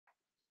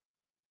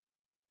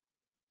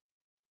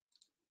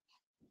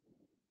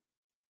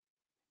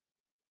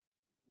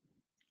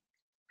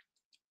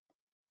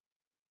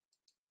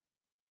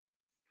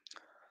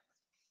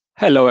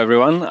Hello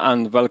everyone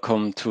and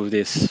welcome to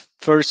this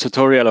first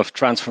tutorial of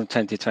Transform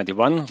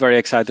 2021. Very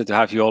excited to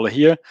have you all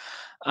here,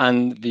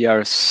 and we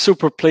are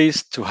super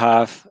pleased to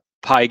have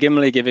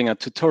PyGimli giving a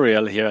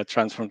tutorial here at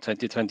Transform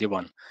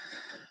 2021.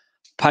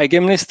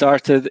 PyGimli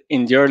started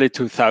in the early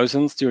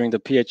 2000s during the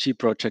PhD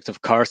project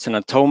of Carsten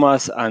and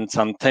Thomas, and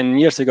some 10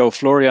 years ago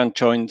Florian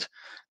joined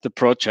the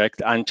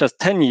project, and just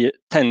 10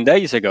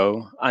 days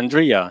ago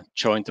Andrea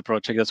joined the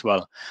project as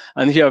well.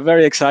 And we are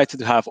very excited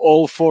to have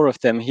all four of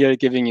them here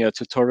giving you a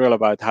tutorial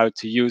about how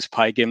to use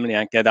PyGimli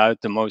and get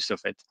out the most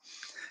of it.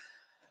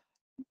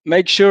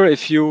 Make sure,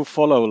 if you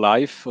follow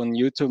live on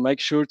YouTube, make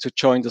sure to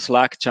join the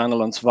Slack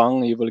channel on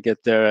Swang. You will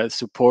get their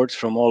support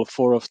from all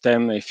four of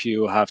them if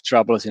you have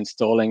troubles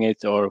installing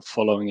it or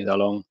following it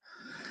along.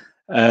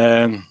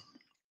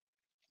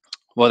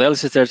 What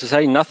else is there to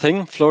say?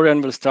 Nothing.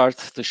 Florian will start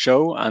the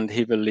show and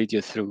he will lead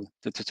you through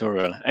the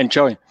tutorial.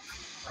 Enjoy.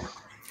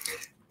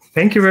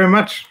 Thank you very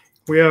much.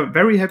 We are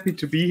very happy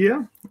to be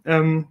here.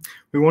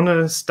 We want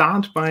to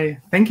start by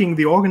thanking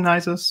the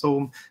organizers,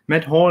 so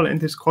Matt Hall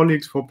and his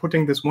colleagues, for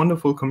putting this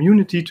wonderful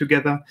community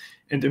together,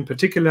 and in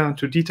particular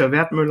to Dieter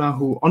Wertmüller,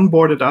 who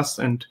onboarded us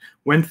and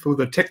went through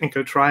the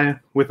technical trial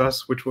with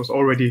us, which was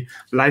already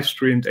live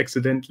streamed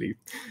accidentally.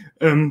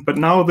 But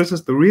now this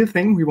is the real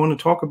thing. We want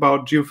to talk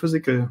about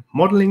geophysical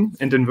modeling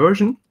and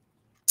inversion.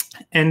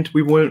 And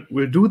we will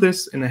do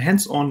this in a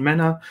hands-on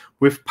manner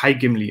with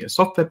PyGimli, a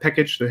software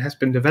package that has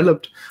been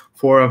developed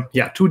for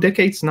 2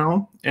 decades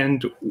now.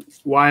 And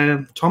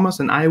while Thomas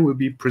and I will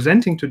be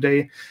presenting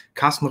today,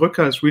 Carsten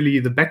Rücker is really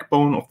the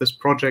backbone of this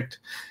project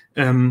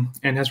and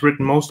has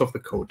written most of the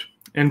code.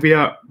 And we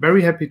are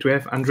very happy to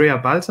have Andrea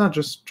Balza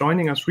just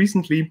joining us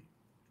recently.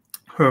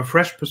 Her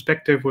fresh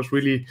perspective was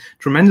really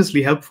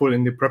tremendously helpful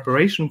in the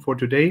preparation for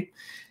today.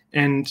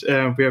 And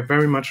we are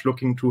very much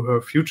looking to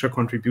her future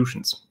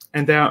contributions.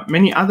 And there are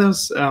many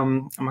others,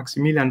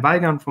 Maximilian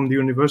Weigand from the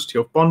University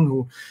of Bonn,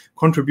 who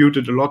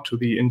contributed a lot to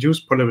the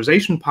induced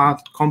polarization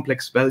part,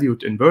 complex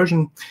valued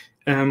inversion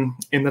in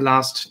the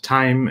last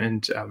time,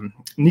 and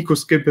Nico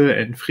Skippe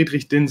and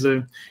Friedrich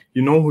Dinsel,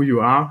 you know who you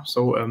are.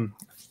 So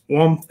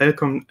warm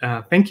welcome.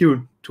 Thank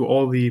you to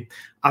all the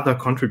other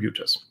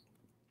contributors.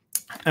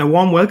 A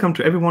warm welcome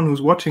to everyone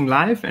who's watching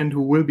live and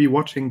who will be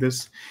watching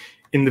this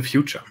in the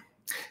future.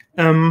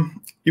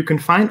 You can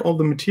find all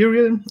the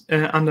material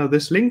under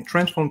this link,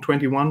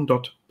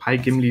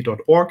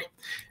 transform21.pygimli.org,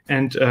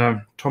 and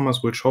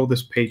Thomas will show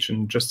this page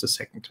in just a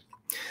second.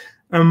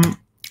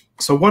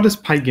 So what is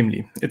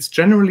PyGimli? It's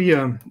generally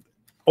an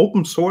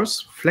open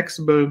source,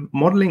 flexible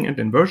modeling and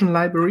inversion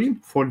library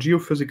for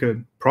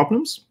geophysical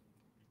problems.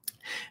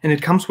 And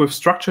it comes with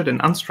structured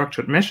and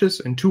unstructured meshes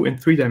in 2 and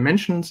 3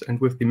 dimensions,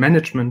 and with the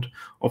management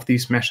of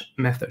these meshes.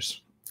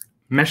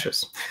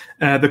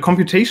 The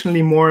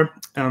computationally more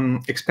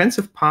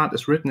expensive part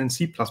is written in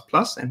C++,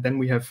 and then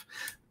we have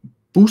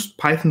boost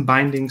Python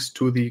bindings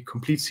to the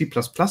complete C++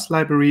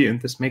 library,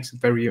 and this makes it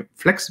very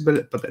flexible,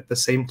 but at the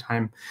same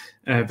time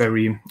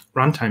very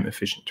runtime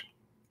efficient.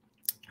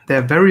 There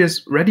are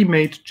various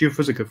ready-made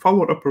geophysical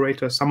forward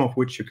operators, some of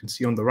which you can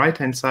see on the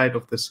right-hand side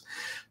of this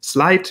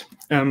slide,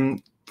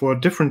 for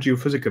different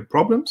geophysical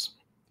problems,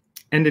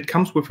 and it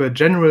comes with a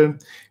general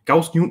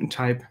Gauss-Newton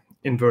type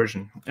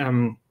inversion.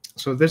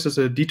 So this is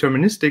a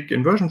deterministic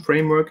inversion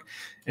framework,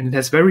 and it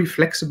has very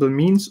flexible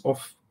means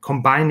of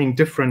combining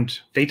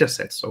different data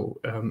sets, so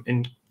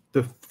in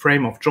the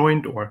frame of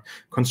joint or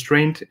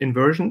constraint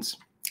inversions.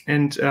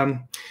 And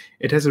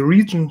it has a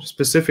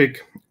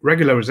region-specific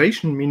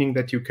regularization, meaning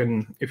that you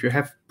can, if you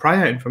have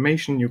prior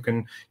information, you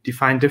can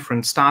define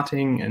different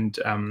starting and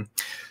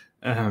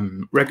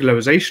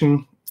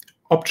regularization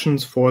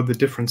options for the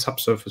different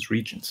subsurface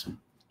regions.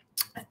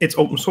 It's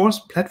open source,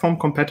 platform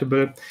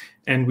compatible,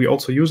 and we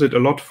also use it a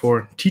lot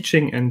for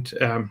teaching and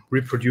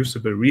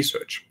reproducible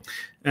research.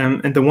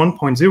 And the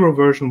 1.0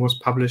 version was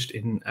published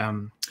in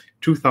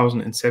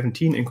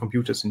 2017 in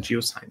Computers and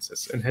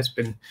Geosciences and has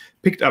been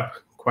picked up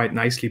quite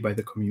nicely by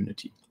the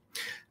community.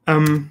 A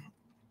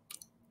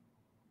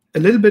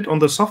little bit on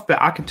the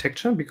software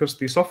architecture, because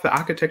the software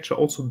architecture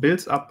also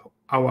builds up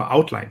our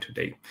outline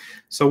today.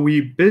 So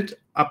we built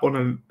up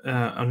on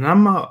a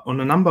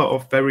number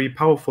of very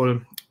powerful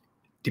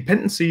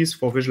dependencies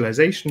for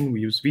visualization.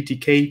 We use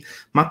VTK,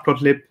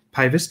 Matplotlib,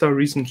 PyVista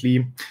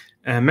recently,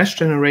 mesh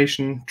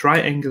generation,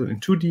 triangle in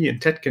 2D and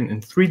Tetkin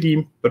in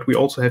 3D, but we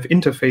also have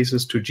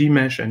interfaces to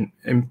Gmesh and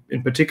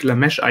in particular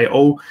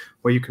Mesh.io,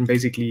 where you can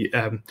basically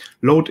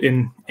load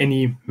in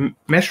any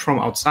mesh from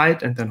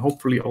outside, and then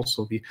hopefully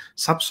also the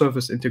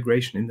subsurface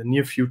integration in the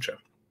near future.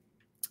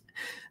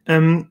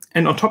 And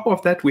on top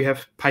of that, we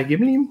have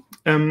PyGimli,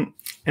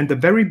 and the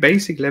very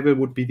basic level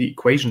would be the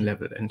equation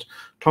level. And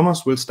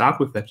Thomas will start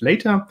with that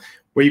later,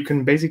 where you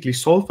can basically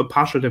solve a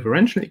partial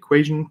differential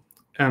equation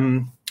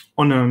on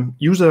a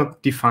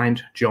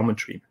user-defined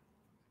geometry.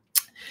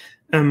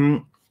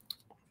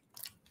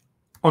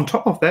 On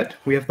top of that,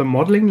 we have the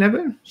modeling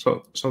level.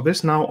 So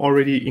this now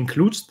already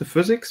includes the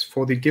physics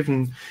for the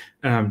given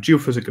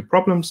geophysical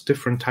problems,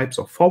 different types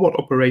of forward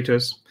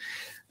operators.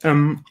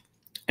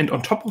 And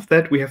on top of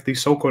that, we have the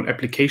so-called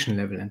application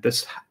level. And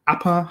this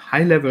upper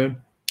high level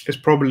is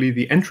probably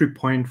the entry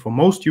point for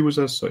most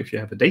users. So if you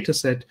have a data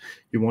set,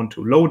 you want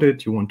to load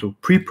it, you want to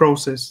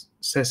pre-process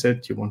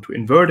it, you want to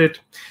invert it,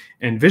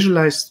 and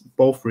visualize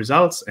both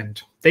results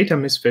and data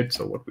misfit.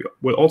 So what we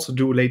will also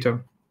do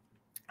later.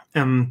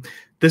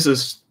 This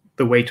is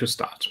the way to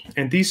start.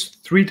 And these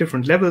 3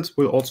 different levels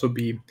will also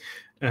be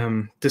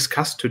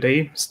discussed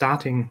today,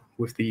 starting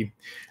with the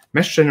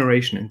mesh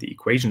generation and the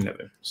equation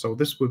level. So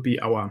this will be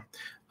our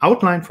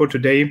outline for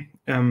today,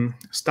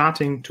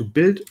 starting to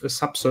build a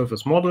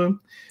subsurface model,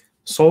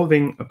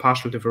 solving a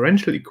partial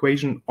differential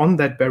equation on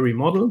that very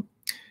model,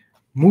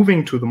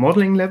 moving to the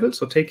modeling level,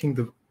 so taking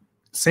the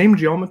same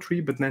geometry,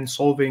 but then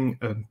solving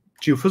a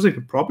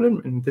geophysical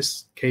problem, in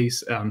this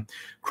case,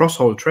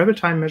 cross-hole travel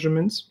time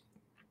measurements.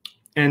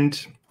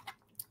 And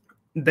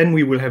then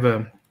we will have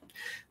a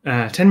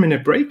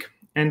 10-minute break,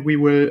 and we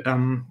will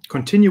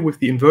continue with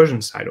the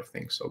inversion side of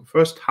things. So the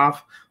first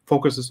half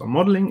focuses on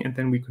modeling, and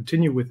then we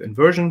continue with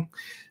inversion,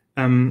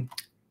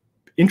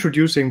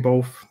 introducing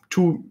both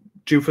 2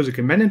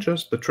 geophysical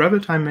managers, the travel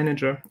time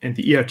manager and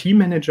the ERT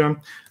manager,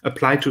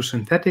 applied to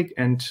synthetic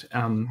and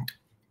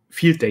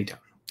field data.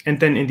 And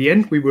then in the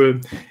end, we will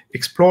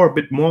explore a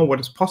bit more what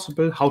is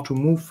possible, how to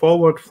move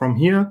forward from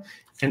here,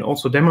 and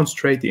also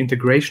demonstrate the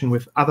integration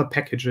with other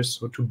packages,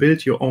 so to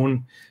build your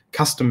own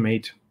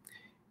custom-made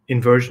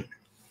inversion.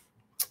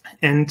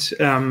 And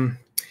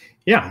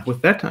yeah,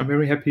 with that, I'm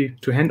very happy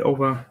to hand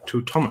over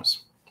to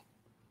Thomas.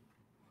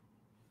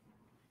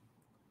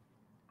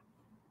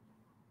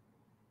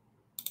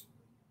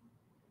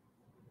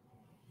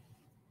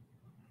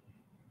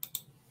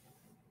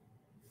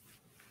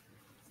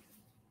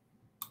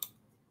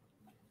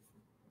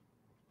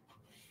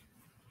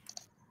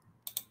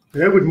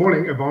 Yeah, good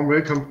morning. A warm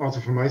welcome also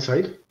from my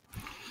side.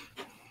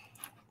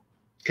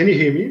 Can you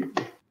hear me?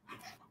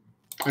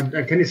 And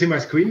can you see my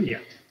screen? Yeah.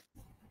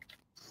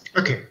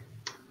 Okay.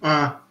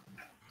 The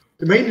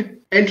main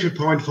entry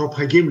point for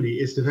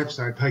PyGimli is the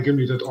website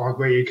pygimli.org,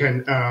 where you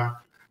can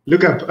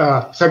look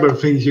up several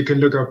things. You can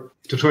look up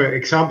tutorial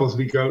examples.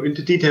 We go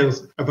into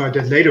details about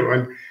that later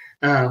on.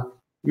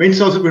 Main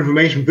source of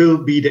information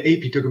will be the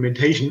AP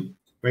documentation,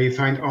 where you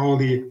find all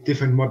the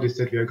different models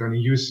that we are going to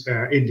use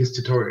in this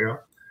tutorial.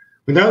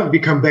 But now we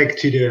come back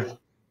to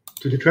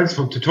the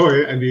transform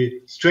tutorial, and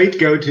we straight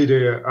go to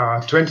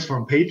the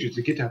transform page. It's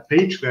a GitHub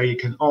page where you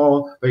can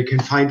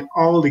find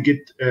all the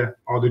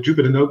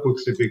Jupyter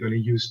notebooks that we're going to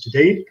use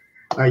today.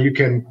 You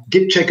can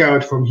git check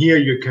out from here.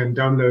 You can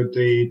download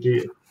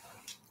the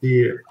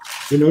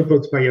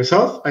notebooks by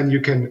yourself, and you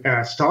can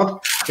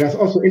start. There's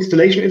also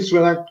installation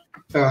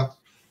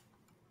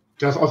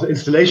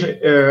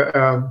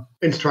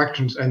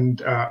instructions,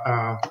 and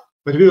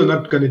but we are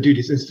not going to do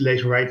this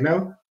installation right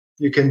now.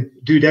 You can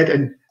do that,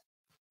 and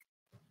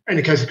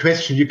in case of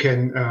question, you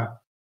can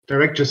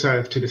direct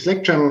yourself to the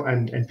Slack channel,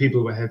 and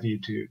people will help you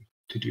to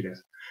do that.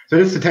 So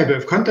that's the table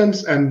of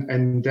contents,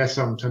 and there's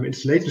some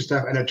installation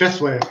stuff, and I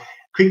just want to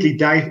quickly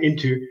dive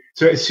into.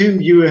 So assume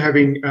you are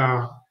having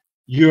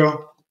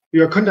your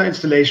conda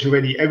installation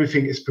ready,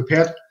 everything is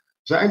prepared.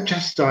 So I'm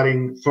just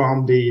starting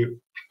from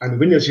I'm a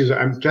Windows user.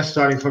 I'm just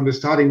starting from the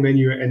starting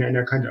menu and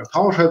a kind of a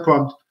PowerShell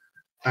prompt,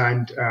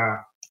 and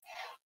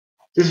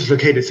this is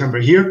located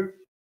somewhere here.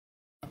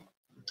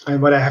 And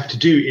what I have to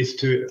do is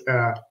to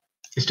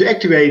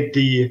activate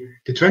the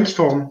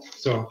transform.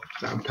 So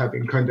I'm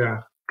typing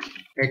conda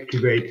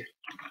activate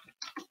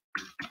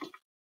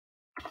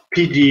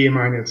pg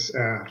minus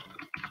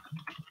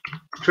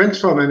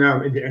transform, and now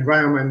I'm in the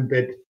environment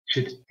that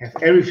should have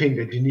everything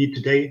that you need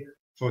today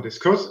for this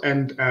course.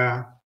 And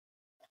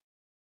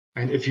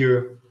if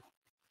you're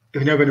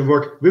not going to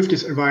work with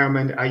this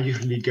environment, I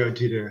usually go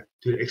to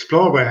the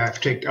Explorer, where I have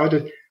checked out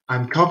it.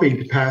 I'm copying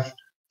the path,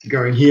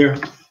 going here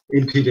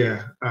into the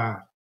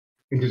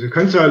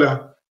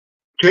consoler,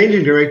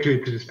 changing directly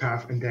to this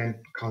path, and then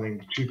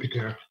calling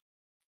Jupyter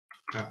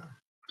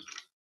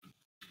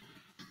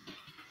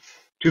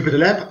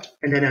Lab,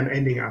 and then I'm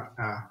ending up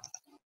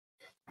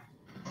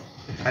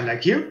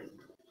like here.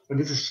 And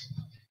this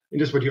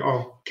is what you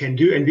all can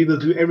do, and we will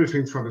do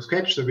everything from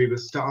scratch. So we will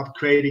start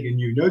creating a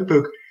new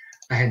notebook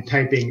and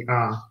typing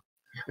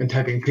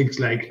things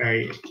like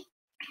a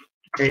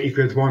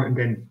equals 1, and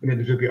then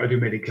it will be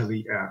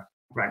automatically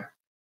run.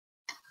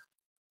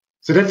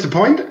 So that's the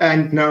point,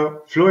 and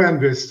now Florian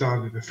will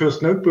start with the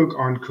first notebook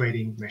on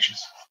creating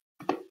meshes.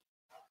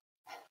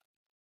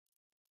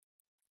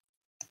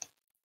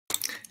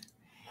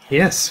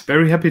 Yes,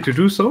 very happy to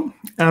do so.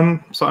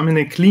 So I'm in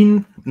a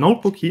clean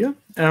notebook here.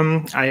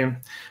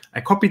 I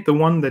copied the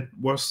one that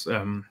was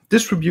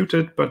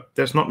distributed, but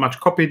there's not much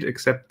copied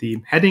except the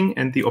heading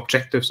and the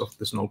objectives of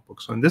this notebook.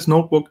 So in this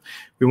notebook,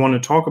 we want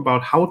to talk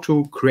about how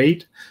to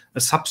create a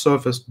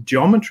subsurface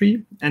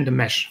geometry and a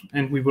mesh.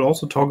 And we will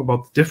also talk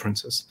about the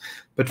differences.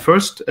 But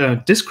first,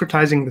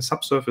 discretizing the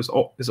subsurface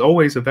is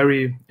always a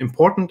very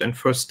important and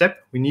first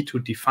step. We need to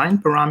define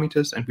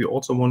parameters, and we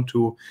also want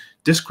to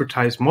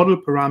discretize model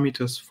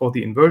parameters for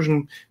the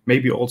inversion,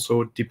 maybe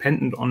also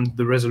dependent on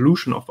the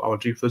resolution of our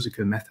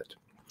geophysical method.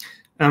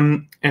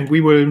 And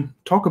we will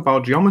talk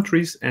about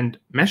geometries and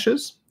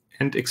meshes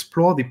and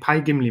explore the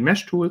PyGimli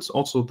mesh tools.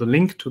 Also, the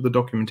link to the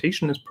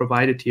documentation is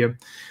provided here.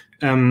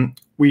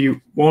 We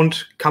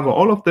won't cover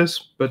all of this,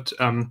 but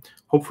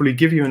hopefully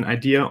give you an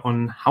idea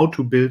on how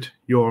to build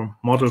your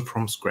model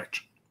from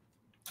scratch.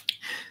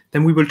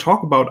 Then we will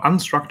talk about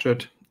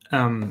unstructured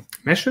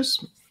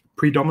meshes,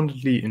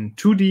 predominantly in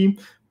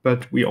 2D,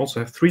 but we also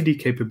have 3D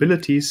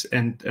capabilities.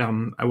 And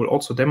I will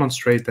also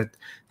demonstrate that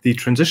the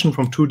transition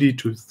from 2D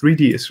to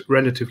 3D is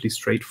relatively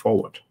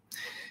straightforward.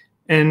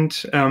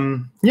 And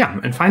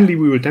and finally,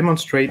 we will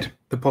demonstrate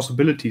the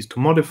possibilities to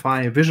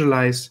modify,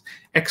 visualize,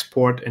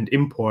 export, and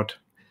import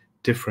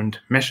different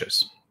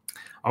meshes.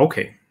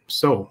 Okay,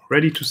 so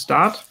ready to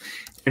start.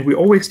 And we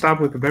always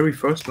start with the very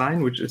first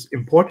line, which is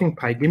importing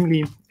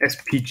PyGimli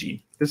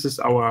SPG. This is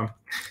our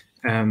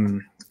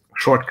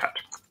shortcut.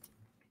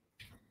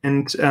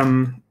 And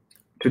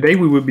today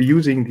we will be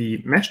using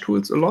the mesh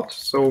tools a lot.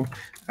 So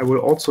I will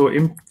also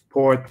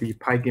import the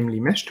PyGimli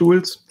mesh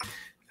tools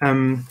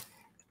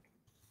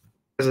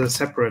as a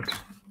separate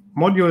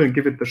module and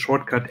give it the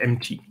shortcut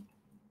MT.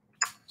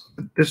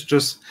 So this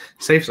just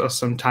saves us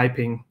some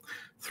typing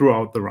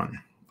throughout the run.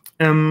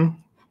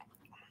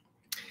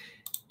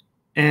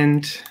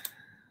 And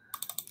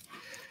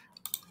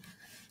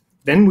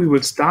then we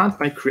will start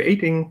by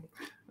creating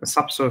a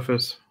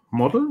subsurface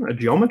model, a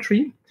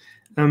geometry.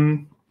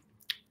 And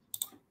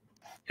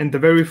the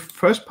very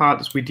first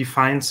part is we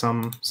define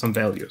some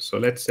values. So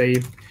let's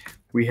say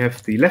we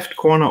have the left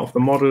corner of the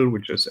model,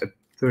 which is at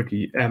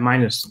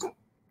minus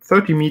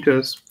 30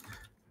 meters,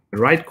 the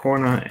right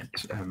corner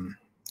at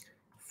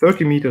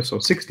 30 meters, so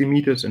 60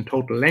 meters in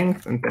total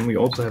length. And then we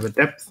also have a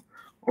depth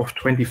of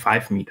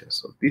 25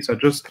 meters. So these are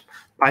just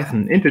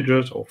Python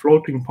integers, or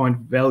floating point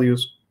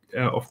values,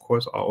 of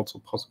course, are also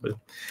possible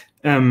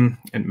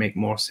and make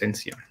more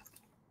sense here.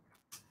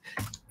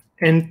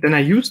 And then I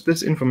use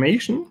this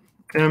information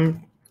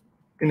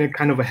in a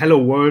kind of a hello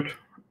world.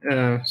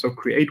 So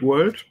create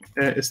world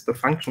is the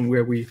function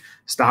where we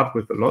start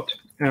with a lot,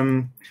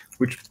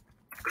 which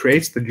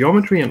creates the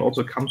geometry and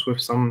also comes with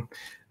some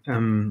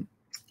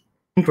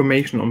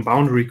information on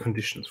boundary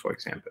conditions, for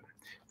example.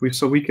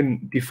 So we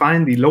can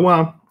define the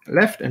lower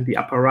left and the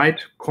upper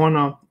right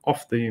corner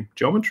of the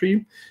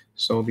geometry.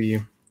 So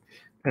the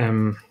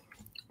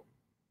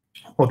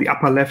or the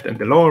upper left and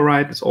the lower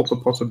right is also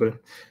possible.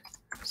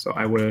 So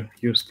I will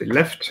use the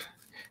left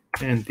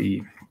and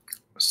the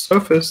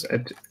surface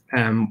at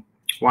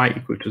y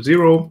equal to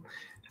 0.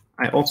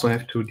 I also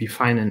have to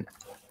define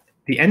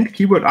the end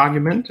keyword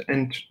argument.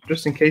 And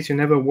just in case you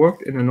never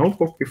worked in a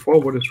notebook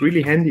before, what is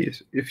really handy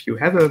is if you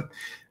have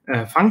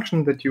a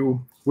function that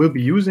you will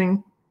be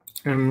using.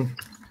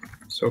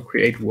 So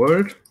create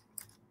world.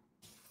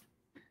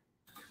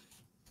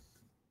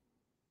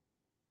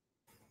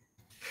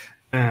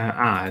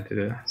 I did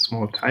a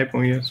small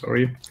typo here,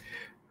 sorry.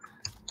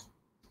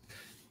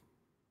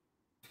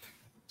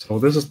 So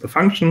this is the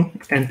function.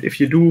 And if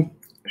you do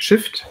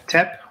Shift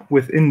tab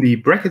within the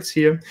brackets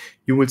here,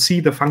 you will see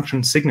the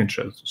function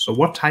signatures. So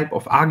what type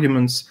of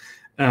arguments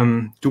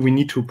do we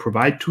need to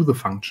provide to the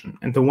function?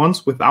 And the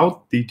ones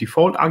without the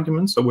default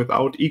arguments, so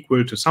without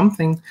equal to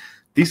something,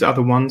 these are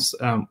the ones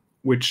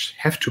which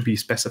have to be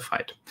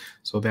specified.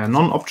 So they are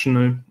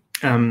non-optional,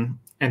 and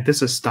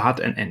this is start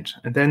and end.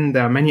 And then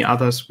there are many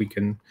others we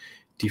can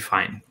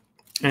define.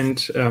 And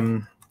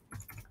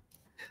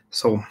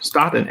so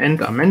start and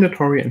end are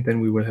mandatory, and then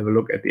we will have a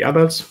look at the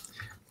others.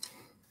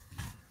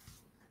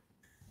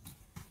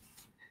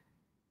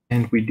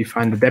 And we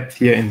define the depth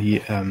here in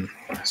the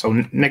so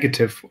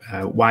negative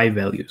y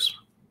values.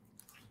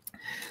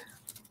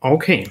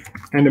 Okay,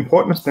 and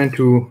important is then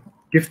to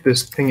give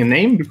this thing a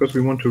name because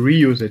we want to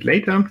reuse it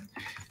later.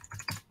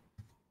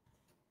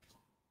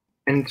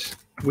 And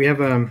we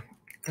have a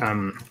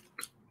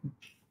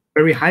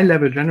very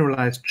high-level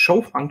generalized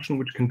show function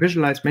which can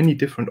visualize many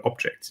different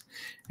objects.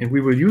 And we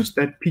will use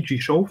that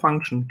pgshow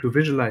function to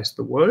visualize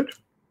the world.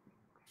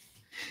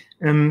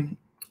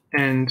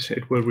 And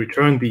it will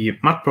return the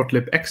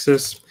matplotlib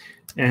axis,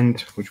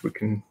 and which we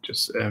can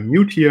just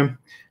mute here.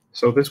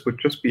 So this would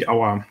just be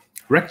our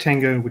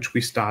rectangle, which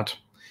we start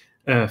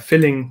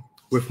filling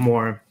with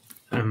more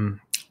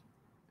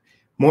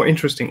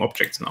interesting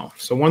objects now.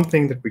 So one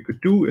thing that we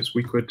could do is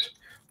we could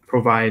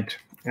provide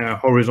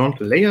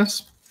horizontal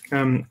layers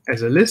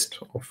as a list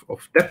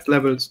of depth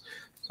levels.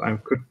 So I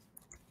could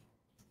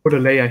put a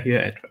layer here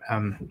at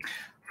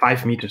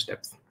 5 meters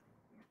depth.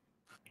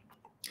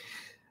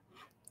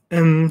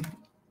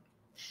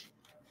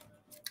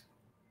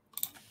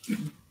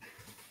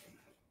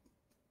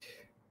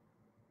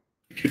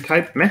 If you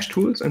type mesh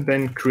tools and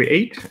then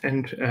create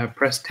and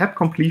press tab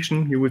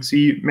completion, you will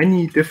see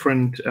many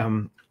different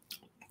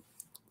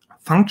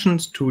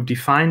functions to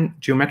define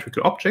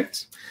geometrical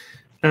objects,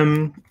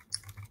 in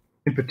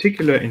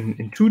particular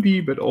in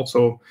 2D, but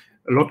also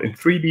a lot in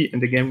 3D.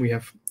 And again, we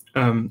have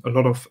a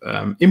lot of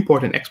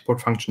import and export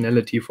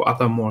functionality for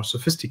other more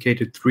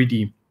sophisticated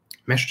 3D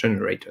mesh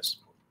generators.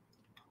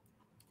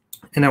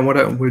 And what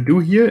I will do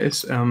here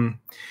is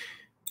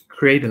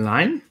create a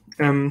line.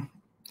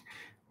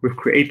 with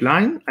create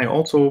line, I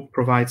also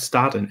provide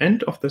start and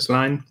end of this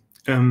line,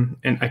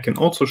 and I can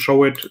also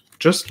show it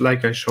just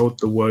like I showed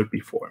the world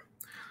before.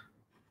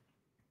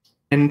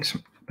 And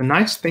the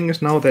nice thing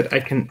is now that I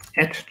can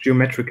add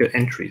geometrical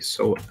entries.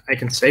 So I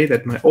can say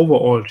that my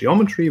overall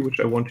geometry, which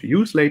I want to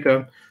use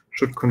later,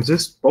 should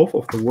consist both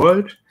of the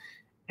world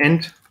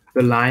and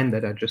the line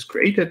that I just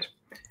created.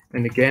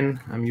 And again,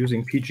 I'm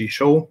using PG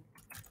show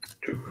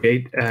to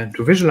create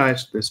to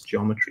visualize this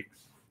geometry.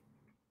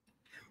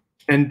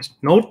 And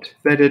note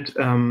that it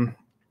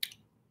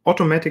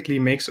automatically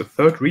makes a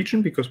third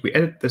region because we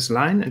added this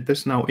line, and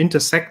this now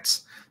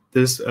intersects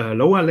this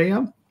lower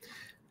layer.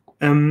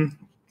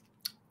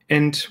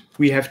 And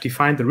we have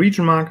defined the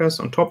region markers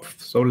on top,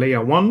 so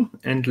layer 1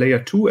 and layer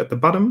 2 at the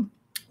bottom.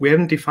 We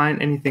haven't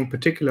defined anything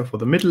particular for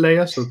the middle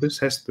layer, so this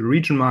has the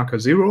region marker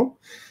 0.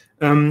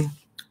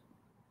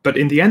 But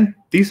in the end,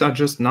 these are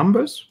just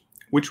numbers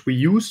which we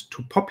use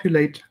to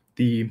populate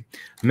the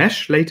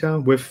mesh later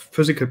with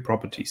physical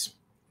properties.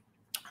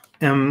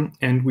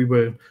 And we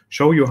will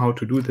show you how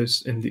to do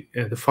this in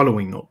the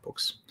following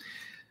notebooks.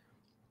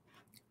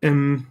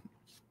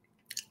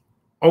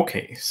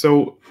 Okay,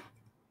 so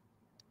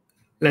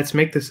let's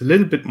make this a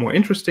little bit more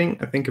interesting.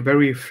 I think a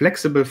very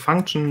flexible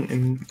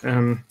function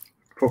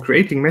for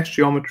creating mesh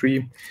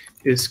geometry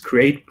is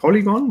create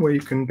polygon, where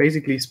you can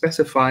basically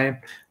specify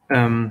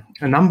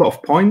a number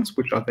of points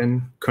which are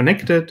then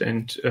connected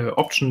and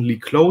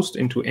optionally closed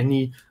into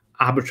any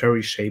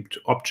arbitrary shaped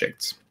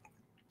objects.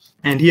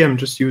 And here I'm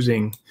just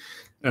using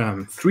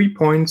 3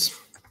 points.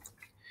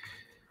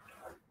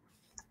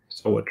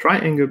 So a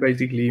triangle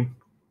basically.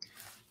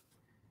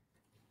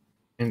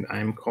 And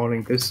I'm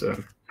calling this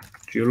a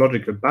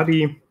geological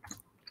body,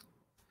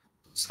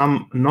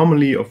 some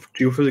anomaly of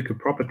geophysical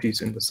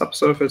properties in the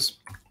subsurface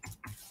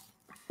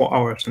for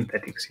our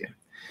synthetics here.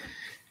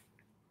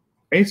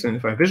 Okay, so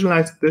if I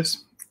visualize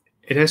this,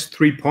 it has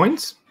 3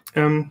 points,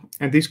 and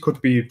these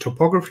could be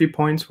topography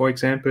points, for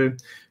example,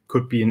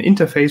 could be an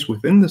interface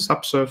within the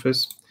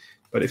subsurface.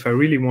 But if I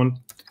really want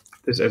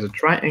this as a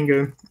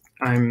triangle,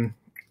 I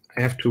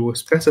have to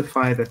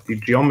specify that the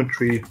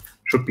geometry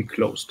should be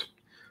closed.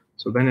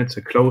 So then it's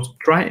a closed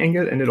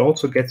triangle, and it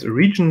also gets a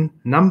region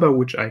number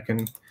which I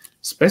can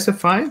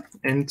specify.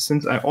 And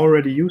since I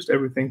already used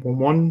everything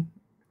from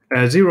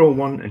 0,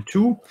 1, and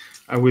 2,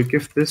 I will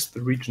give this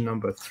the region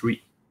number 3.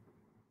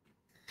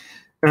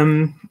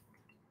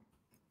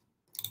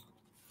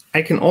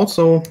 I can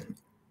also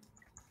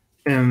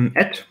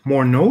add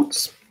more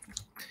nodes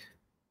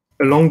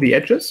along the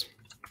edges,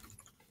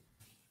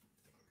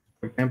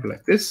 for example,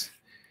 like this.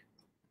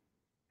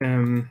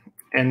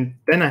 And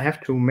then I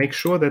have to make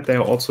sure that they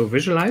are also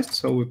visualized.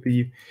 So with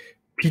the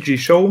PG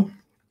show,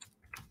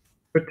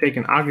 could take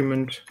an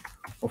argument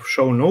of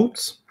show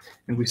nodes,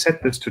 and we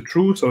set this to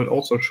true, so it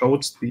also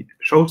shows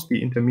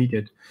the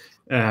intermediate,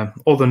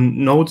 all the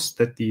nodes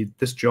that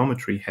this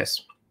geometry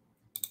has.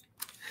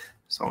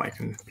 So I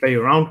can play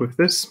around with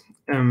this.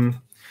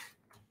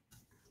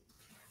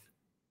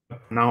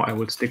 Now I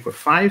will stick with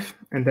 5,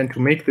 and then to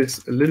make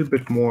this a little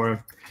bit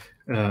more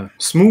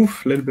smooth,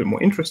 a little bit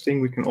more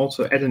interesting, we can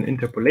also add an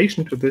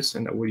interpolation to this,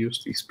 and I will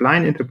use the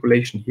spline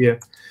interpolation here.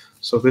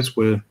 So this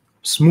will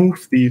smooth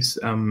these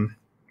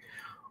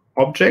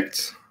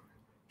objects,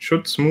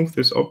 should smooth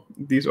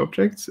these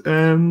objects.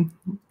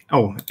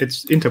 Oh,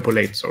 it's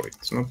interpolate, sorry.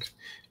 It's not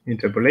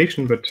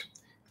interpolation, but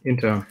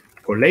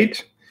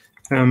interpolate.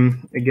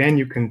 Again,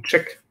 you can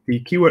check the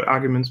keyword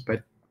arguments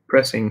by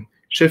pressing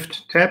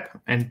Shift-Tab,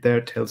 and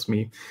there tells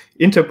me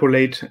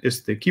interpolate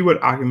is the keyword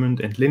argument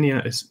and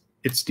linear is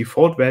its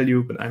default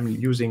value, but I'm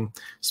using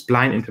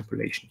spline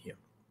interpolation here.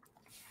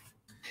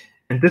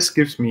 And this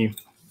gives me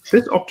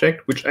this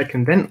object, which I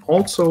can then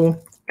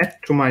also add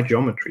to my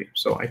geometry.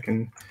 So I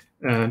can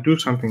do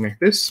something like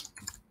this,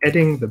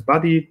 adding the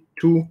body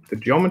to the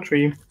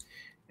geometry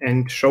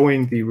and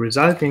showing the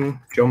resulting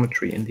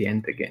geometry in the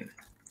end again.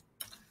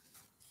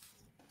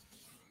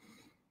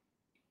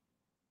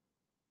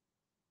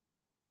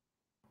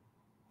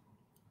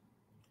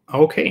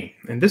 Okay,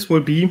 and this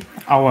will be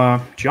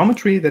our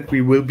geometry that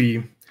we will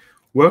be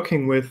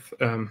working with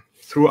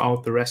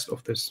throughout the rest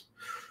of this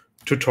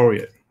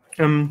tutorial.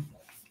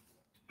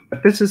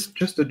 But this is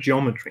just a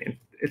geometry.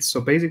 So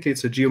basically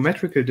it's a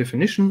geometrical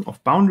definition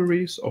of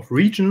boundaries, of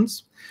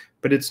regions,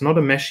 but it's not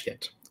a mesh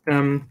yet.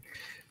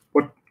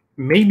 What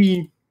may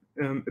be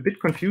a bit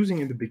confusing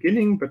in the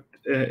beginning, but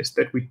is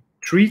that we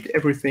treat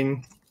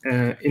everything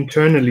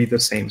internally the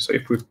same. So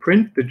if we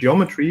print the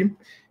geometry,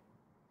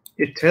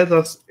 it tells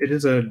us it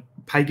is a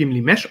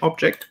PyGimli mesh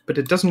object, but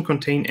it doesn't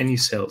contain any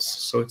cells.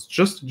 So it's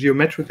just a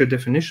geometrical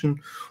definition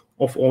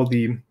of all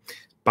the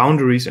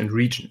boundaries and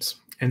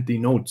regions and the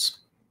nodes.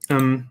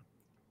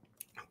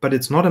 But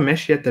it's not a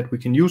mesh yet that we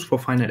can use for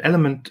finite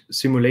element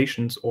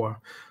simulations or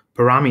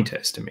parameter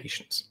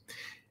estimations.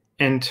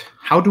 And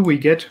how do we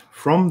get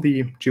from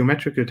the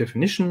geometrical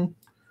definition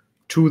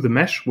to the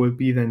mesh will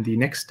be then the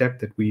next step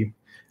that we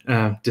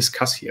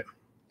discuss here.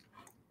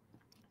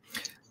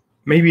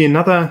 Maybe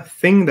another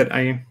thing that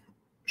I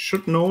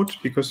should note,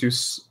 because you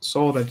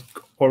saw that it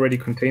already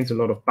contains a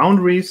lot of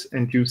boundaries,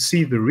 and you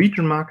see the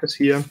region markers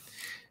here,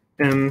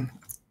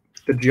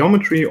 the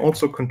geometry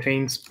also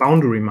contains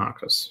boundary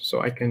markers.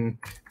 So I can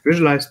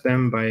visualize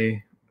them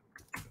by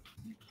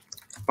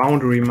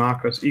boundary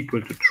markers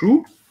equal to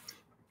true.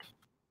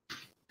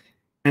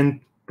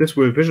 And this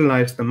will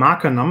visualize the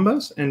marker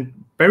numbers, and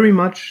very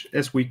much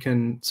as we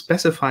can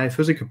specify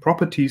physical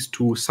properties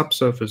to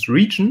subsurface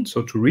region,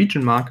 so to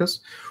region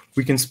markers,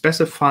 we can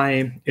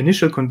specify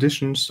initial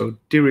conditions, so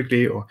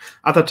directly, or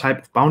other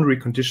type of boundary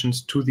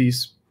conditions to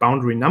these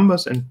boundary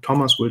numbers, and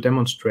Thomas will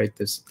demonstrate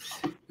this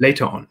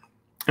later on.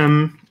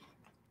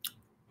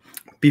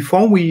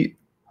 Before we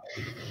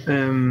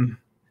can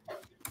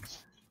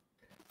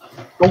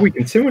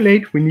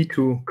simulate, we need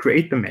to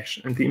create the mesh.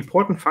 And the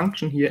important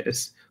function here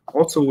is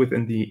also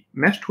within the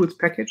mesh tools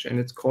package, and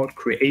it's called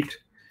create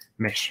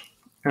mesh.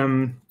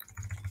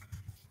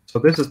 So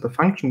this is the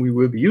function we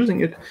will be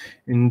using it.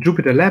 In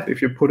Jupyter Lab,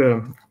 if you put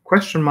a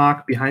question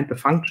mark behind the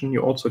function,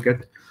 you also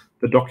get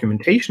the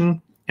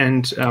documentation,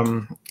 and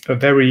a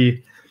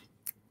very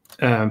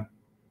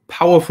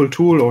powerful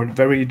tool or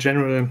very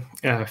general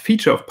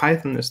feature of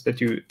Python is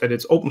that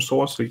it's open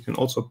source, so you can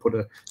also put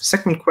a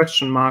second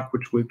question mark,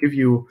 which will give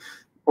you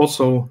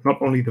also not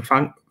only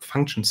the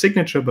function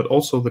signature, but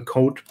also the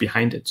code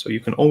behind it. So you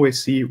can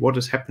always see what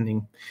is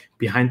happening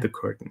behind the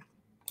curtain.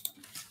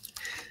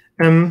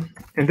 And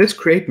this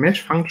create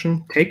mesh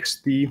function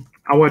takes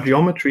our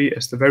geometry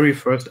as the very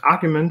first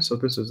argument. So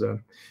this is a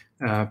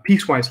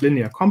piecewise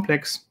linear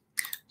complex,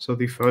 so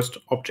the first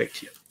object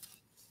here.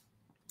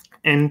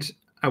 And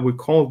I will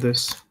call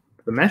this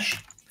the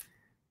mesh,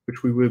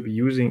 which we will be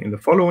using in the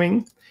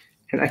following.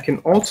 And I can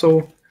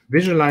also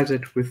visualize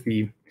it with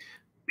the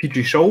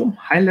pgshow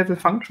high-level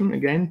function.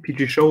 Again,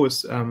 pgshow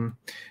is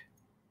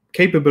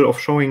capable of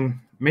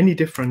showing many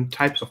different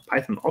types of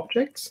Python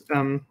objects,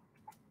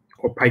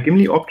 or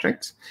PyGimli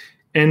objects,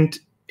 and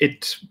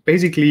it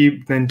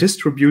basically then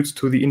distributes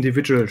to the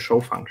individual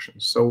show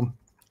functions. So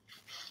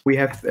we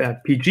have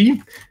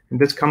PG, and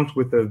this comes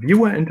with a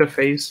viewer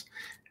interface,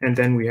 and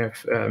then we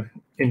have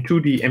in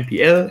 2D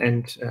MPL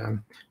and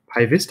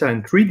PyVista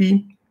in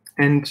 3D,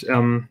 and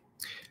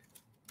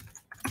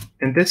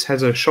this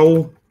has a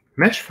show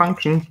mesh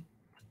function,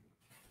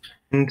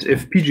 and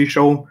if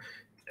pgshow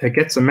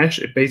gets a mesh,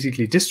 it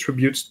basically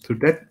distributes to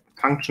that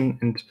function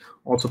and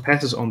also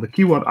passes on the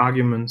keyword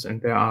arguments,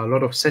 and there are a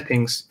lot of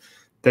settings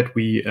that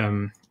we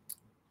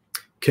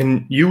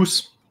can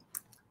use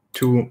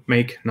to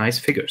make nice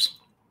figures.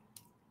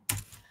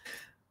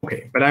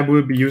 Okay, but I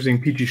will be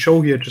using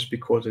pgshow here just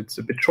because it's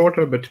a bit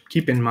shorter, but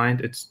keep in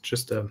mind it's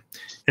just an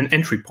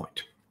entry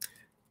point.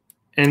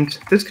 And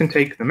this can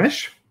take the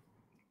mesh,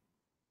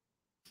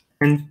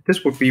 and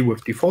this would be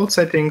with default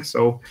settings,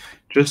 so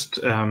just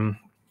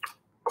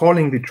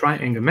calling the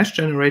triangle mesh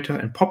generator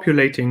and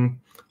populating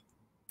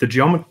the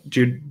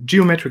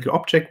geometrical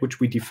object which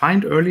we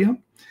defined earlier,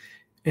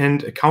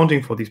 and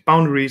accounting for these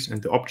boundaries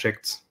and the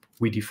objects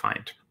we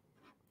defined.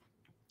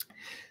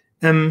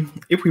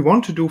 If we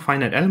want to do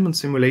finite element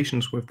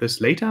simulations with this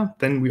later,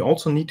 then we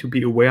also need to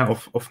be aware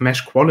of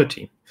mesh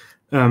quality.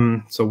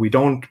 So we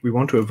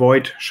want to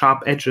avoid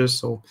sharp edges,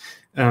 so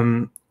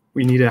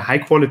we need a high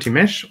quality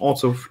mesh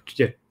also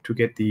to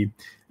get the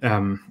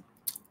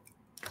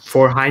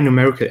for high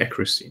numerical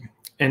accuracy.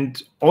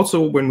 And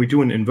also when we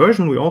do an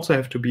inversion, we also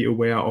have to be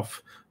aware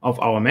of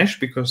our mesh,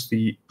 because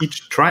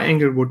each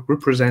triangle would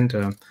represent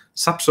a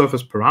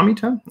subsurface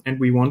parameter, and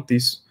we want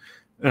these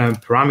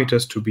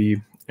parameters to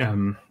be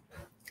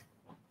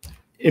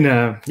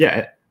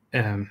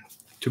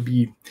to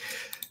be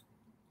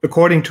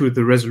according to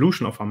the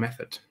resolution of our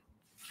method.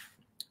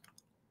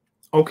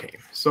 Okay,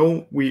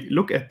 so we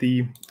look at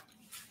the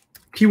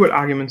keyword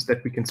arguments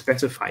that we can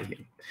specify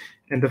here.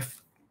 And the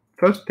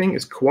first thing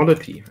is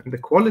quality. And the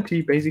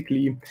quality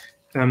basically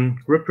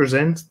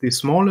represents the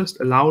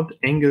smallest allowed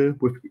angle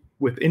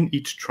within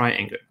each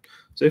triangle.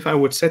 So if I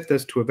would set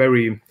this to a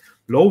very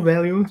low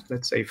value,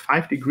 let's say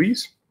 5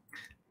 degrees,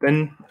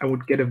 then I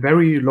would get a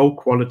very low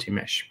quality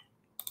mesh.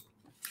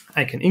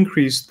 I can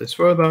increase this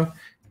further.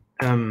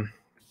 So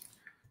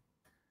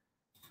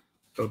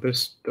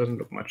this doesn't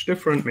look much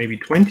different, maybe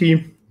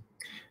 20.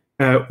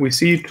 We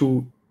see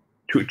to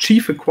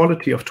achieve a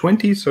quality of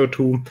 20, so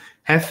to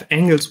have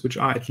angles which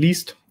are at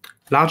least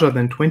larger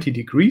than 20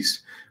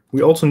 degrees,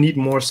 we also need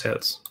more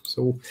cells.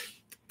 So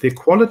the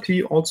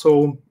quality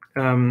also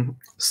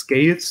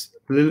scales,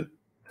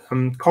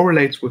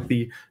 correlates with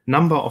the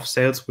number of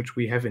cells which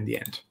we have in the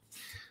end.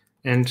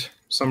 And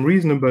some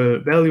reasonable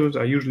values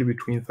are usually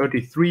between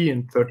 33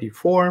 and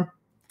 34.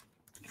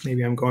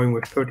 Maybe I'm going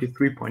with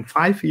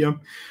 33.5 here,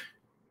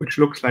 which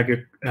looks like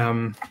a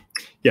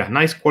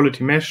nice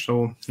quality mesh,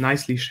 so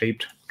nicely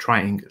shaped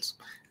triangles.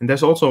 And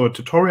there's also a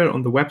tutorial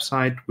on the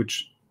website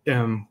which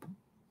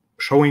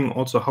showing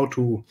also how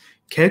to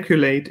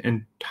calculate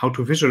and how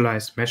to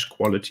visualize mesh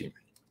quality.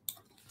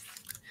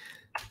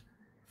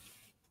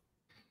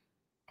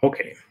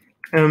 Okay.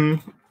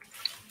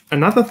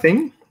 Another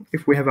thing,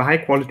 if we have a high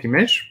quality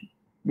mesh,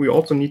 we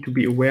also need to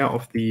be aware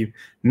of the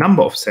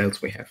number of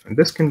cells we have. And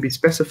this can be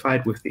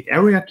specified with the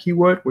area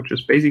keyword, which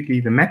is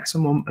basically the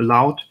maximum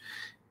allowed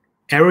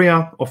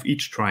area of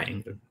each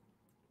triangle.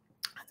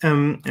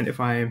 And if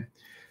I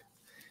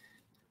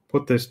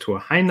put this to a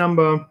high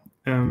number,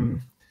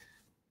 then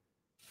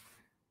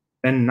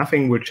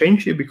nothing will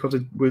change here because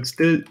it will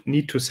still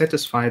need to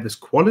satisfy this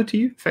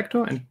quality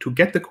factor. And to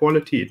get the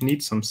quality, it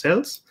needs some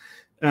cells.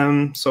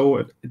 So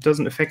it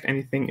doesn't affect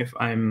anything if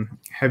I'm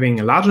having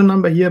a larger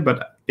number here,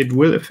 but it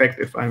will affect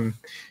if I'm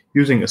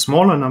using a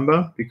smaller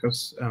number,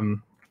 because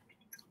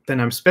then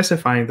I'm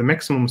specifying the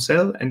maximum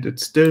cell and it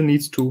still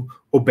needs to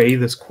obey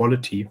this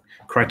quality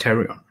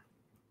criterion.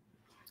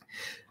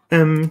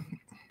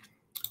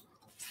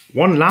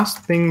 One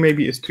last thing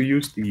maybe is to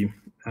use the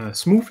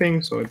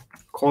smoothing. So it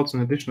calls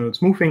an additional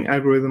smoothing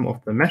algorithm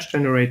of the mesh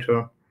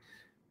generator.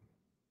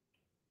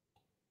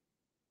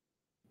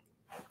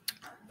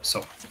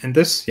 So, and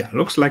this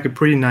looks like a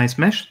pretty nice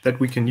mesh that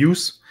we can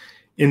use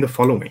in the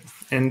following.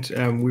 And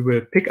we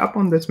will pick up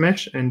on this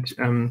mesh, and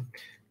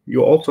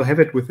you also have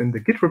it within the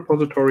Git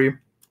repository.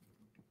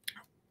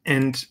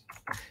 And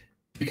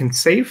we can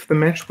save the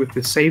mesh with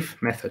the save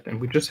method.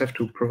 And we just have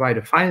to provide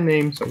a file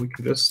name. So we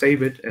can just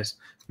save it as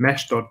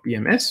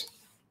mesh.bms.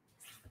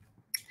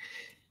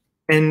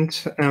 And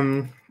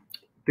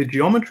the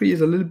geometry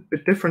is a little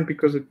bit different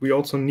because we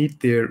also need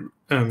the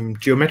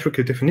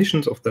geometrical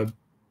definitions of the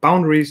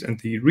boundaries and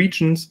the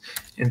regions.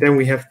 And then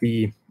we have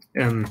the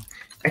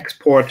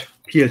export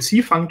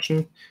PLC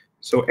function.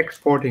 So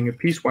exporting a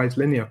piecewise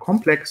linear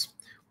complex,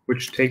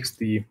 which takes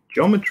the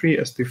geometry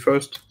as the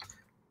first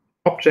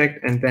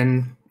object, and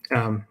then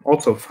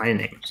also file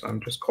name. So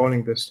I'm just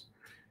calling this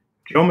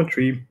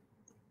geometry,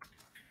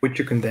 which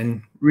you can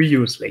then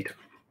reuse later.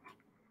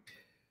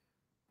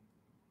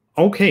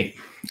 Okay.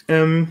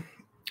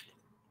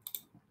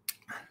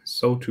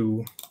 So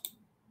to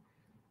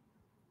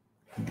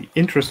the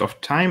interest of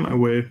time, I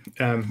will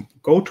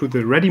go to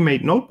the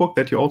ready-made notebook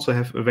that you also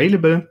have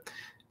available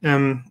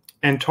and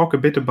talk a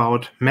bit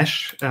about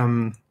mesh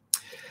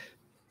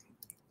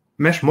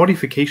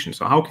modification.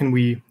 So how can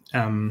we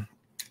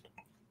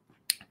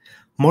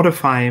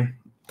modify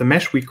the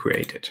mesh we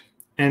created?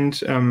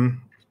 And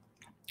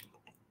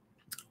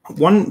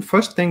one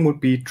first thing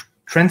would be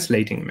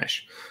translating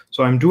mesh.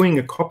 So I'm doing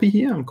a copy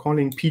here. I'm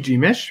calling PG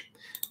mesh,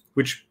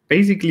 which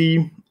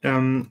basically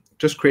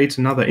just creates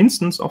another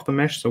instance of the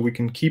mesh so we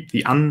can keep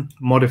the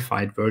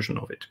unmodified version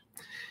of it.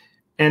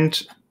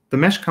 And the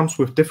mesh comes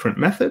with different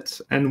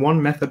methods. And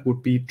one method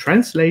would be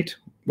translate,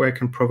 where I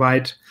can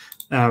provide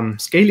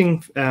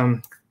scaling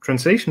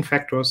translation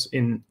factors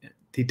in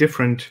the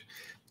different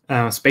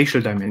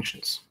spatial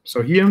dimensions.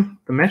 So here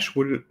the mesh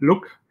will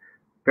look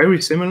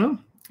very similar,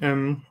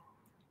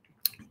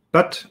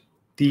 but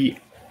the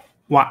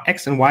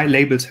X and Y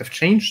labels have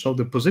changed, so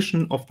the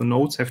position of the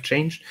nodes have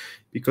changed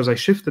because I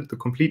shifted the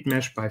complete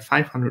mesh by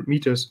 500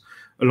 meters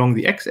along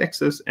the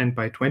X-axis and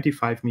by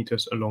 25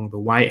 meters along the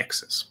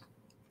Y-axis.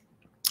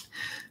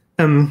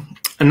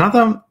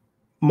 Another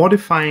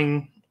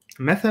modifying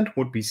method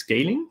would be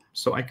scaling.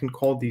 So I can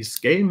call the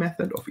scale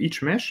method of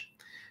each mesh,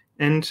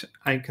 and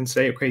I can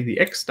say, okay, the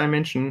X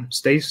dimension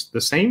stays the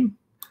same,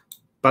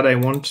 but I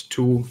want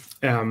to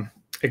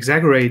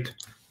exaggerate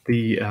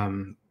the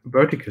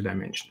vertical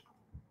dimension.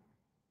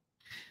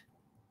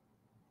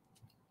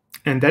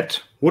 And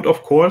that would,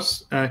 of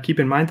course, keep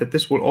in mind that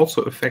this will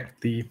also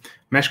affect the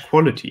mesh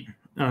quality.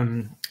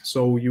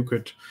 So you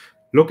could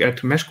look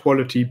at mesh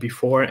quality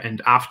before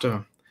and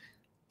after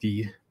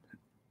the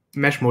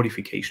mesh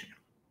modification.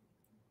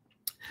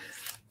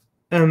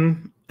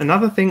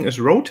 Another thing is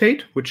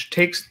rotate, which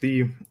takes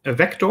the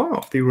vector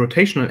of the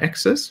rotational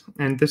axis,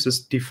 and this is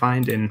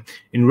defined in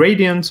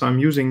radian. So I'm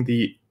using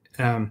the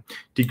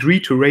degree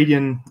to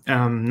radian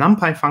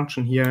numpy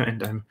function here,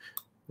 and I'm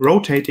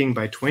rotating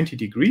by 20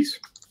 degrees.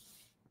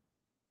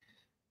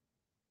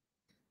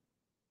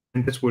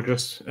 And this will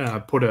just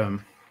put a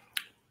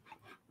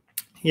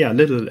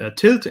little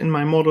tilt in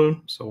my model,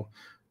 so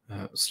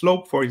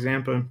slope, for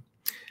example.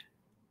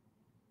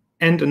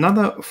 And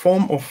another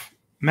form of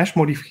mesh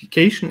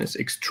modification is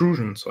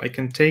extrusion. So I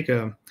can take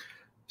a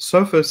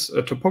surface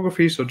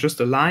topography, so just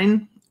a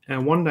line,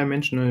 a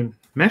one-dimensional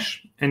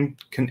mesh, and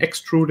can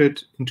extrude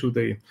it into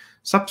the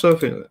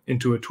subsurface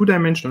into a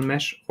two-dimensional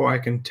mesh, or I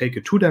can take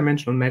a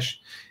two-dimensional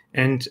mesh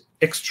and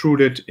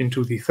extrude it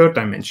into the third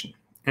dimension.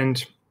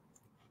 And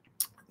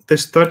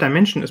this third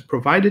dimension is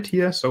provided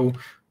here, so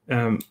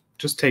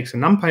just takes a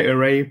numpy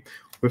array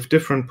with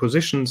different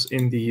positions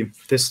in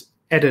this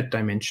added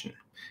dimension.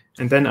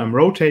 And then I'm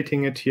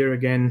rotating it here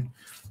again,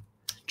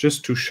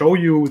 just to show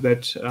you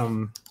that,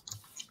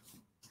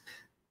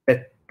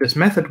 that this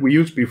method we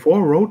used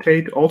before,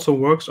 rotate, also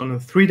works on a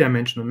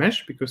three-dimensional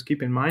mesh, because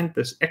keep in mind,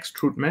 this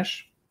extrude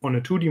mesh on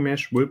a 2D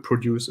mesh will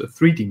produce a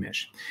 3D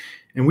mesh.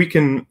 And we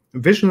can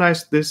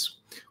visualize this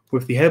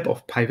with the help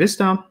of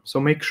PyVista. So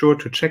make sure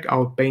to check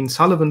out Bain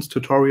Sullivan's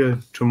tutorial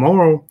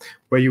tomorrow,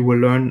 where you will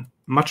learn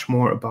much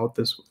more about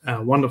this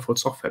wonderful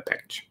software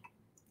package.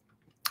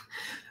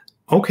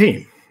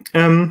 Okay.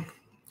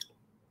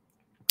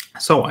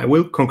 So I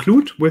will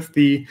conclude with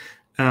the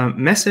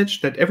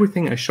message that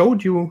everything I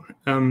showed you,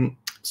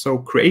 so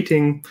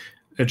creating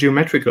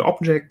geometrical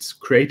objects,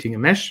 creating a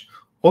mesh,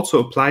 also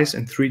applies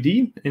in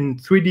 3D. In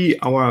 3D,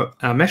 our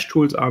mesh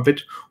tools are a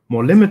bit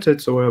more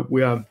limited, so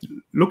we are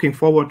looking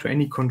forward to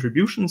any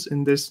contributions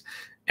in this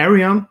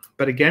area.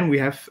 But again, we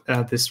have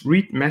this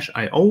read mesh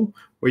IO,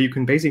 where you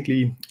can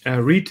basically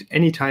read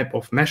any type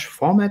of mesh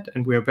format,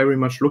 and we are very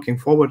much looking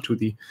forward to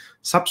the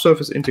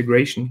subsurface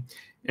integration.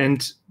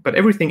 But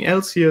everything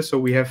else here, so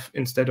we have,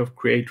 instead of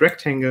create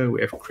rectangle,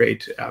 we have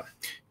create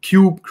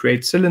cube,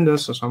 create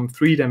cylinders, or some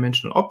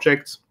three-dimensional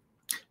objects.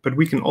 But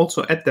we can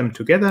also add them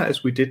together,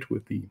 as we did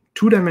with the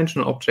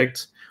two-dimensional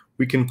objects.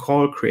 We can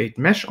call create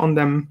mesh on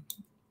them.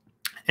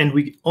 And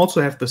we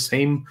also have the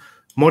same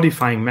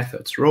modifying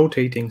methods,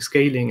 rotating,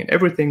 scaling, and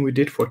everything we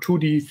did for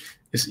 2D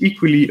is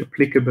equally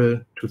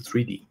applicable to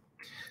 3D.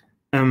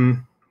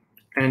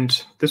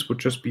 And this would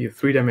just be a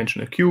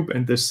three-dimensional cube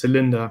and this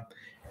cylinder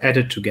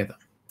added together.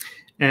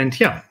 And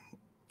yeah,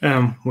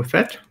 with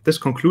that, this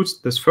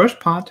concludes this first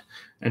part.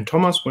 And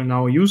Thomas will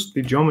now use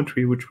the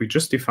geometry which we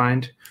just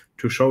defined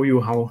to show you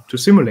how to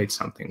simulate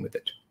something with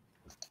it.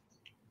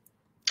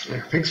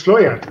 Yeah, thanks,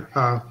 Florian.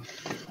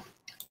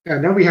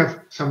 Now we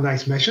have some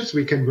nice meshes.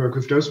 We can work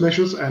with those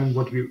meshes. And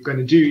what we're going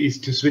to do is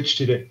to switch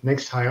to the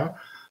next higher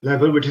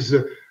level, which is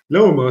the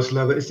lowermost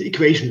level, is the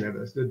equation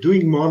level. So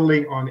doing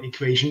modeling on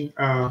equation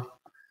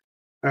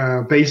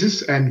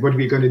basis. And what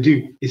we're going to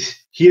do is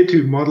here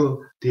to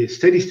model the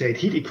steady state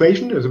heat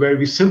equation. It's a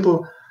very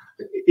simple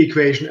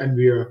equation, and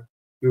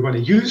we want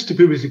to use the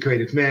previously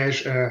created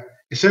mesh,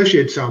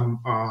 associate some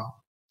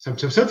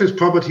surface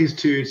properties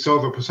to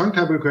solve a Poisson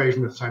type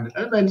equation with finite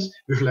elements,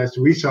 visualize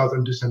the results,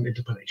 and do some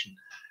interpolation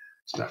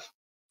stuff.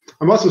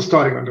 I'm also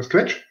starting on the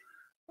scratch.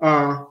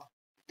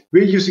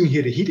 We're using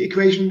here the heat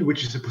equation,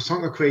 which is a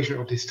Poisson equation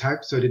of this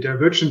type. So the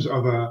divergence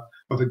of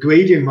a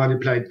gradient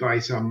multiplied by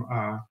some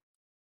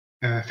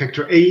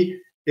factor A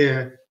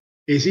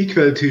is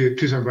equal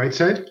to some right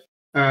side.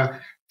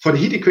 For the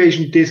heat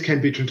equation, this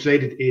can be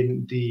translated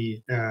in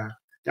the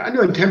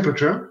unknown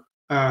temperature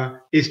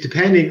is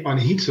depending on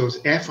a heat source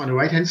F on the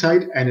right-hand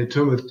side and a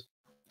thermal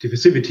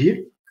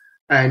diffusivity,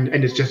 and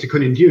it's just a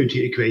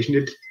continuity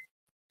equation.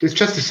 It's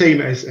just the same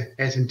as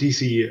in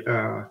DC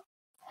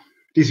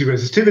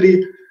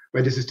resistivity,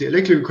 where this is the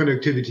electrical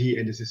conductivity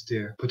and this is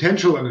the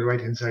potential. On the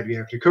right-hand side, we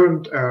have the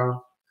current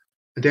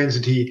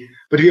density,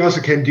 but we also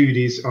can do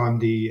this on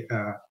the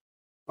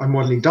on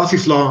modeling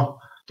Darcy's law.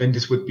 Then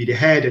this would be the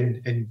head,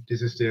 and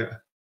this is the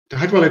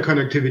hydraulic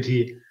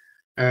conductivity.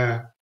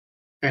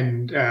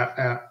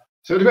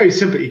 So it's a very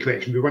simple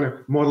equation. We want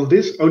to model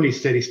this only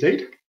steady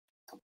state.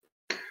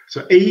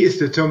 So A is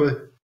the thermal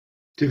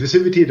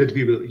diffusivity that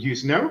we will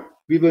use now.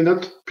 We will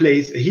not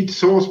place a heat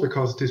source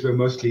because this will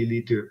mostly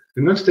lead to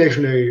the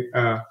non-stationary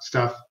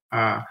stuff.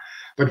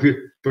 But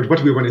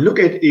what we want to look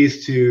at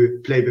is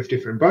to play with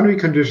different boundary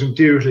conditions,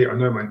 theoretically or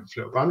Neumann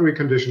flow boundary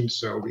conditions.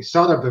 So we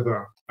start up with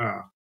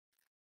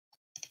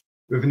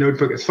a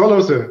notebook as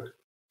follows.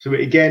 So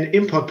we again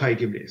import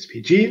PyGimli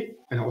SPG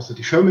and also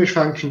the show mesh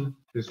function.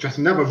 There's just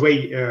another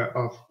way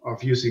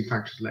of using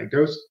functions like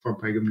those from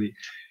PyGimli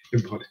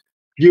import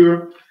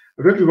viewer.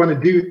 What we want to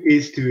do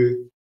is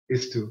to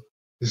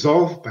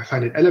resolve by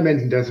finite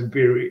elements, and there's a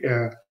very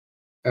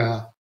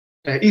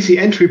easy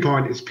entry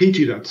point is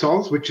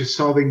pg.solve, which is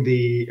solving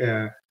the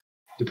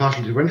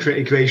partial differential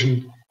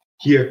equation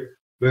here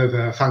with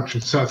a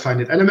function solve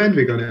finite element.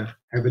 We're gonna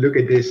have a look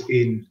at this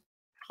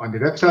on the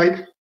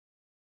website.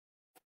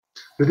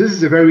 So this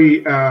is a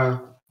very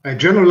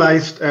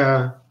generalized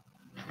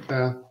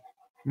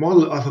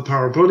model of a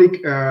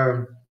parabolic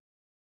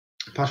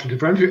partial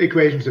differential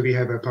equation. So we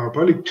have a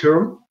parabolic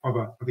term of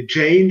a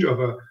change of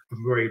a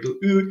variable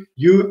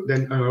u.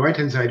 Then on the right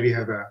hand side we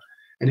have an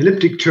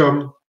elliptic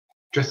term,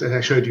 just as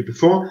I showed you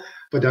before.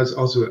 But there's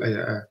also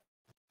a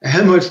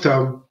Helmholtz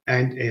term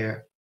and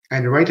a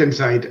right hand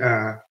side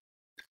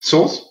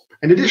source.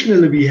 And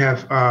additionally, we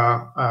have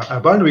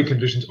boundary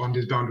conditions on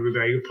this boundary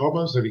value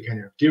problem. So we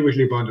can have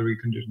Dirichlet boundary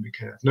condition, we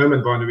can have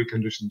Neumann boundary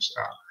conditions.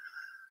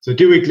 So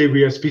Dirichlet,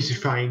 we are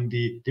specifying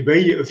the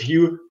value of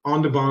u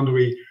on the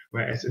boundary,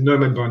 whereas in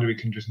Neumann boundary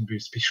condition, we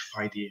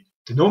specify the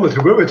normal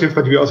derivative,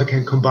 but we also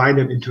can combine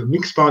them into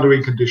mixed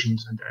boundary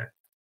conditions, and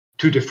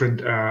two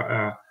different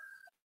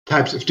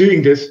types of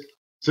doing this.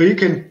 So you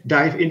can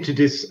dive into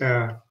this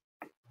a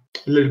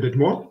little bit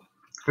more,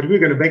 but we're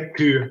going to back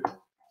to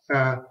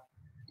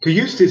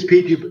use this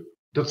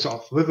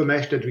pg.solve with a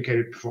mesh that we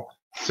created before.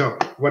 So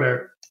what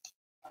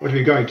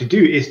we're going to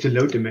do is to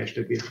load the mesh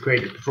that we have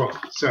created before.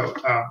 So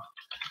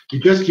we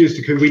just use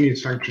the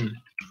convenience function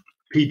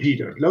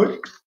pp.load,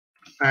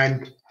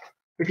 and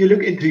if you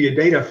look into your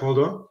data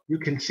folder, you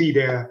can see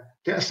there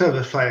are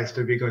several files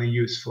that we're going to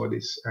use for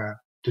this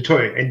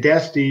tutorial, and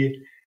there's the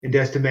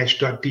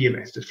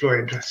mesh.bms that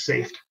Florian just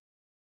saved.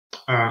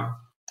 And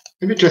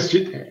we just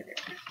use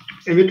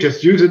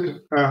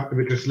it. And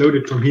we just load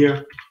it from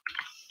here.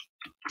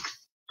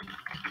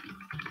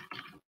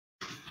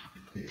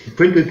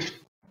 Print it.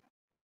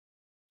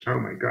 Oh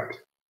my god.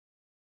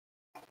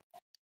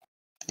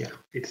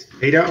 it's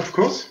data, of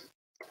course.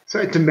 So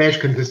it's a mesh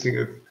consisting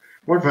of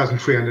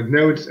 1,300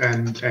 nodes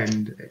and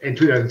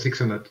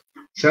 2,600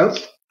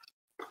 cells.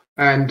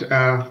 And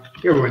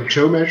here we want to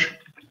show mesh.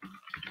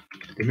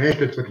 The mesh,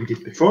 that's what we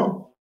did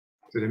before.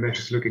 So the mesh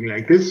is looking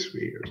like this.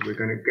 We're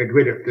going to get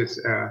rid of this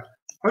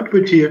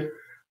output here.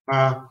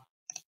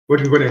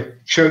 What we want to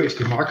show is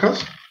the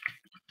markers.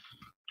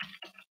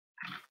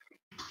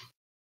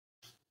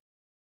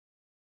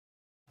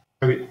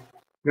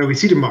 Now we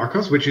see the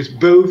markers, which is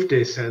both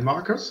the cell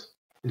markers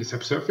in the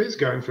subsurface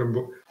going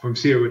from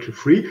 0 to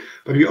 3,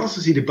 but we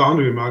also see the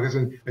boundary markers,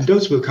 and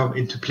those will come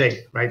into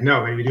play right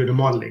now when we do the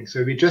modeling.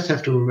 So we just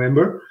have to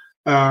remember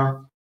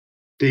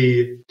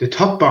the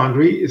top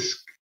boundary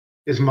is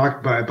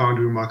marked by a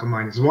boundary marker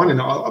 -1,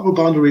 and all other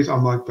boundaries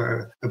are marked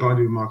by a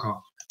boundary marker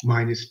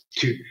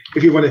 -2.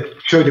 If you want to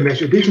show the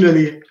mesh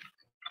additionally,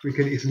 we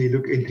can easily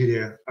look into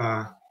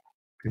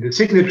the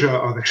signature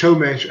of the show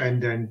mesh,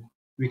 and then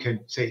we can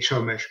say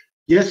show mesh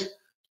yes,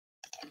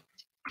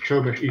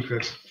 show mesh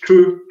equals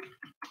true,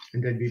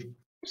 and then we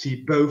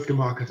see both the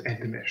markers and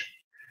the mesh.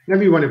 Then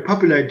we want to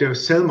populate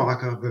those cell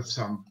markers with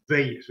some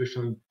values, with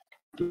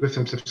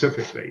some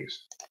subsurface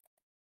values.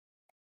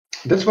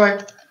 That's why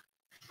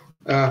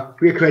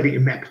we are creating a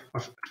map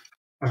of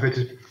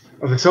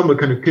a thermal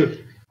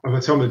conductivity of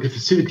a thermal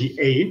diffusivity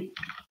A.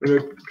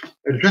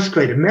 We'll just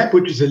create a map,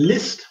 which is a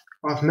list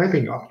of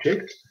mapping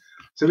objects.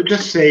 So we're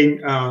just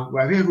saying,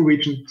 well, we have a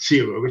region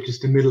 0, which is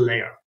the middle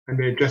layer, and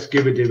we'll just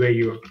give it the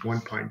value of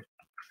 1.0.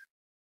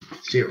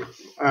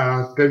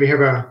 Then we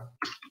have a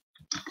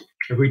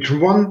region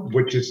 1,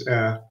 which is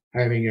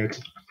having a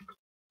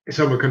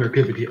thermal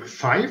conductivity of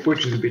 5,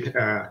 which is a bit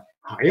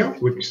higher,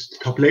 which is the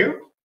top layer.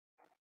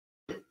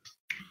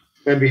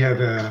 Then we have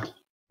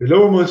the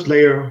lowermost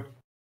layer,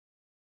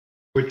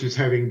 which is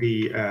having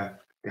the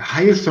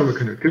highest thermal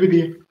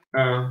conductivity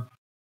of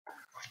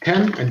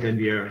 10, and then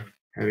we are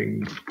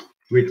having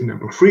region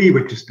number 3,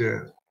 which is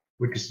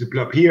the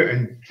blob here,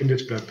 and in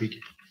this blob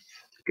we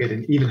get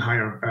an even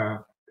higher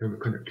thermal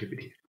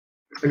conductivity.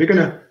 And we're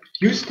gonna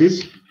use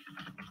this.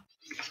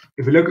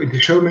 If we look into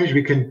show mesh,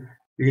 we can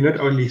not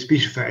only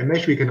specify a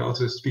mesh, we can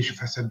also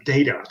specify some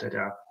data that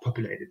are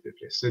populated with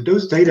this. So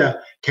those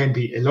data can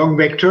be a long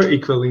vector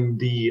equaling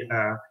the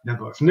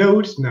number of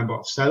nodes, number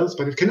of cells,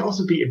 but it can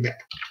also be a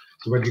map.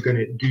 So what you're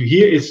going to do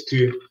here is to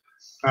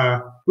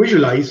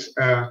visualize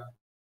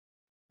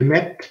the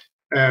map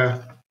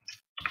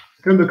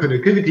thermal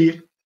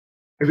conductivity,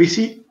 and we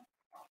see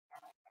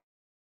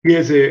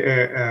here's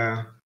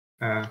the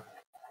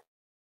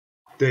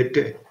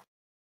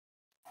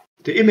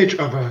image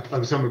of a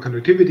thermal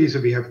conductivity. So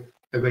we have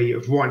a value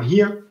of 1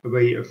 here, a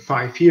value of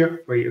 5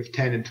 here, a value of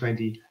 10 and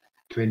 20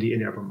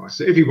 in evermore.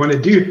 So if we want to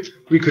do,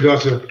 we could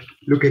also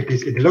look at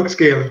this in the log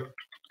scale.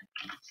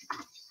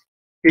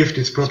 If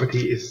this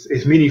property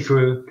is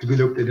meaningful to be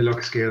looked at the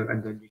log scale,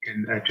 and then we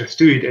can just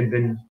do it, and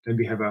then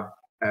we have a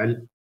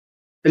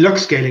log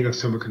scaling of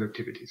thermal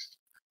conductivities.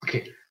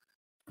 Okay,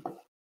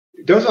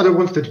 those are the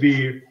ones that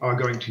we are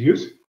going to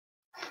use.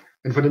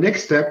 And for the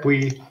next step,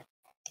 we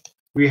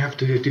have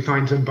to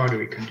define some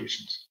boundary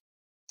conditions.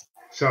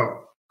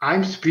 So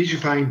I'm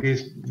specifying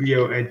this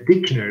via a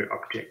dictionary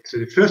object. So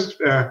the first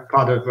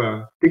part of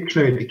a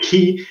dictionary, the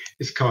key,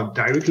 is called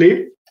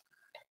directly,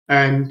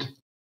 and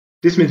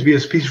this means we are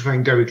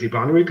specifying directly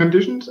boundary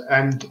conditions,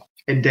 and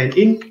then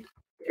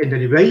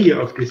the value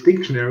of this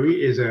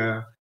dictionary is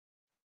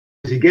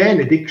again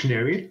a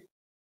dictionary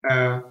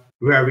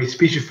where we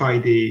specify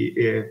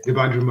the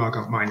boundary marker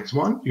of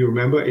 -1. You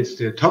remember it's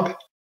the top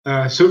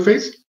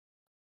surface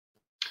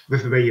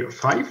with a value of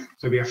 5.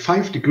 So we have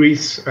 5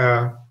 degrees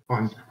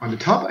on the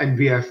top, and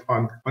we have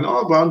on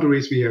all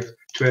boundaries we have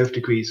 12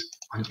 degrees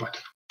on the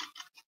bottom.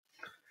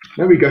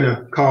 Now we're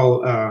gonna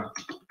call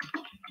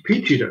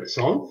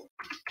pg.solve.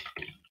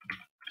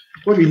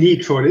 What we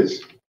need for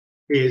this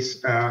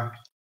is the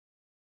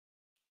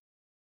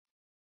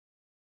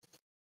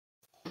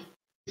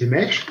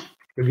mesh.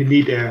 Then we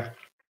need a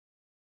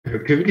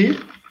conductivity.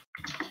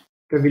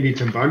 Then we need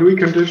some boundary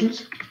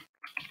conditions.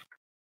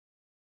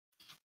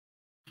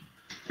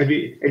 And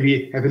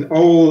we have an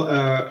all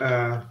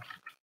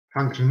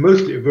function,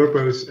 mostly a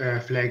verbose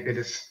flag that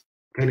is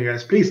telling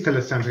us, please tell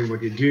us something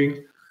what you're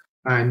doing.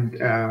 And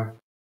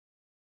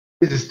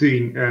this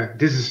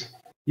is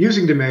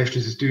using the mesh,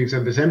 this is doing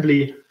some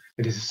assembly,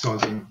 and this is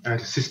solving the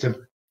system,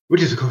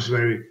 which is of course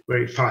very,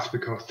 very fast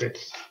because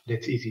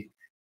that's easy.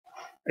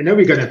 And now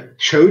we're gonna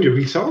show the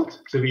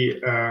result. So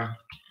we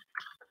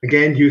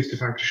again use the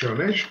function show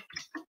mesh,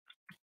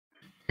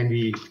 and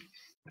we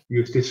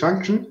use this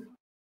function,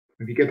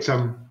 and we get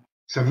some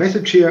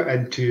message here,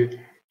 and to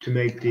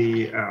make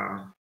the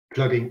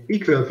plotting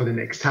equal for the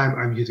next time,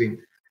 I'm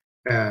using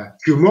a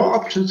few more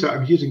options. So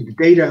I'm using the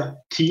data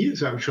T,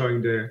 so I'm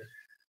showing the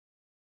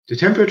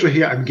temperature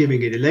here, I'm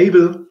giving it a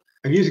label.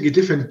 I'm using a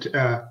different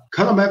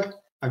color map.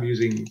 I'm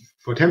using,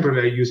 for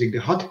temperature, using the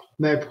hot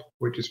map,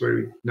 which is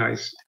very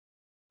nice.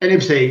 And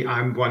I'm saying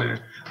I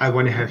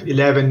want to have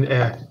 11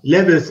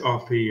 levels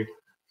of the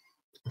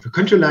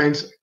control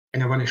lines,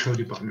 and I want to show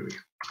the boundary.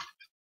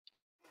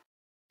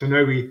 So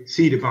now we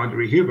see the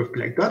boundary here with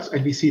black dots,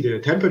 and we see the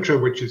temperature,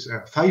 which is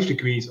 5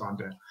 degrees on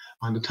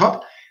the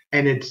top,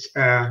 and it's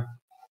 12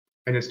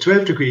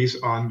 degrees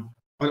on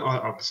all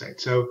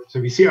opposites. So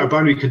we see our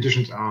boundary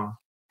conditions are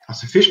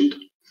sufficient,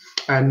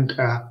 and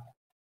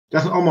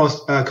there's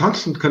almost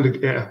constant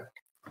temperature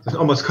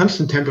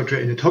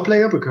in the top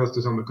layer because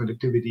the thermal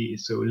conductivity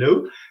is so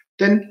low.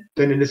 Then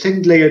in the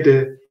second layer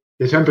the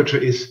temperature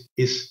is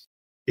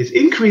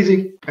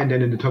increasing, and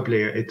then in the top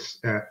layer in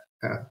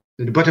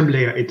the bottom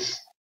layer it's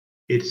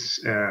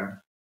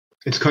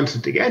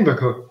constant again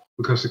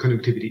because the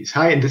conductivity is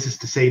high, and this is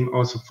the same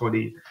also for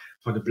the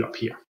blob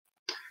here.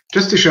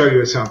 Just to show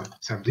you some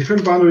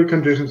different boundary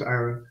conditions,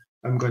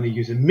 I'm going to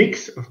use a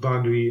mix of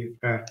directly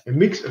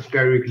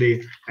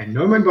and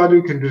Neumann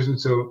boundary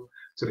conditions. So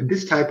in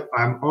this type,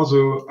 I'm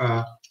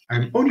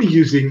only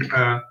using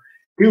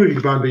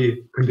directly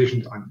boundary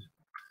conditions on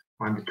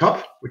the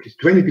top, which is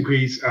 20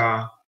 degrees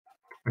on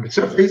the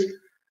surface,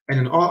 and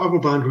in all other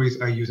boundaries,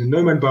 I use a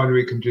Neumann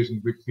boundary condition,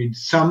 which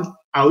means some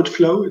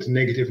outflow. It's a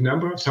negative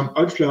number, some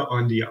outflow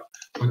on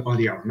all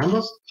the other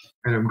numbers,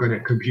 and I'm going to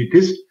compute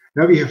this.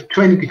 Now we have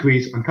 20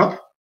 degrees on top,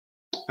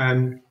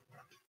 and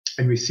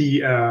we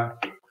see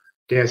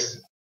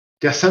there's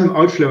some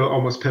outflow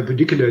almost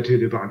perpendicular to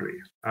the boundary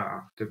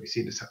that we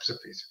see in the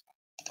subsurface.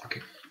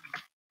 Okay,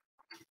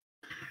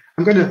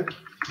 I'm going to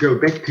go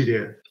back to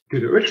the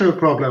original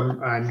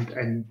problem,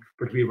 and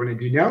what we want to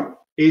do now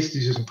is to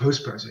do some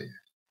post-processing.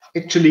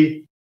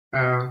 Actually,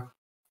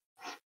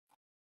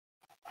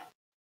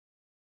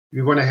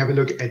 we want to have a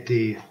look at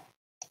the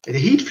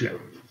heat flow.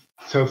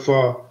 So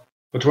for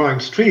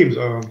drawing streams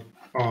or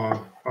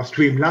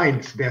stream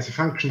lines, there's a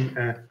function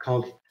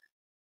called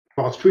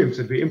for streams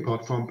that we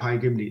import from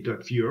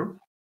pygimli.viewer.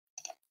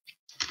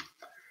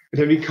 And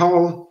then we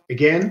call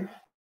again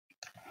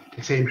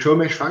the same show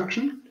mesh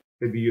function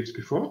that we used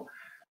before,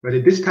 but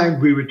at this time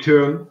we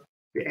return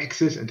the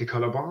axis and the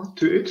color bar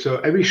to it. So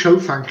every show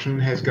function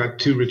has got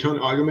 2 return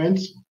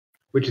arguments,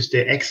 which is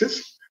the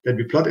axis that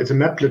we plot. It's a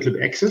matplotlib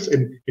axis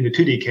in the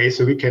 2D case,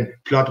 so we can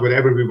plot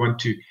whatever we want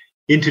to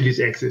into this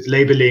axis,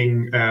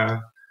 labeling,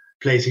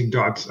 placing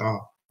dots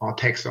or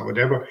text or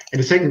whatever.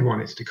 And the second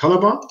one is the color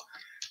bar,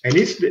 and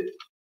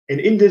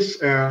in this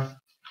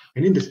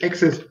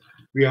axis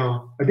we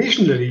are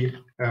additionally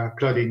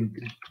plotting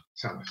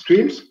some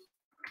streams,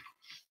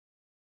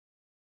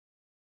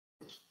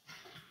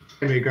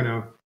 and we're going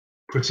to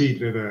proceed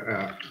with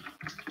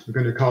we're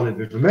going to call it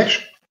with a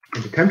mesh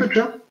and the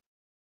temperature.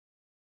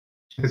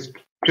 It's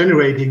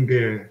generating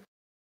the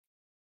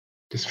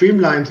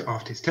streamlines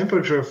of this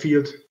temperature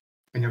field,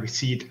 and now we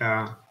see it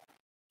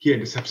here in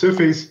the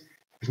subsurface.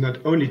 It's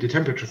not only the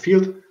temperature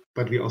field,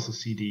 but we also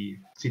see the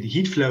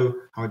heat flow,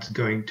 how it's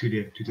going to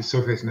the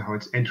surface and how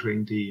it's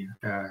entering the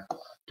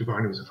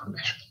boundaries of our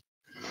mesh.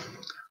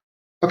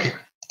 Okay.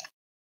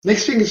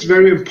 Next thing is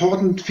very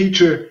important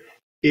feature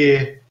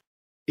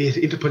is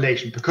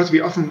interpolation, because we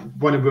often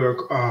want to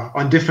work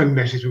on different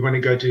meshes. We want to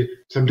go to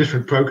some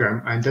different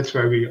program, and that's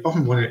why we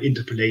often want to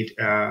interpolate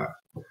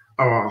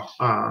our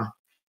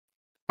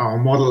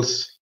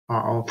models,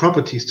 our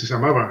properties to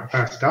some other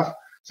stuff.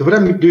 So what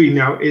I'm doing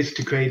now is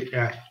to create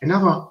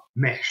another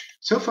mesh.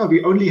 So far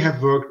we only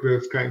have worked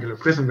with triangular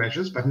prism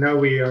meshes, but now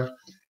we are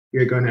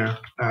going to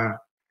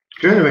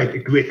generate a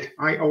grid.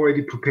 I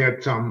already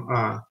prepared some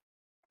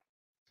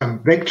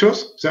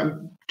vectors. So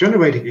I'm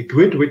generating a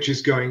grid which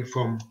is going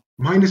from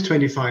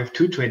 -25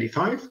 to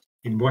 25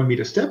 in 1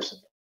 meter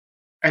steps,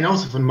 and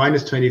also from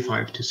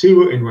 -25 to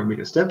 0 in 1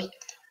 meter steps.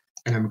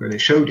 And I'm going to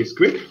show this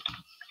grid.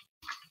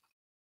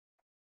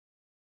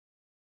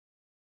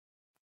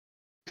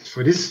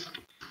 For this,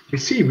 we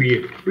see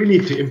we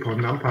need to import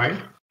NumPy.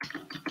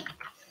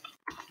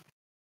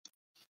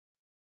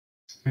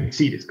 And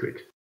see this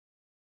grid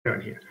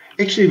down here.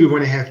 Actually, we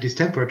want to have this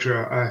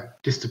temperature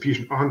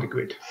distribution on the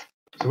grid.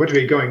 So what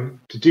we're going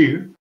to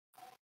do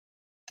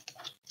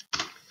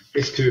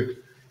is to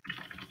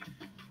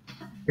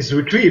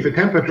retrieve a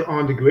temperature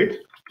on the grid,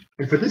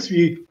 and for this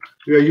we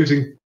are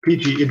using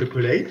PG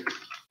interpolate.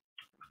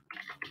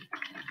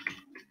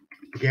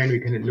 Again, we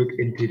can look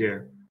into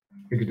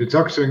the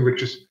doctrine,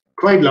 which is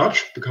quite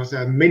large because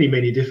there are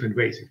many different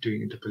ways of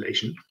doing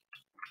interpolation.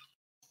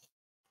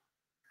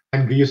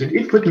 And we use an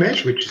input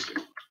mesh, which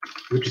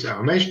is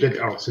our mesh that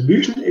our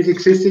solution is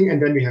existing,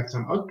 and then we have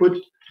some output,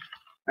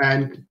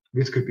 and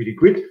this could be the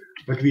grid,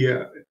 but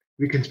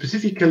we can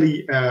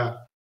specifically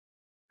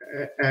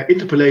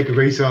interpolate the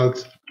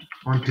results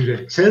onto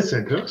the cell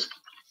centers.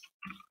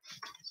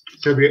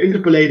 So we are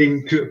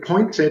interpolating to a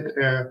point set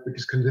which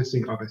is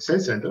consisting of a cell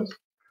centers,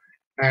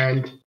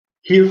 and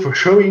here for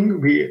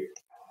showing we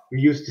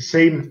use the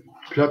same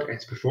plot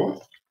as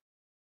before,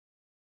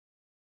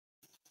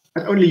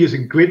 but only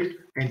using grid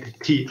and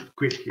T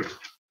grid here.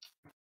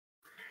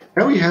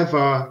 Now we have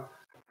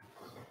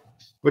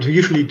what we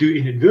usually do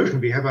in inversion.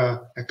 We have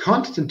a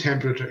constant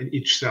temperature in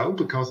each cell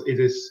because it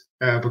is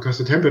because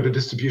the temperature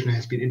distribution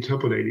has been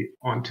interpolated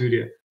onto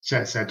the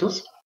cell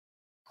centers,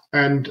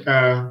 and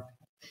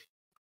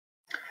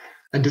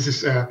this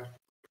is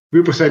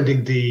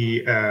representing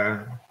the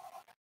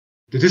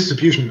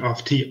distribution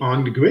of t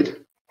on the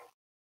grid.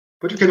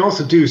 But you can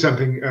also do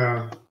something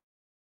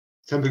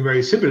something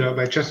very similar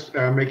by just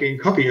making a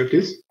copy of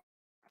this.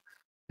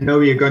 Now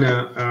we are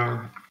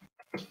gonna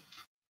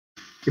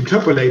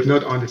interpolate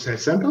not on the cell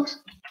samples,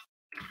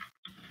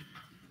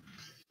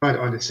 but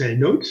on the cell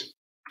nodes.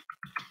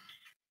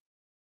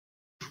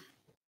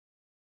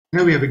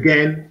 Now we have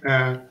again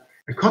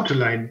a contour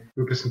line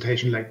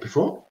representation like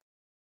before,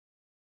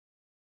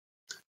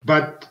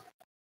 but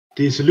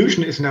the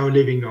solution is now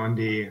living on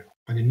the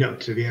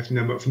node. So we have the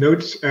number of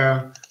nodes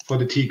for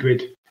the T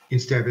grid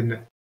instead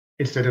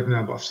of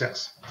number of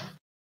cells.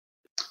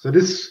 So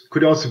this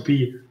could also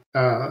be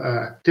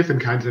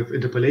different kinds of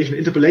interpolation.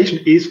 Interpolation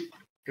is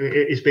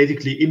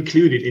basically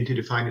included into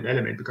the finite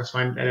element, because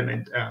finite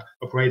element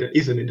operator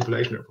is an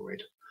interpolation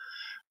operator.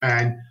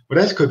 And what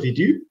else could we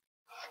do?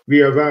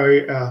 We are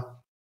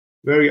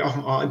very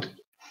often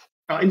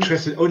are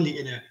interested only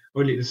in a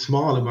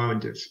small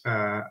amount of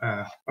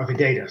the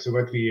data. So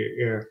what we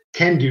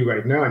can do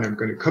right now, and I'm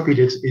going to copy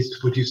this, is to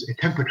produce a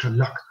temperature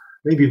log.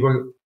 Maybe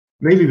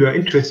we're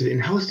interested in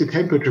how's the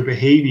temperature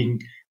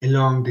behaving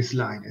along this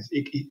line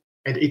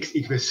at x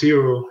equals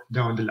 0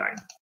 down the line.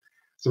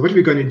 So what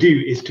we're going to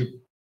do is to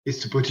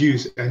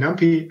produce an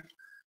NumPy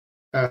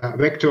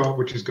vector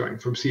which is going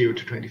from 0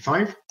 to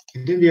 25,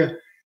 and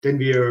then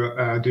we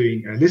are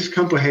doing a list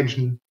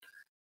comprehension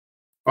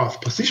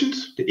of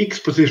positions. The x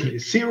position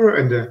is 0,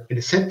 and the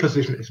z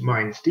position is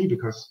minus d,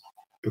 because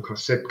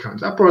z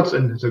counts upwards,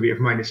 and so we have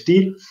minus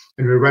d,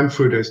 and we run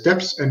through those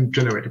steps and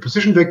generate a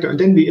position vector, and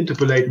then we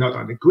interpolate not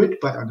on the grid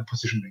but on the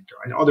position vector,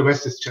 and all the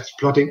rest is just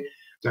plotting.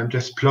 So I'm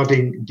just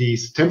plotting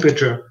this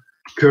temperature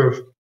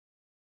curve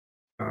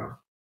on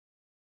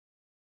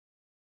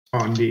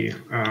the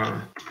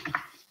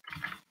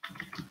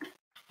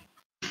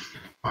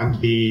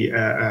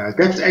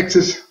depth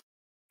axis.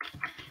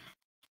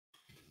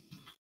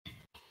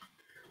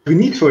 We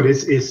need for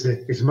this is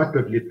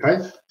matplotlib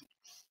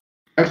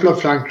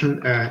plot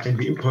function, and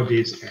we import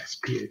this as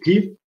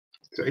PLT.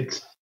 So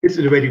it's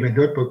in the ready-made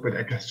notebook, but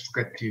I just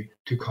forgot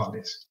to call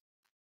this.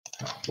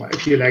 Well,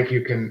 if you like,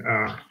 you can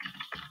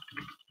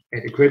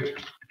add a grid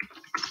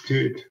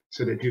to it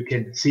so that you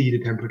can see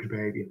the temperature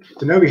behavior.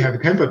 So now we have a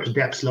temperature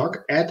depth log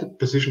at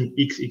position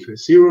x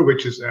equals 0,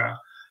 which is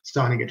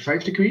starting at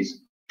 5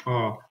 degrees.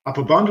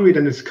 Upper boundary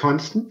then is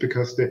constant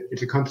because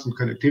it's a constant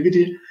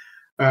conductivity.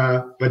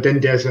 But then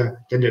there's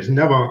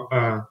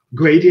another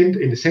gradient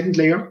in the second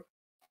layer.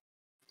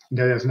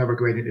 Then there's another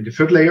gradient in the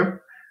third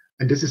layer,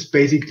 and this is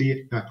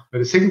basically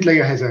the second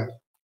layer has a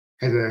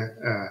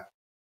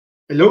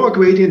lower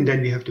gradient.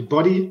 Then we have the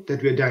body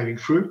that we're diving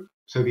through.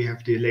 So we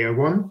have the layer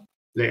 1,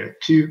 layer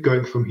 2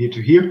 going from here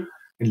to here,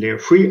 and layer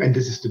 3, and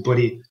this is the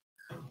body.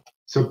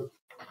 So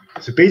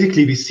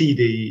basically we see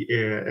the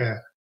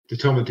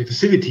thermal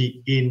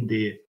diffusivity in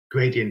the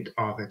gradient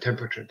of a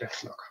temperature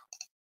depth log.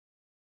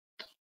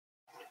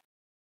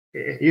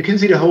 You can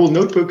see the whole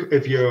notebook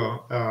if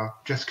you're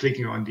just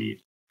clicking on the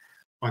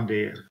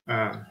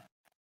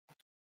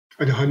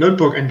whole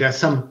notebook, and there's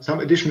some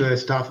additional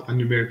stuff on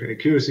numerical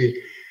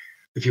accuracy.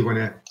 If you want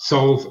to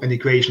solve an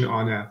equation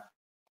on a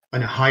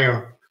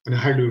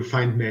highly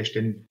refined mesh,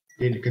 then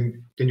you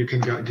can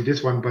go into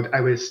this one. But I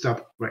will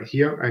stop right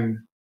here, and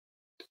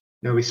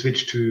now we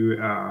switch to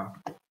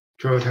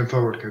travel time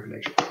forward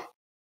calculation.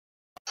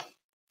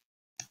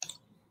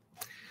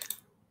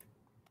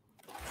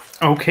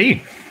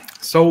 Okay.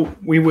 So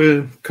we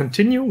will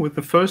continue with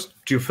the first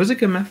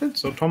geophysical method.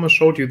 So Thomas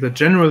showed you the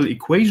general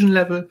equation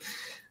level,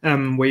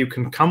 where you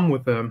can come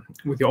with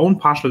your own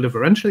partial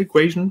differential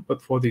equation.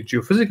 But for the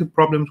geophysical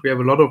problems, we have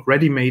a lot of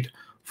ready-made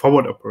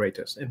forward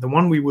operators. And the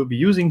one we will be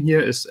using here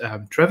is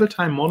travel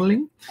time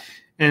modeling.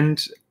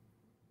 And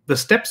the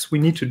steps we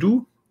need to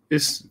do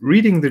is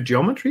reading the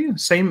geometry,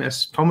 same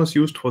as Thomas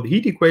used for the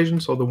heat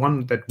equation, so the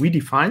one that we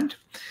defined.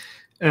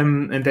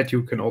 And that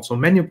you can also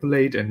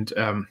manipulate and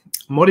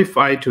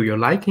modify to your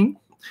liking.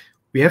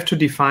 We have to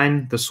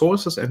define the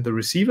sources and the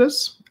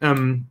receivers.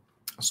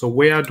 So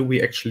where do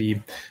we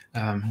actually,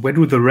 where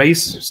do the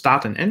rays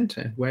start and end?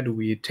 And where do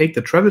we take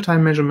the travel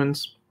time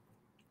measurements?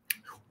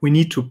 We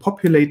need to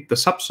populate the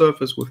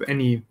subsurface with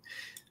any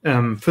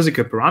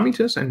physical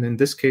parameters. And in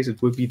this case,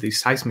 it will be the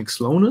seismic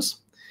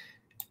slowness.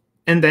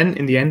 And then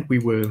in the end, we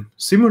will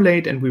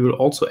simulate, and we will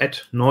also add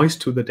noise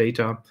to the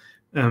data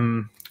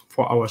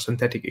for our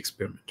synthetic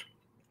experiment.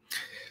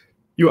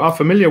 You are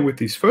familiar with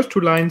these first two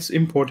lines,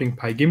 importing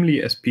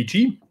PyGimli as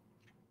PG,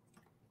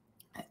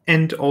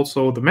 and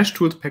also the mesh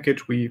tools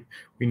package. We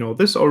know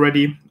this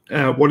already.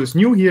 What is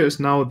new here is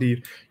now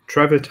the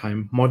travel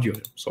time module.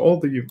 So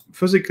all the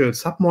physical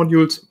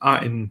submodules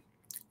are in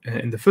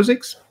the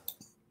physics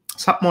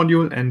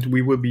submodule, and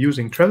we will be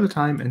using travel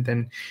time and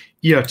then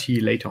ERT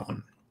later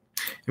on.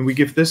 And we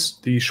give this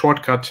the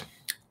shortcut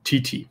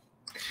TT.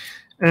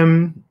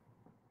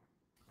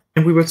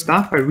 And we will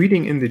start by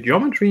reading in the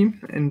geometry.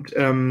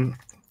 And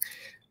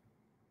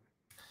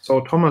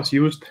so Thomas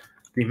used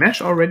the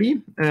mesh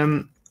already.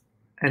 And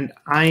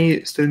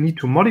I still need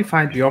to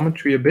modify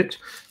geometry a bit.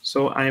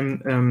 So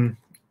I'm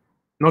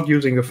not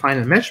using the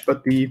final mesh,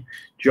 but the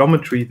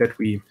geometry that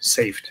we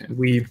saved. And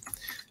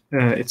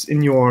it's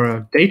in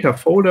your data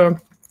folder,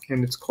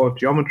 and it's called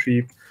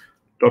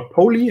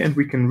geometry.poly, and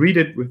we can read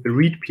it with the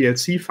read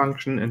PLC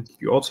function, and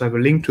you also have a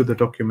link to the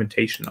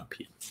documentation up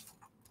here.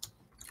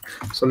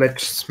 So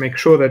let's make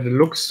sure that it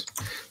looks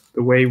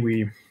the way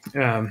we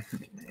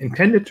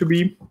intend it to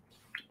be.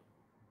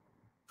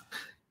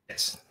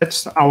 Yes,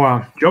 that's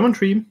our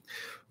geometry.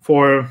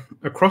 For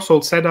a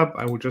cross-hole setup,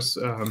 I will just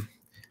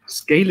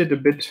scale it a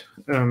bit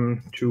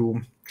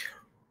to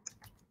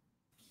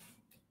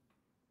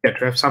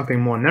have something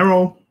more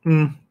narrow.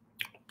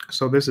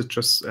 So this is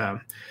just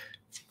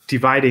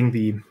dividing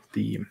the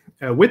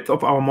width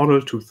of our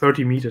model to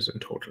 30 meters in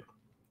total.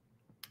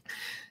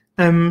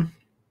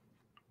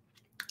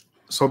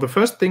 So the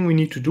first thing we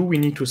need to do, we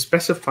need to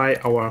specify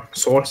our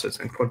sources.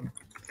 And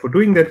for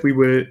doing that, we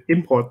will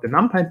import the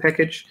NumPy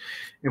package,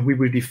 and we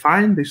will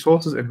define the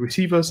sources and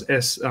receivers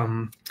as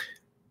a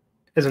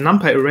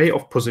NumPy array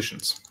of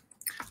positions.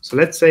 So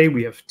let's say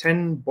we have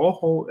 10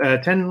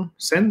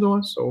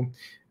 sensors, so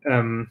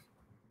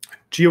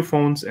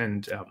geophones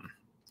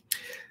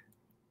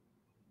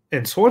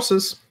and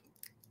sources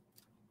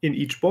in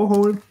each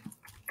borehole.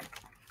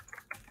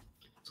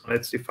 So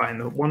let's define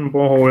the one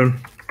borehole.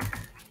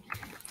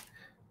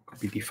 Could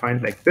be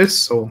defined like this.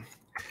 So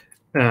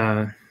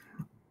 10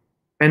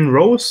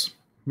 rows,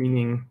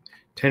 meaning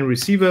 10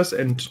 receivers,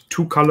 and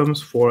 2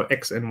 columns for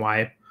X and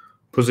Y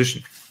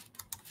position.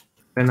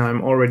 Then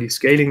I'm already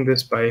scaling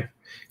this by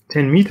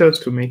 10 meters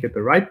to make it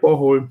the right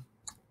borehole.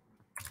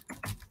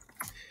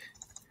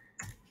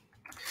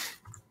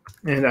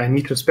 And I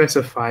need to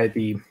specify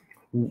the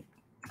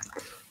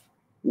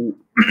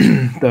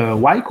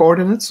Y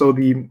coordinates. So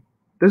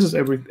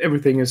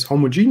everything is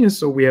homogeneous.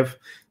 So we have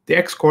the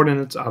X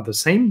coordinates are the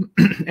same.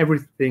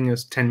 Everything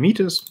is 10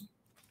 meters.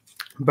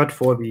 But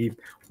for the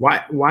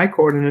Y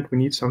coordinate, we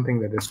need something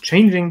that is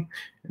changing,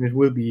 and it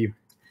will be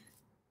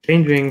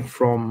changing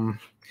from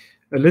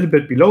a little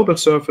bit below the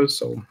surface,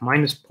 so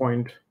minus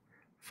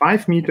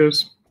 0.5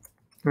 meters,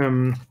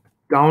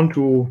 down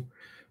to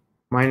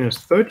minus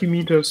 30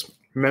 meters.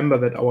 Remember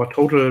that our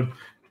total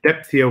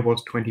depth here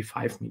was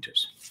 25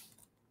 meters.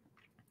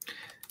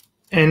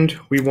 And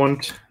we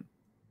want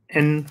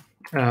n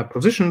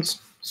positions,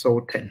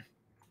 so 10.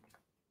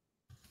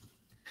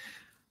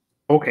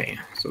 Okay,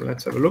 so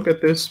let's have a look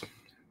at this.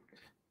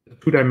 A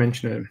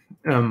two-dimensional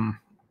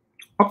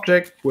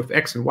object with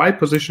X and Y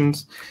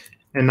positions.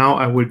 And now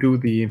I will do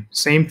the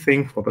same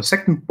thing for the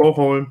second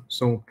borehole.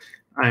 So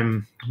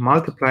I'm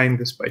multiplying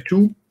this by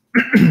 2.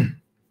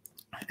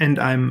 And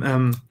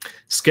I'm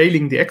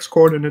scaling the X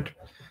coordinate.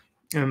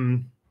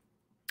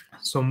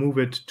 So move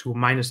it to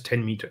minus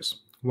 10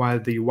 meters, while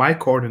the Y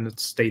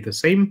coordinates stay the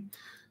same.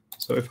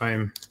 So if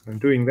I'm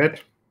doing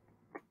that,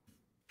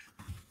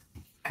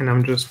 and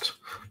I'm just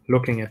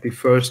looking at the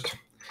first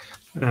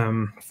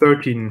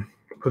 13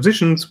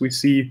 positions, we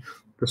see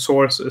the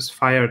source is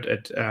fired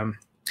at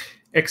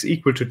X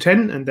equal to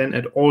 10, and then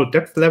at all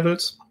depth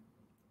levels.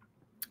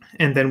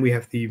 And then we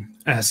have the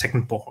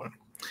second borehole.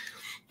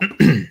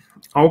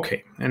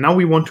 Okay, and now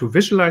we want to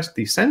visualize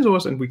the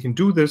sensors, and we can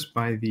do this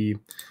by the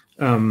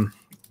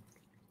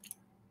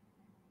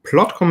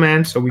plot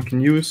command. So we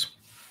can use,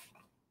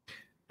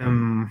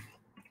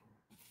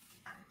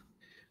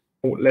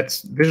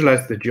 let's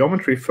visualize the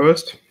geometry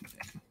first.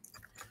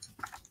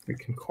 We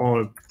can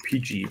call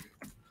PG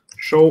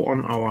show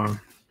on our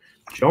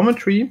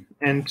geometry,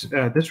 and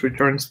this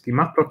returns the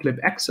matplotlib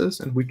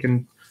axis, and we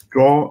can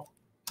draw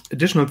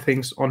additional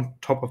things on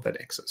top of that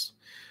axis.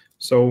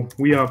 So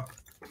we are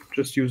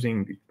just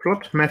using the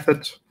plot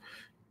method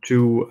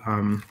to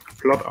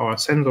plot our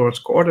sensor's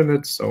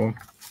coordinates. So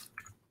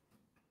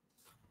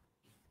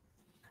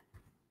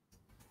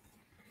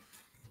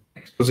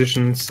X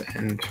positions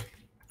and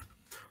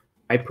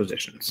Y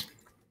positions.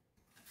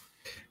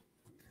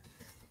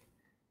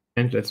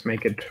 And let's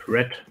make it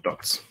red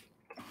dots.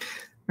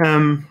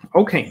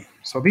 Okay,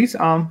 so these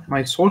are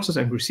my sources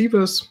and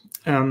receivers,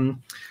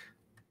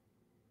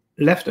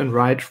 left and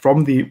right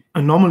from the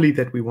anomaly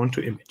that we want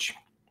to image.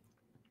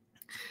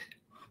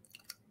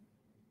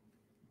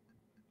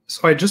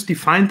 So I just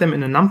defined them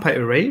in a NumPy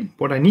array.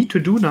 What I need to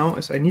do now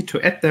is I need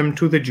to add them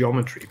to the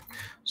geometry.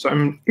 So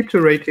I'm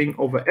iterating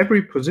over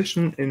every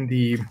position in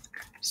the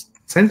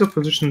sensor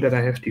position that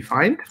I have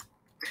defined.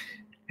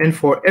 And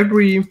for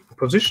every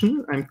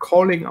position, I'm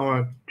calling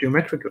our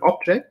geometrical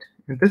object.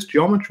 And this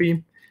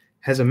geometry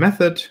has a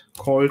method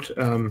called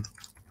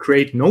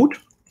createNode.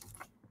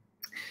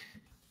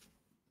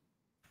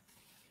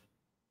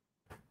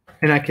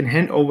 And I can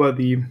hand over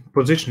the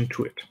position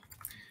to it.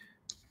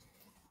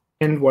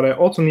 And what I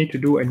also need to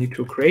do, I need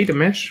to create a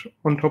mesh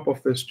on top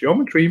of this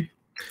geometry.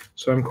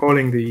 So I'm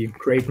calling the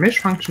createMesh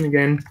function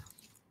again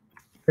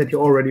that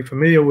you're already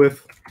familiar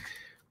with.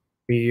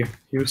 We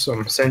use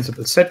some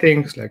sensible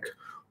settings like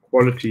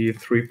quality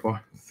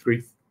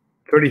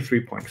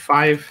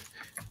 33.5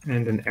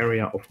 and an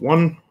area of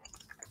 1.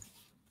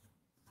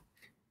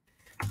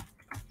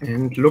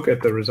 And look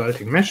at the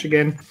resulting mesh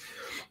again.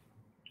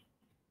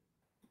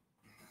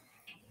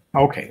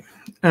 Okay,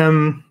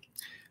 So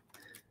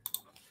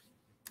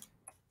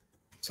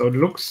it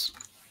looks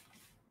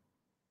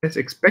as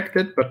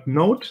expected, but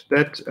note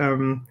that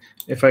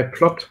if I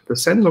plot the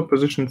sensor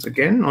positions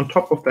again on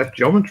top of that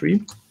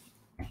geometry,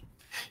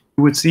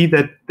 you would see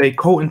that they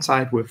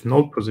coincide with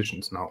node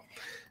positions now.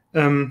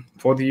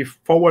 For the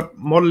forward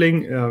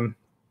modeling,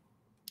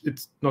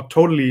 it's not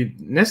totally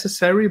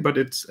necessary, but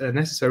it's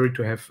necessary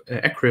to have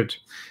accurate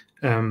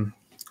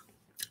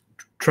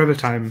travel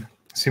time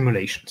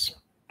simulations.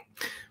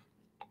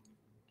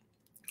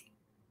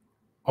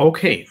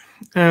 Okay,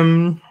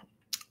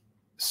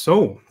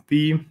 so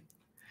the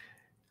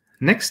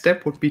next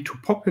step would be to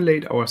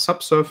populate our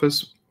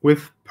subsurface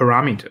with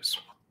parameters.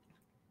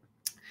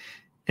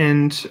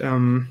 And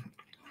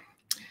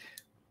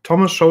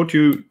Thomas showed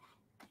you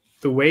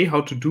the way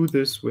how to do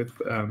this with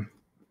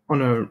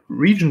on a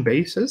region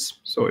basis.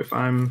 So if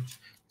I'm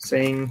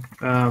saying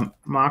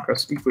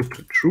markers equal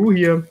to true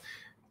here,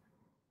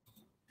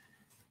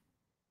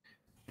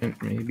 and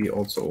maybe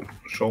also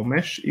show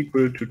mesh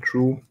equal to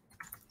true,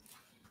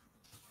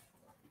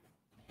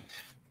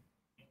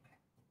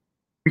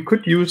 we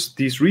could use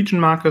these region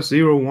markers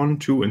 0, 1,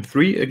 2, and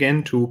 3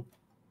 again to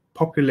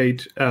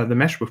populate the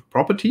mesh with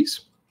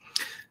properties.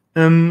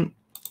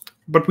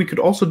 But we could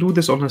also do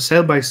this on a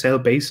cell-by-cell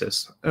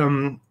basis.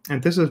 And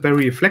this is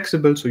very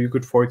flexible, so you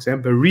could, for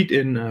example, read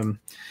in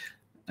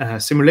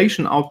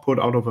simulation output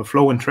out of a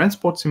flow and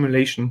transport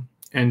simulation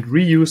and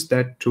reuse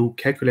that to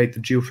calculate the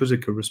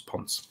geophysical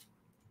response.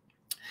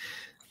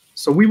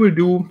 So we will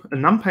do a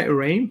NumPy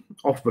array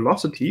of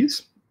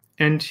velocities.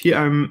 And here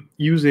I'm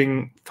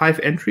using 5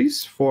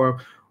 entries for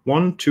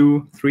 1,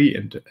 2, 3,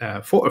 and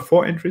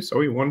 4 entries.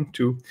 Sorry, 1,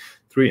 2,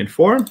 3, and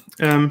 4.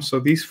 So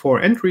these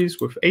 4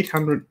 entries with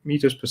 800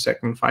 meters per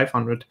second,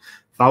 500,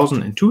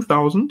 1,000, and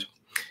 2,000.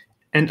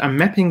 And I'm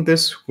mapping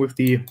this with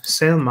the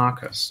cell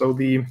markers. So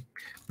the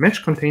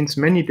mesh contains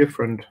many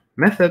different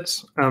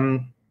methods.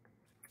 And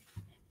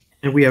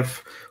we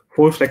have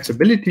full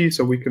flexibility,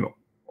 so we can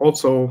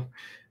also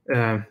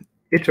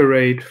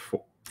iterate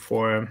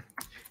for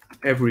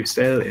every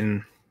cell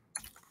in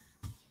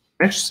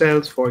mesh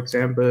cells, for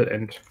example,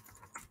 and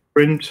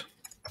print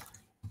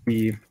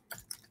the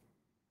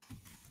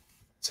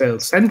cell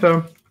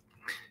center.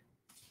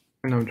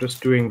 And I'm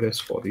just doing this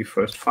for the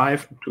first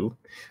 5 to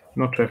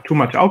not have too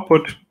much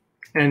output.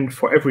 And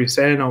for every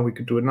cell now we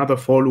could do another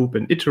for loop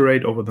and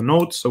iterate over the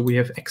nodes, so we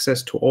have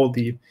access to all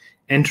the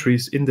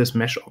entries in this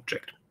mesh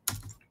object.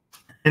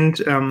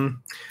 And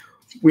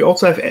we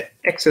also have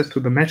access to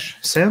the mesh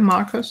cell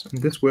markers,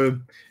 and this will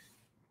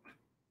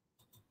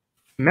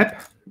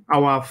map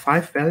our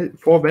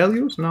 4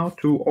 values now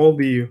to all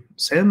the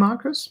cell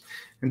markers.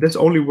 And this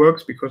only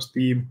works because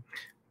the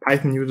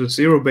Python uses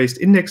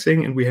zero-based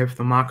indexing, and we have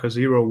the marker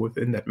 0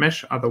 within that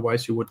mesh.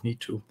 Otherwise, you would need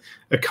to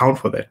account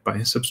for that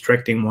by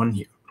subtracting 1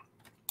 here.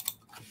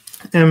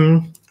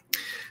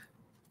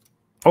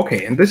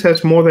 Okay, and this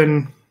has more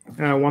than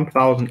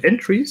 1,000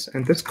 entries,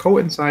 and this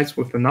coincides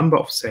with the number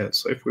of cells.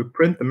 So if we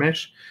print the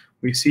mesh,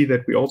 we see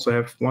that we also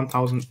have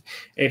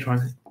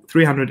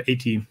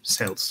 1,380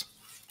 cells.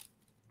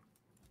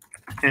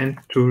 And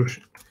to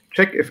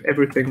check if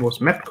everything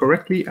was mapped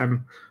correctly,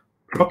 I'm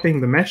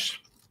plotting the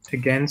mesh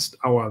against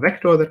our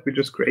vector that we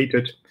just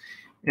created,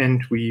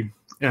 and we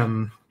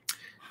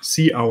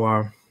see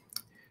our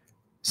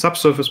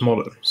subsurface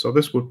model. So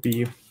this would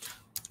be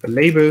the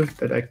label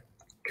that I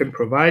can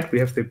provide. We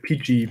have the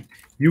PG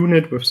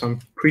unit with some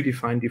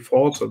predefined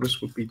default, so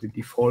this would be the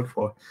default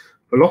for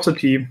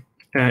velocity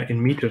in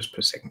meters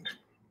per second.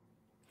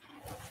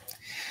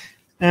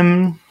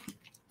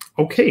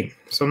 Okay,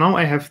 so now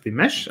I have the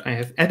mesh, I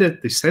have added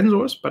the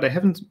sensors, but I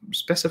haven't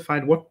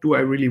specified what do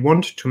I really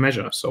want to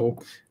measure. So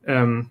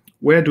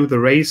where do the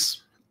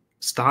rays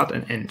start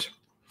and end?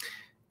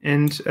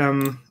 And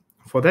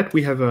for that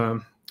we have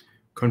a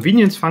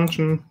convenience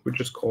function,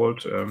 which is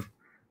called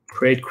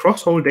create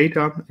crosshole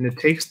data, and it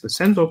takes the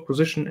sensor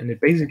position and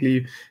it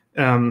basically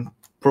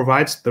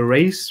provides the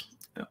rays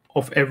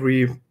of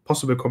every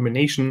possible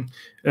combination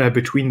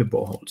between the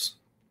boreholes.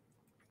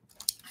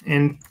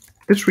 And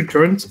this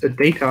returns a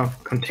data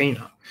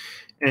container.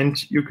 And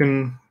you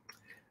can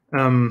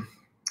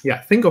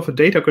think of a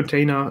data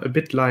container a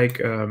bit like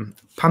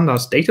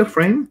Pandas data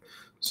frame.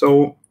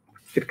 So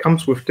it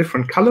comes with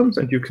different columns,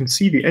 and you can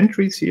see the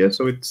entries here.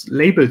 So it's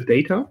labeled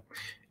data,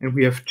 and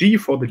we have G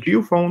for the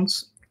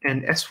geophones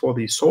and S for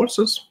the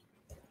sources.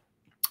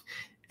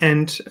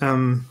 And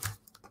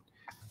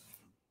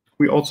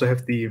we also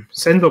have the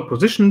sensor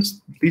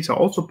positions. These are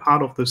also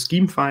part of the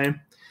scheme file.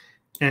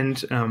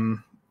 And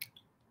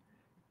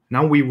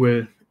now we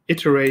will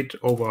iterate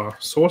over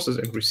sources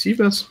and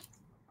receivers.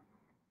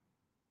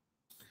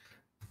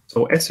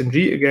 So S and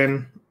G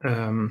again,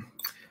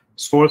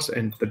 source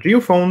and the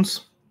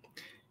geophones.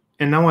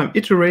 And now I'm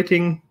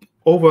iterating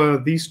over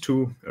these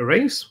 2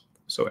 arrays.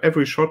 So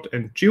every shot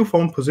and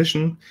geophone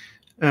position,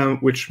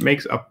 which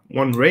makes up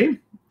 1 ray.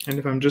 And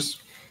if I'm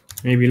just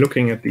maybe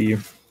looking at the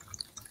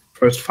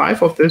first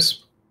 5 of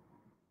this,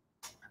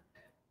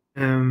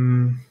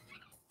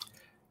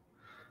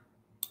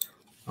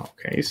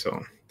 okay,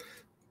 so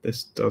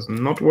This does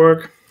not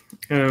work.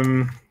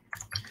 Yeah,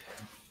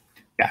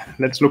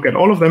 let's look at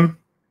all of them.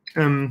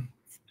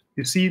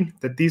 You see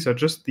that these are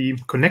just the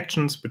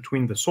connections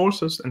between the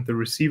sources and the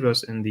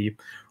receivers in the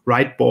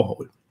right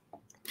borehole.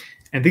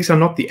 And these are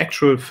not the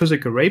actual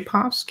physical ray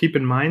paths. Keep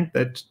in mind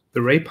that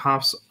the ray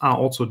paths are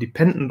also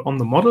dependent on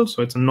the model,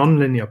 so it's a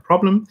nonlinear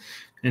problem.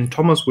 And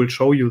Thomas will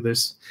show you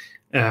this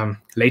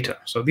later.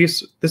 So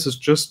this is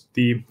just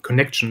the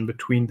connection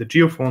between the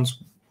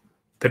geophones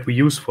that we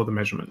use for the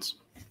measurements.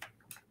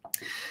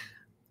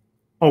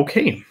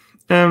 Okay,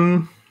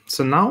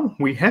 so now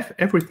we have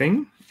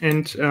everything,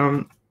 and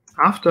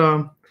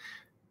after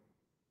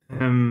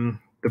the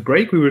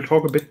break, we will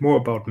talk a bit more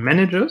about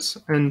managers,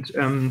 and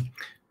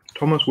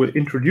Thomas will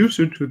introduce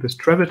you to this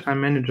travel time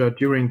manager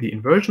during the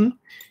inversion.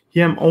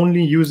 Here I'm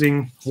only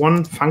using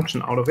one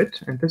function out of it,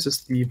 and this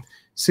is the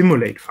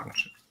simulate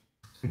function.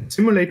 And the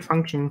simulate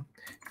function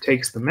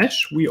takes the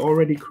mesh we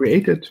already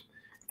created.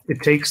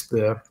 It takes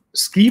the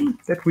scheme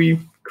that we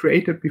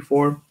created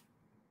before,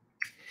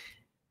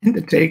 and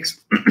it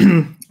takes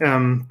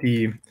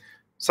the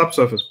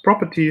subsurface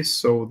properties,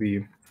 so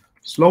the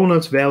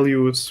slowness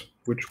values,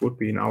 which would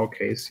be in our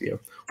case here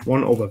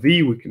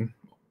 1/v. We can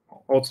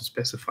also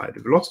specify the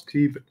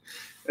velocity, but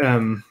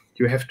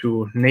you have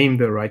to name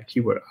the right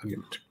keyword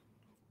argument.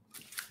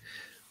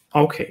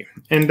 Okay,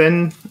 and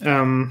then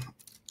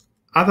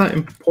other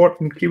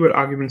important keyword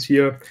arguments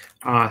here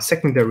are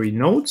secondary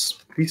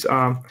nodes. These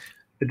are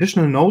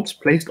additional nodes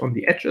placed on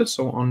the edges,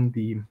 so on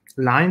the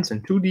lines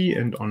in 2D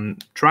and on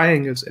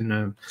triangles in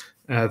a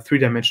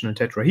three-dimensional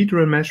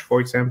tetrahedral mesh,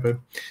 for example.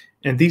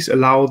 And these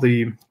allow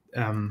the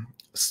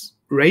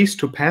rays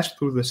to pass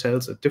through the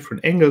cells at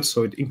different angles,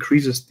 so it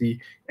increases the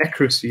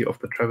accuracy of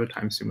the travel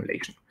time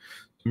simulation.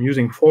 I'm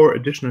using 4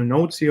 additional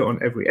nodes here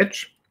on every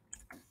edge.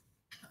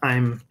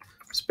 I'm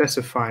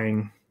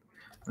specifying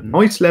a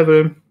noise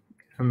level,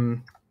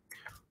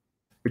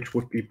 which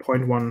would be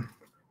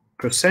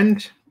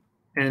 0.1%,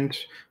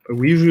 but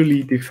we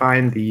usually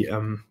define the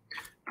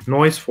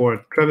noise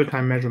for travel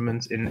time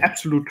measurements in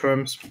absolute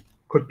terms.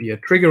 Could be a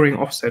triggering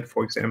offset,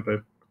 for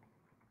example.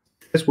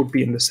 This would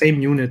be in the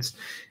same units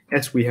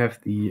as we have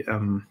the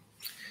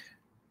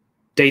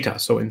data,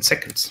 so in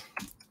seconds.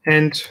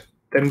 And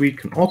then we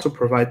can also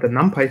provide the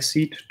NumPy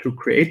seed to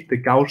create the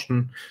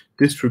Gaussian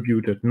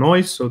distributed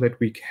noise so that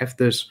we have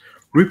this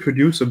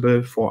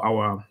reproducible for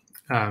our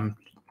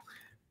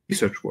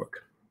research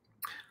work.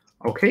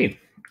 Okay,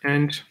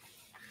 and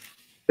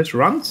this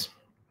runs,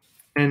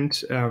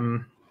 and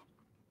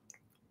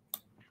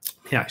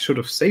yeah, I should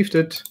have saved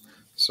it.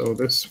 So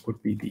this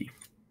would be the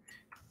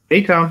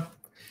data,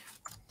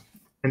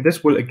 and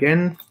this will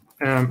again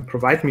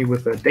provide me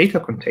with a data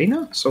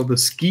container. So the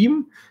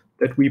scheme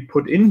that we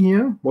put in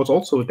here was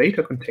also a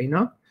data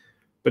container,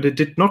 but it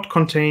did not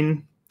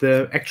contain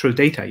the actual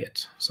data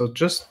yet. So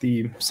just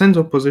the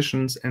sensor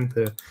positions and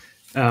the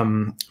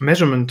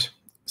measurement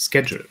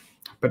schedule.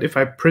 But if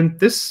I print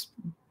this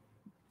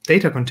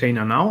data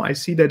container now, I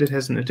see that it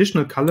has an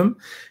additional column,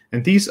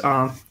 and these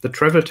are the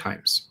travel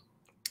times.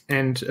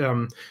 And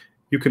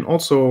you can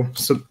also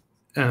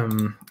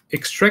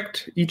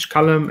extract each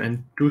column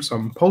and do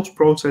some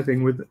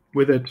post-processing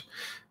with it.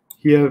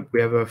 Here we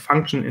have a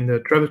function in the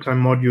travel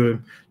time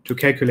module to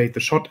calculate the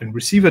shot and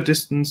receiver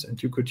distance,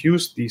 and you could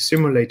use the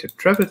simulated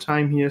travel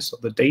time here, so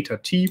the data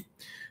t,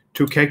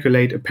 to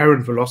calculate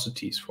apparent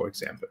velocities, for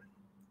example.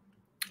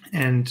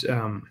 And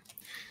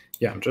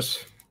yeah, I'm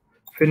just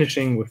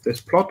finishing with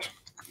this plot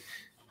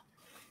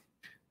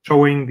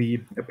showing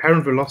the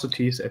apparent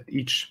velocities at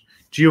each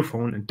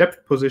geophone and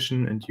depth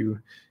position, and you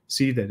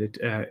see that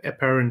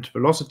apparent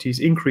velocities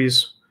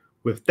increase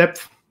with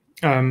depth,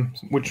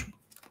 which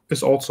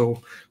is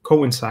also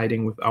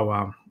coinciding with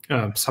our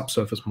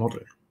subsurface model.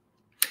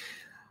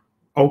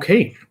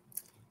 Okay,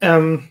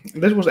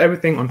 this was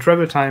everything on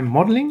travel time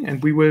modeling,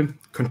 and we will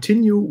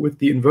continue with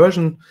the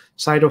inversion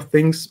side of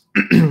things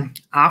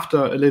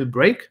after a little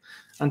break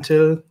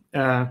until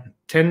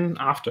 10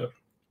 after.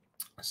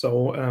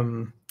 So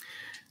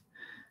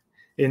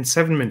in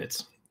 7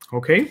 minutes.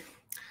 Okay,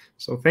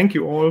 so thank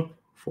you all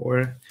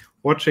for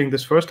watching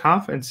this first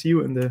half, and see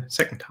you in the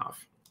second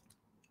half.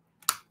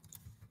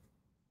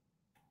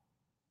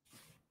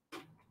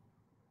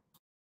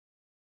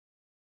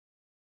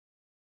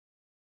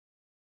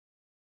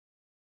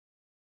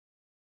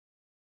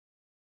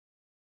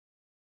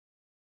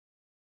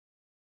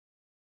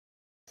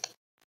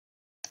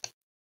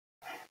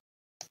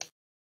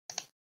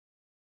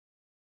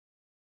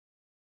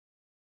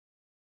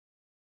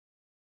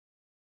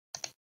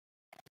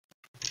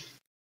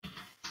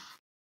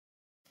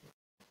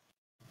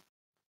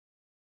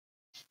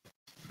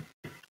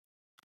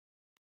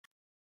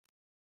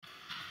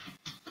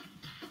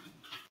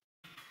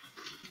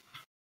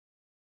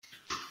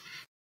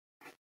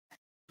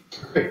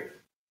 Okay.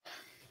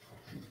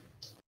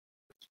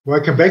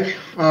 Welcome back.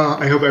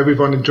 I hope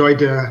everyone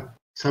enjoyed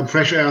some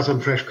fresh air, some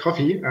fresh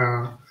coffee.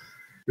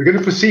 We're going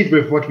to proceed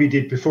with what we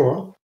did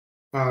before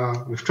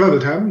with travel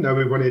time. Now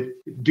we want to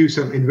do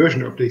some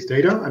inversion of this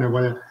data, and I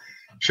want to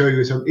show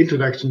you some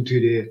introduction to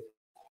the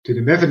to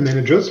the method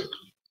managers.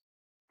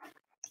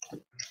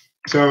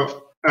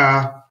 So we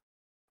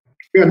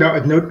are now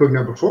at notebook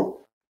number 4,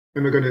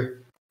 and we're going to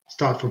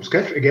start from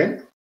scratch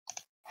again.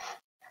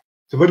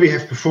 So what we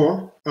have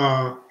before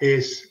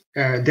is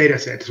data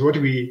sets. What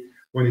we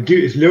want to do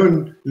is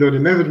learn the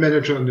method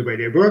manager and the way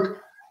they work.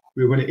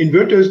 We want to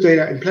invert those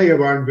data and play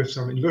around with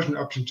some inversion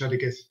options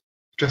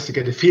just to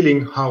get a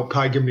feeling how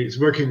PyGimli is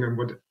working and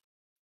what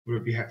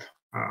we have.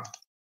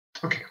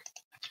 Okay.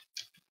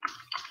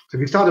 So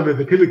we started with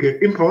the typical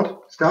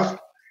import stuff,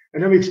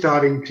 and then we're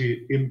starting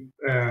to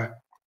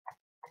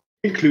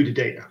include the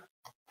data.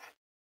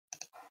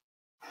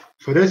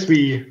 For this,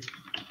 we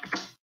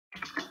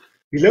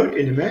load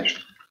in the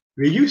mesh.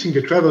 We're using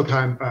the travel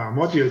time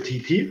module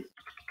TT,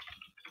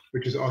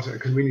 which is also a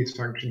convenience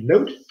function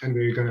load, and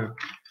we're going to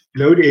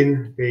load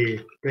in the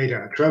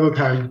data travel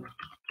time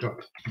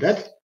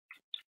 .dat,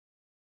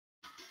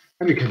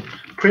 and we can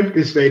print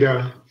this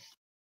data,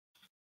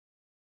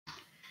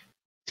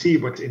 see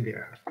what's in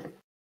there.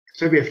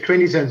 So we have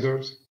 20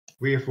 sensors,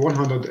 we have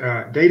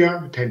 100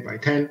 data, 10 by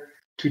 10,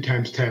 2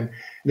 times 10, and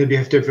then we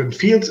have different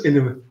fields in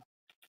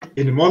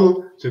the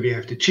model. So we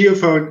have the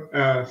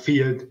geophone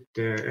field,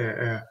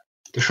 the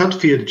shot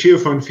field, the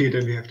geophone field,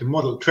 and we have the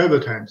model travel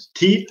times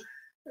T.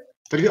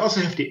 But we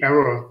also have the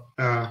error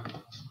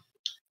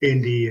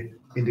in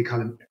the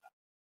column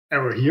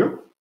error here.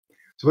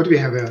 So what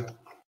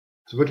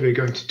we're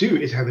going to do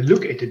is have a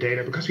look at the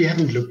data, because we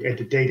haven't looked at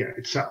the data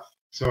itself.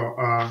 So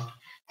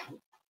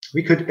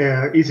we could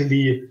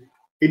easily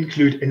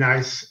include a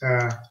nice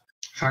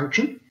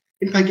function.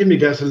 In PyGimli,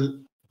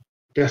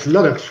 there's a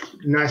lot of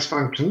nice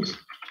functions.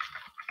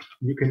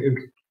 You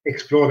can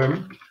explore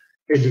them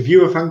in the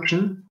viewer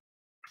function.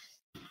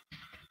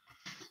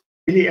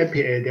 In the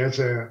MPA, there's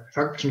a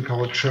function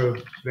called show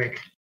vec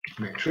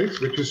matrix,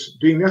 which is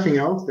doing nothing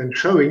else than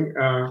showing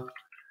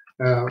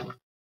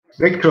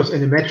vectors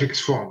in a matrix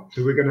form.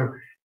 So we're going to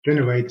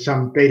generate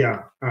some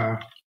data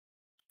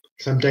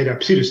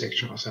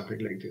pseudosection or something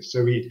like this.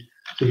 So we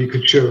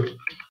could show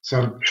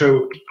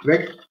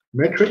vec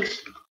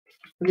matrix,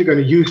 and we're going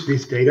to use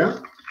this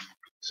data.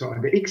 So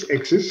on the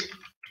x-axis,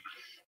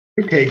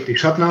 we take the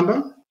shot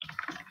number.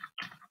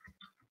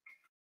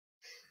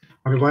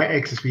 On the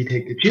y-axis, we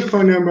take the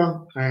geophone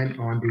number, and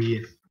on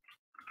the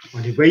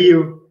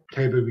value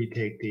table, we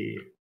take the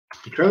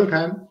travel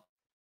time.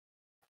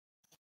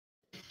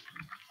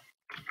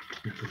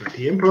 We forgot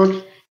the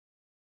import.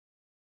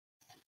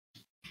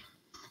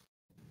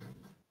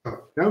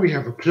 So now we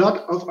have a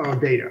plot of our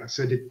data.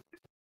 So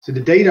the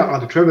data are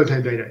the travel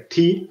time data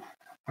T.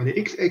 On the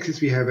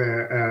x-axis, we have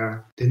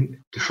the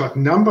shot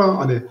number.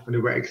 On the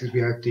y-axis,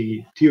 we have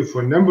the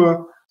geophone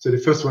number. So the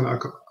first one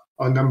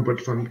are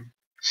numbered from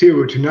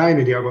 0 to 9,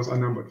 and the others are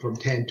numbered from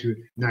 10 to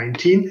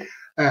 19.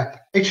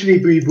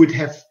 Actually, we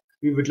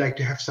would like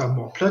to have some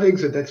more plotting,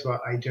 so that's why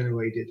I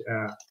generated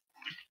a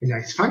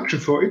nice function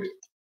for it,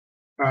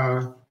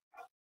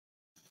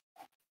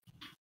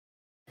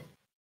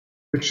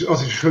 which is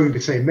also showing the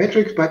same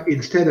metric, but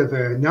instead of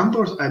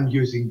numbers, I'm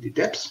using the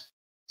depths.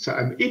 So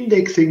I'm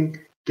indexing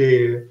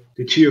the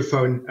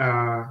geophone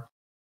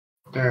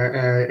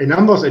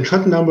numbers and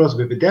shot numbers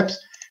with the depths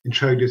and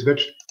showing this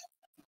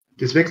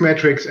vec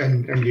matrix,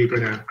 and we're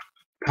going to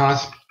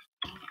pass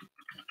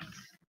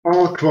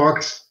all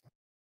quarks,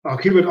 our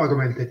keyword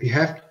argument that we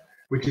have,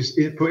 which is,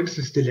 for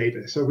instance, the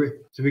label. So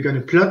we're going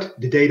to plot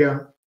the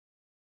data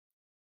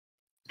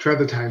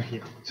travel time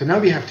here. So now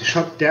we have the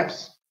shot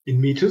depth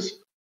in meters,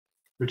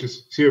 which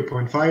is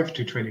 0.5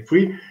 to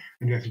 23, and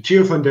we have the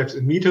geophone depth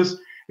in meters,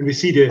 and we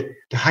see the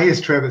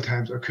highest travel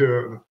times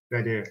occur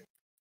where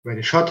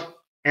the shot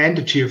and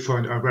the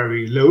geophone are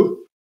very low,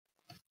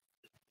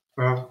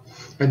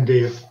 and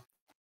the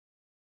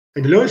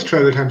lowest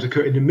travel times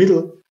occur in the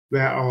middle,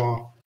 where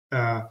our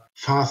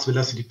fast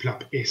velocity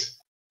plot is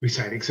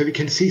residing. So we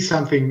can see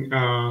something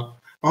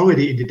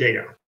already in the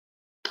data.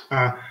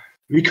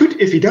 We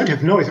could, if we don't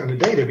have noise on the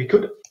data, we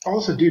could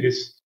also do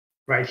this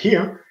right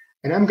here.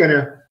 And I'm going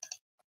to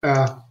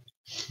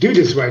do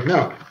this right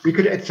now. We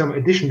could add some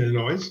additional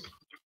noise.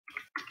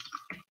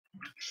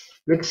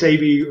 Let's say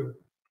we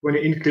want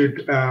to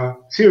include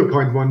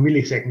 0.1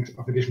 milliseconds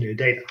of additional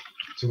data.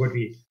 So what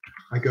we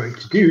are going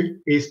to do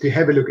is to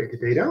have a look at the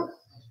data.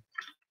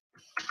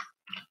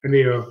 And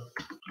we're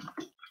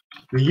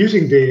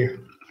using the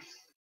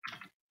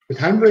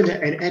time runner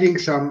and adding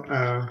some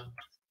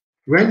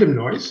random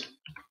noise.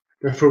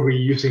 Therefore, we're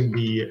using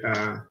the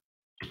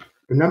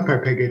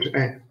NumPy package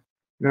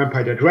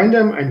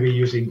NumPy.random, and we're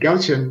using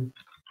Gaussian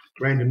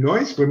random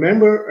noise.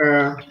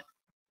 Remember,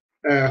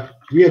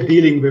 we are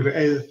dealing with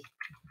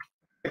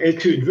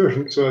L2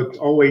 inversion, so it's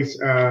always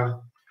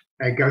a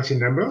Gaussian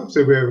number.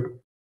 So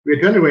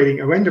we're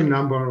generating a random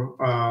number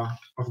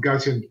of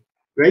Gaussian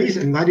rays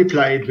and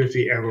multiply it with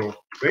the error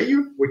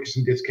value, which is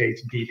in this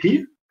case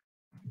dt.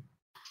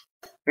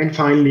 And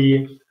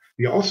finally,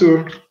 we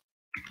also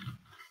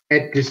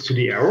add this to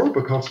the error,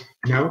 because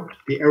now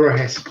the error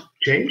has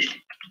changed.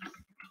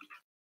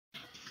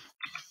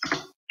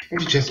 And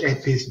we just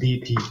add this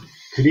dt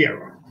to the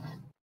error.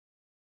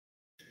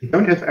 we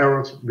don't have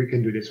errors, we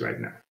can do this right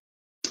now.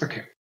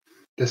 Okay,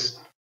 that's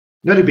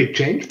not a big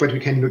change, but we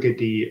can look at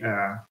the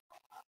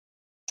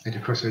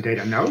crossfire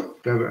data now,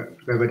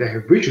 where they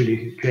have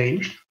visually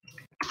changed.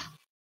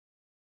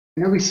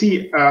 Now we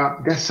see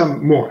there's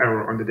some more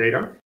error on the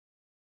data,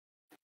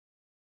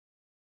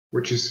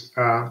 which is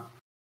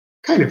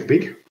kind of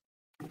big.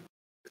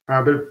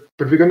 But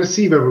we're going to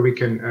see whether we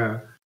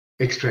can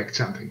extract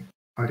something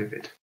out of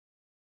it.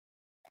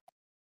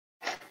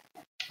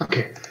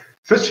 Okay,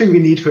 first thing we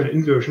need for an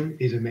inversion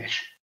is a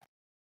mesh.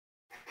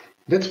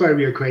 That's why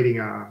we are creating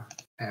a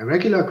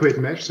regular grid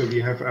mesh. So we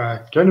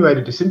have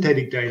generated the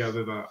synthetic data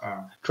with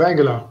a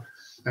triangular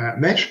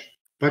mesh,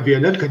 but we are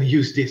not going to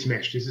use this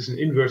mesh. This is an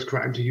inverse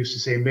crime to use the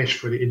same mesh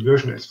for the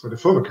inversion as for the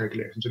forward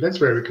calculation. So that's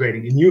why we're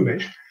creating a new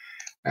mesh.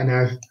 And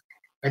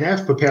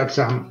I've prepared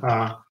some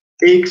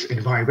x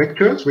and y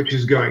vectors, which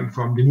is going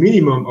from the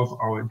minimum of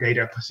our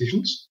data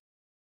positions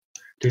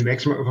to the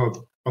maximum of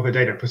our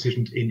data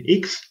positions in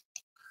x,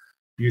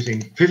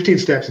 using 15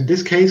 steps in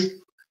this case,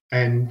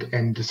 and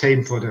the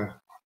same for the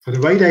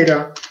y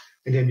data.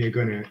 And then we're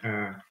going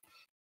to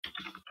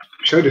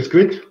show this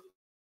grid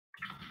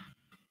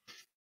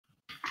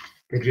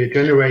that we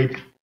generate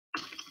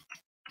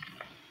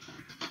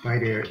by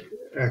the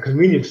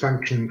convenience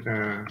function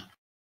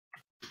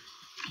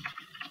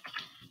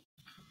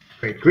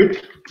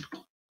grid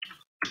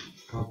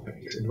called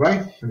x and y,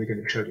 and we're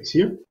going to show this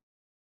here.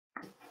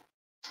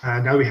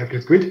 Now we have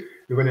this grid.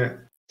 We're going to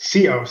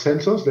see our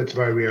sensors. That's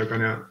why we are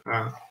going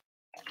to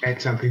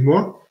add something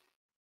more.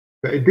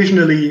 But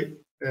additionally,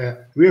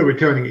 we are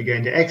returning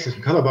again the axis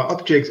and color bar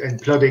objects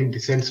and plotting the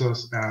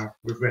sensors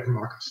with red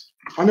markers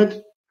on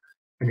it.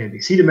 And then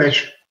we see the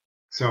mesh.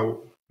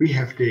 So we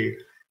have the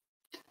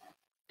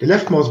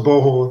leftmost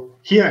borehole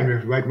here, and we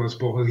have the rightmost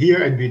borehole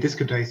here, and we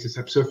discretize the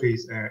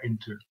subsurface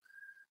into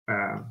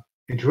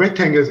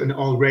rectangles, and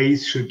all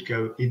rays should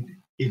go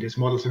in this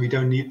model. So we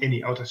don't need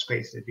any outer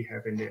space that we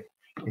have in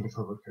the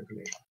forward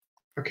calculation.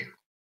 Okay.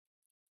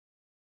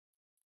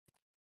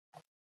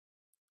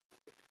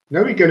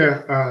 Now we're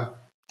gonna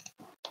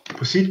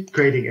proceed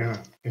creating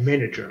a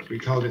manager. We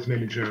call this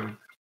manager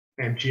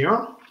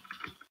MGR,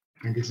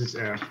 and this is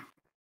a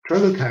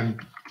travel time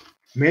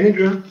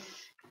manager.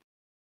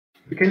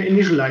 We can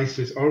initialize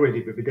this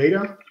already with the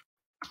data,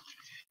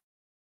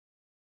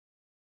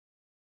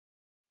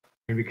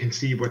 and we can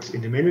see what's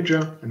in the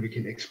manager, and we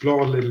can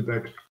explore a little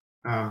bit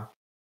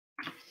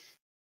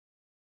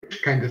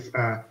which kind of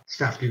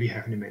stuff do we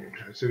have in the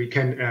manager. So we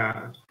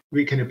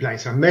can apply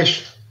some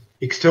mesh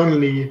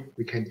externally,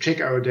 we can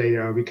check our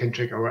data, we can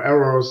check our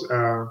errors,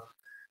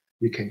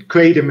 we can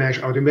create a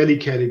mesh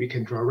automatically, we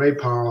can draw ray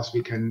paths,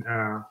 we can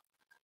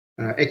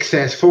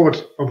access forward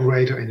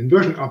operator and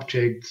inversion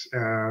objects,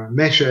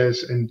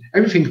 meshes, and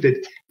everything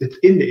that's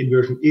in the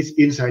inversion is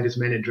inside this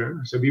manager.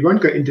 So we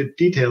won't go into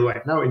detail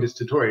right now in this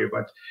tutorial,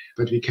 but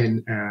we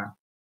can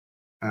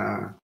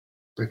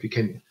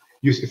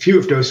use a few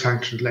of those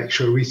functions like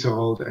show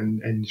result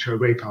and show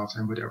ray paths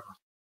and whatever.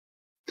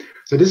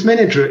 So this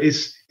manager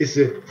is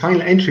the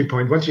final entry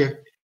point. Once you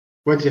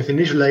have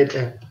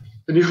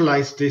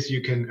initialized this,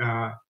 you can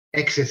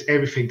access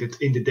everything that's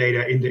in the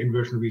data, in the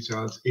inversion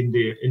results, in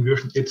the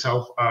inversion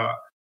itself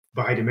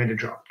by the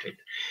manager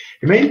object.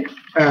 The main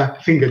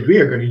thing that we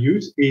are going to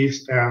use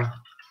is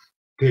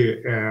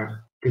the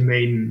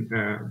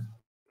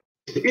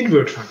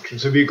invert function.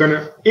 So we're going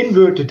to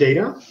invert the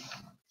data,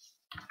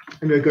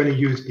 and we're going to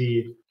use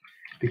the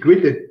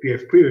grid that we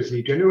have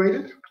previously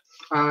generated.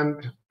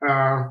 And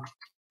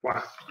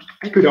well,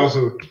 I could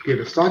also give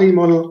a starting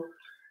model.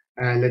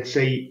 Let's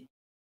say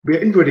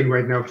we're inverting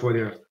right now for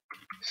the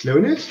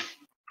slowness.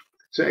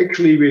 So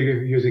actually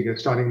we're using a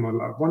starting model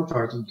of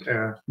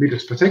 1000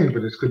 meters per second,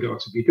 but this could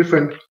also be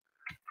different.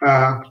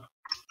 I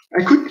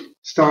could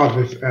start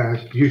with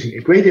using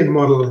a gradient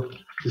model.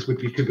 This would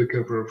be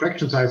typical for a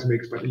fraction size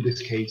mix, but in this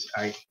case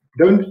I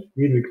don't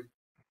need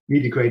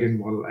a gradient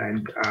model,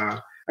 and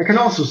I can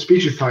also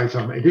specify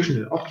some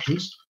additional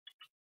options,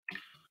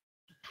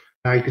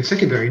 like the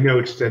secondary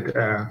nodes that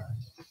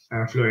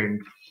Florian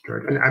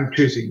showed. And I'm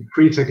choosing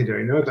 3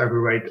 secondary nodes. I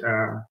will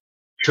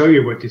show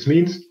you what this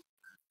means.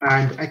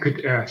 And I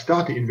could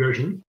start the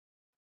inversion.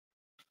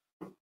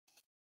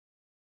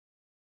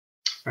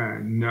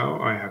 Now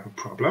I have a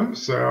problem.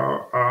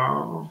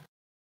 So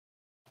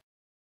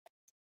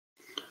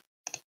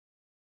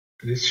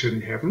this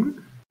shouldn't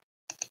happen.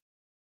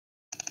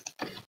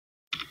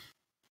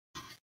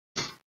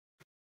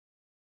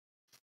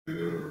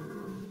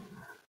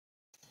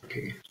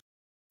 Okay.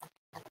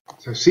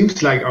 So it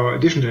seems like our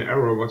additional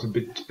error was a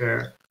bit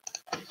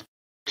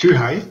too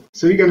high.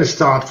 So we're going to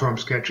start from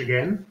scratch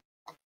again,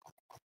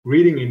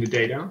 reading in the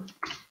data.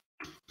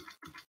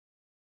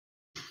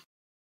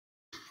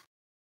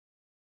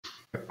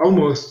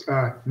 Almost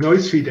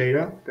noise-free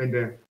data than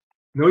the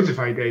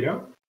noisified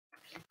data.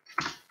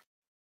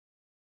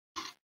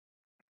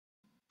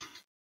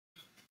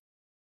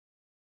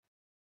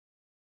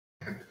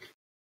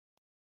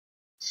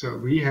 So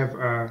we have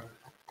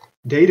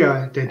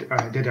data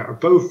that are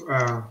both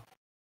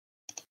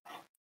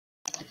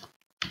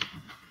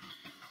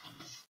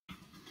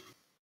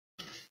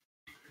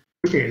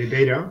looking at the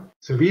data.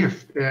 So we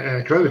have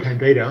travel time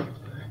data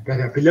that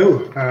are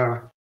below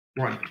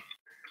 1.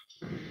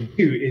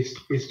 Two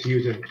is to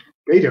use a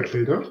data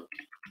filter.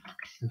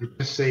 We're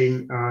just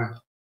saying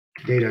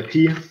data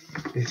t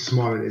is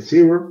smaller than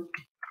 0,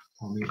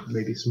 or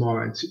maybe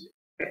smaller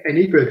and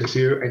equal to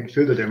 0, and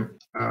filter them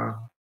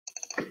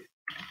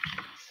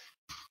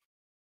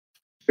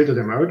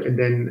out, and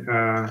then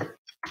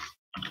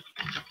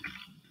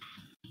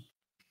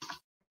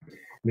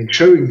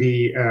showing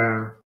the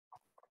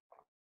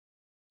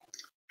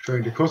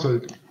causal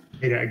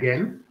data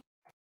again,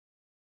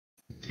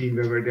 seeing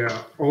whether there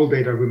are all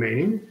data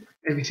remaining,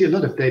 and we see a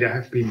lot of data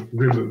have been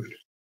removed.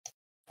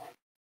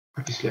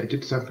 Obviously, I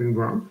did something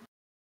wrong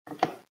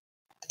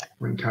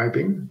when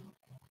typing.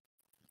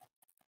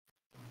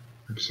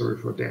 I'm sorry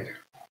for that.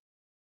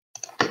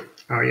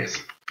 Oh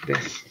yes,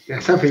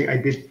 there's something I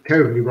did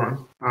terribly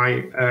wrong.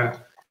 I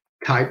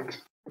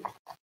typed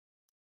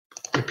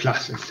a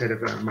plus instead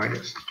of a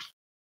minus.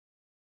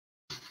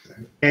 So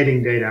I'm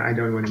adding data. I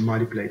don't want to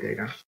multiply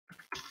data.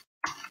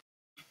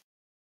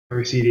 Now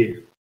we see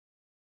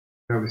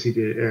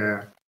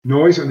the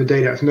noise on the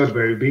data is not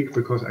very big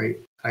because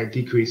I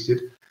decreased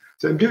it.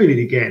 So I'm doing it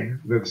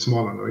again with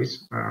smaller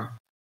noise.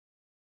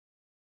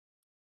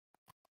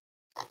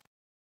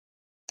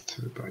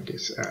 So about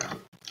this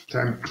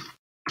time.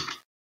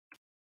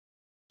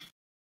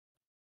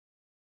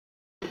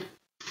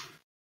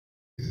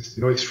 This is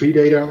noise-free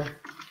data.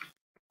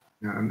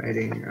 Now I'm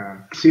adding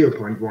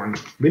 0.1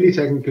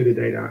 millisecond to the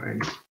data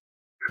and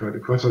for the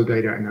causal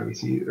data, and now we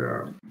see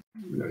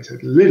noise a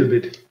little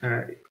bit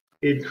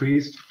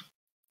increased.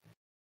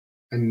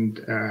 And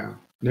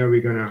now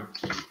we're gonna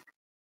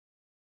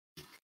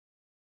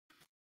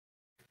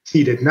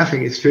see that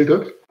nothing is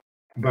filtered,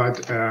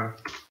 but our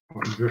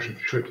inversion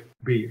should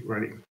be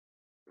running.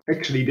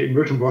 Actually, the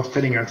inversion was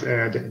telling us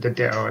that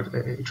there are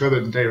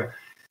travel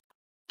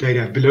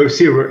data below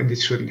 0, and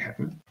this shouldn't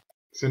happen.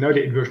 So now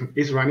the inversion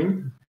is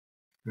running.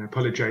 And I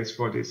apologize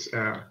for this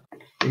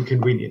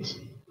inconvenience.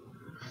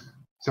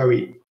 So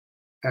we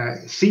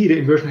see the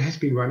inversion has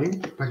been running,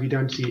 but we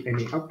don't see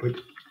any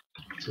output.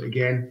 So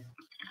again,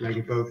 like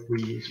above,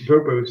 we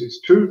suppose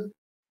is true.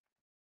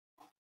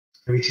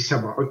 And we see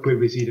some more output.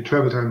 We see the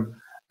travel time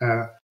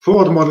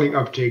for the modeling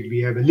object.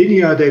 We have a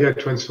linear data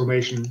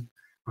transformation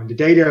on the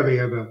data. We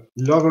have a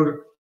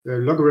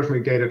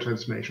logarithmic data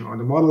transformation on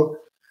the model.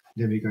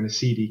 Then we're going to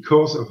see the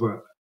course of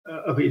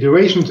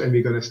iterations, and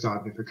we're going to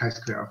start with a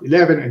chi-square of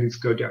 11, and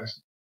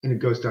it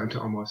goes down to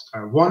almost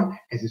 1,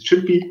 as it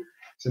should be.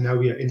 So now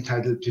we are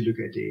entitled to look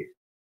at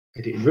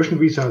the inversion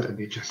result, and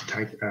we just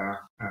type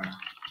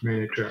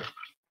manager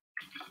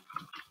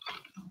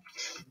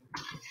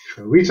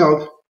show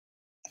result.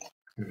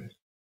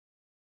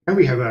 And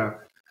we have a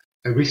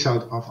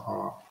result of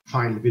our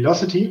final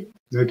velocity.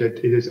 Note that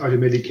it is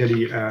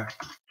automatically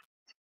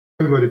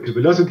converted to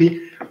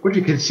velocity. What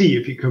you can see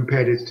if you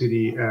compare this to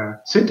the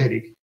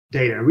synthetic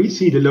data, we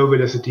see the low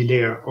velocity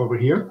layer over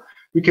here.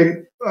 We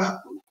can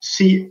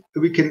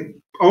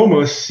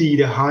almost see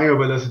the higher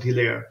velocity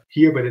layer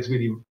here, but it's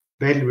really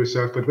badly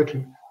resolved. But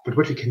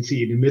what we can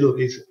see in the middle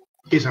is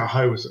a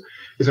high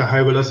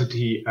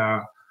velocity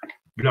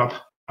blob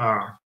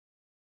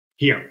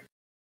here.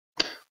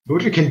 But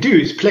what we can do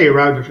is play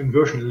around with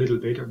inversion a little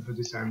bit, and for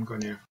this I'm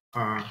going to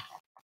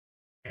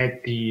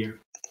add the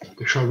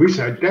show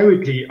result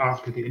directly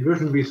after the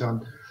inversion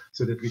result,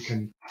 so that we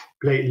can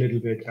play a little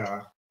bit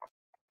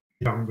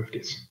along with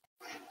this.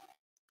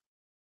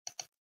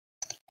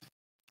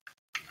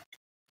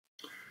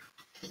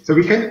 So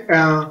we can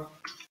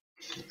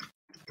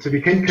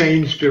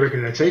change the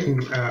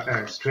regularization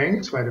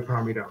strength by the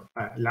parameter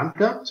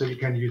lambda. So we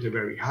can use a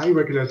very high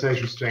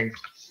regularization strength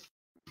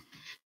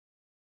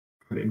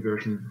for the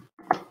inversion,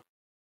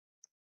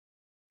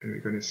 and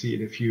we're going to see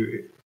in a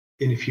few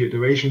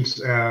iterations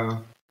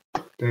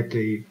that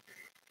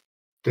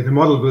the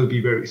model will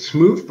be very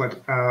smooth,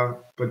 but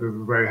with a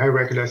very high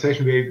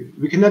regularization,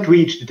 we cannot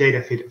reach the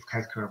data fit of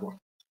chi-square 1.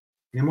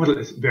 The model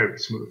is very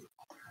smooth,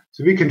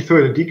 so we can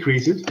further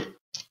decrease it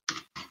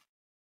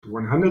to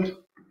 100,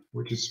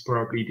 which is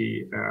probably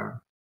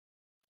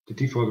the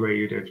default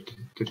value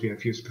that we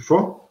have used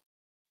before.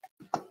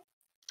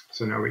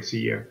 So now we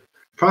see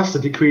faster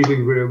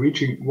decreasing. We're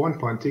reaching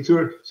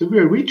 1.60, so we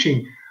are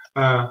reaching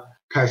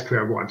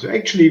chi-square 1. So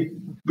actually,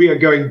 we are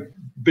going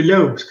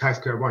below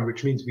chi-square 1,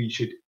 which means we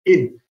should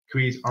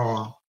increase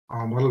our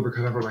model,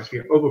 because otherwise we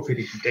are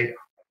overfitting the data.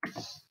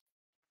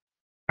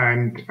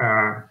 And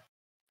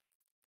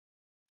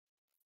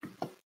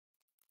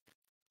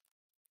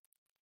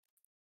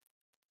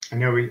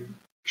now we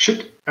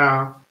should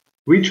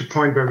reach a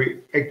point where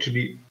we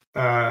actually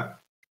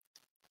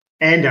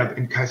end up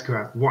in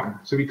chi-square 1.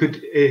 So we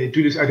could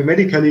do this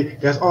automatically.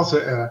 There's also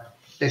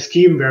a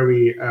scheme where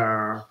we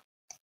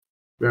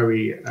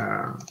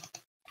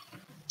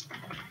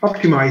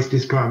optimize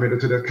this parameter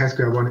so that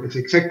chi-square 1 is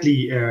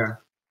exactly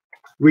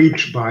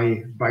reached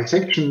by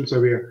section.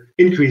 So we're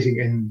increasing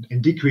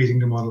and decreasing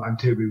the model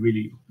until we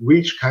really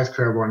reach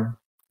chi-square 1.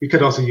 We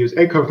could also use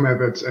L-curve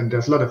methods, and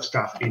there's a lot of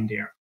stuff in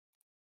there.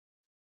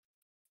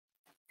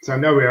 So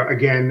now we are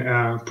again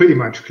pretty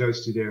much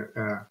close to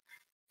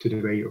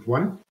the value of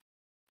 1.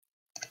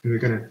 And we're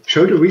going to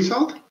show the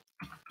result,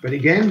 but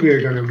again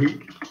we're going to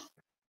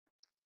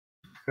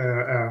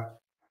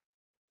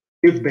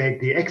give back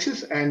the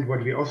axis. And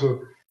what we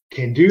also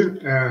can do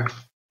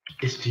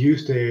is to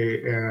use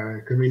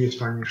the convenience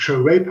function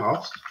show ray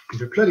paths.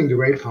 And we're plotting the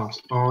ray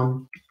paths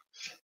on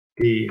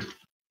the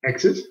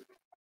axis,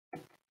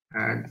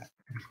 and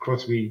of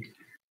course we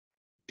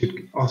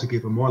should also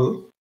give a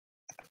model.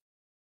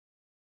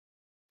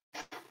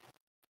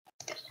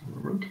 Just a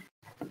moment.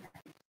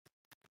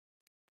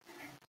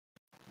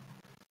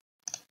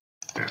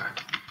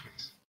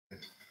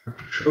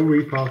 Show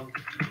ray path,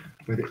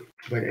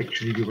 but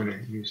actually we want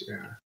to use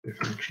the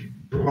function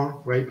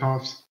draw ray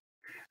paths.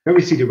 Now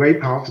we see the ray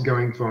paths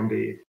going from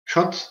the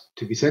shots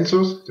to the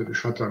sensors. So the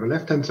shots on the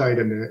left-hand side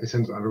and the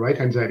sensors on the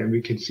right-hand side, and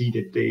we can see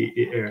that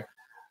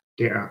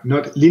they are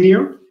not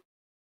linear,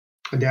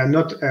 and they are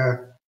not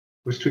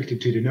restricted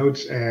to the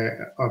nodes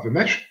of a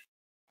mesh,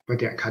 but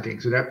they are cutting.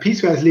 So they're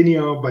piecewise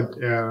linear, but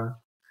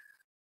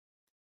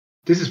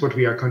this is what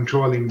we are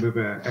controlling with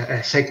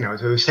a seg node.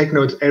 So seg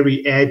nodes,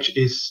 every edge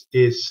is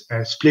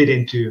split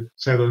into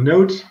several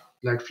nodes,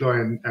 like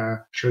Florian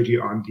showed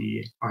you on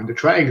the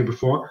triangle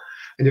before.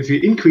 And if you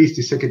increase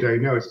the secondary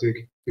nodes, the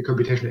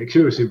computational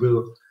accuracy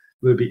will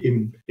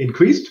be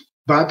increased,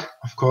 but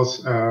of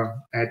course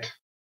at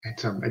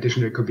some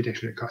additional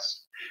computational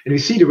costs. And we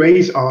see the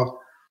rays are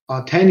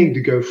tending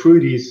to go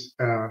through these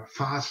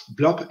fast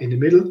blob in the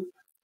middle,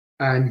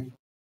 and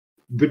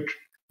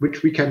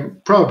which we can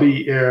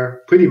probably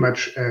pretty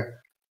much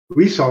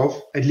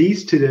resolve, at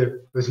least to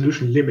the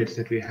resolution limits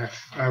that we have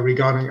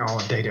regarding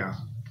our data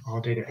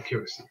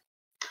accuracy.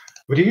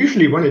 What you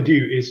usually want to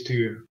do is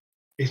to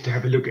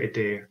have a look at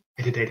the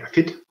data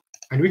fit,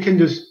 and we can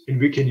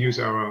use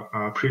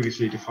our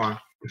previously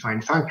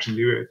defined function.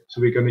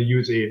 So we're going to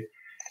use a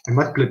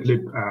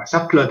matplotlib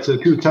subplot, so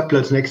two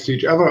subplots next to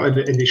each other, and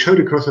they show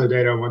the crossover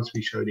data once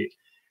we show the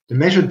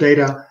measured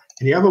data.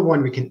 And the other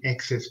one we can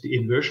access the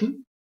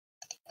inversion.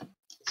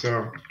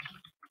 So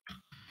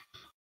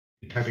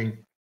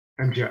having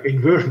MGR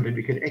inversion, then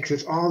we can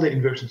access all the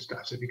inversion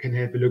stuff. So we can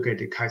have a look at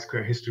the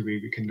chi-square history.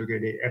 We can look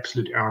at the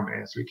absolute error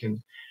mass. We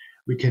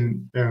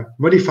can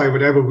modify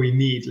whatever we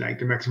need, like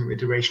the maximum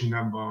iteration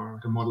number,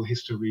 the model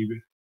history.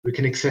 We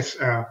can access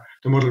the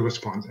model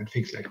response and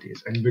things like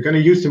this. And we're going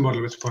to use the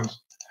model response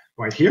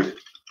right here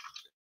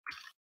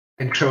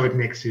and show it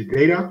next to the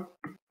data,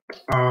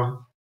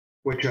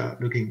 which are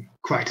looking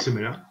quite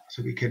similar.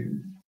 So we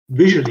can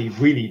visually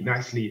really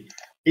nicely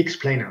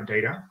explain our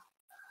data.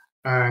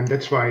 And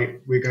that's why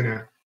we're going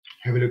to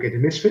have a look at the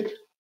misfit,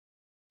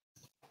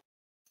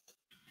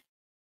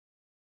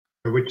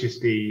 which is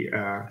the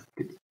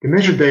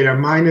measured data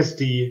minus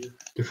the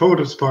forward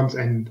response.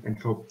 And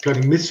for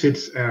plotting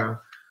misfits,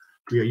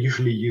 we are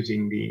usually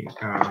using the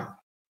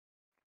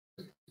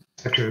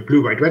such a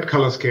blue, white, red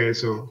color scale,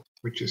 so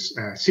which is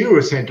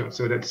 0 center.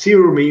 So that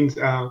 0 means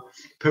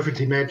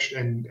perfectly matched,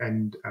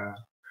 and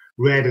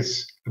red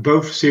is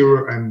above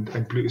 0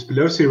 and blue is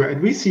below 0.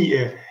 And we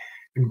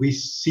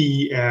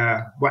see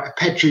a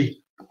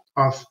patchy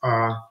of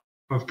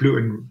blue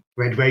and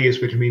red values,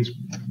 which means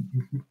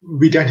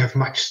we don't have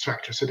much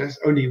structure. So there's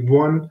only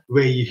one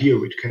value here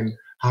which can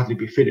hardly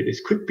be fitted. It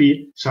could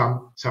be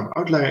some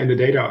outlier in the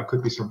data, or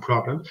could be some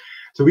problem.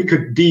 So we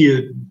could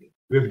deal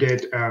with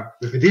that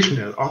with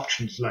additional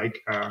options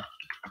like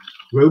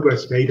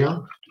robust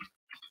data.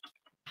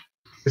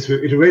 This will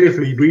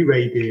iteratively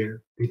reweight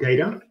the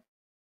data.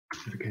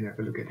 So we can have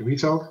a look at the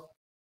result.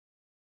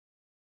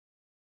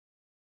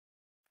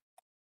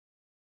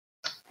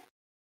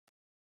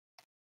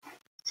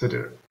 So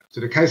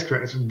the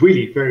chi-square is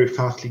really very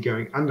fastly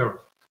going under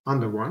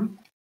 1.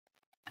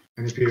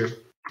 And if you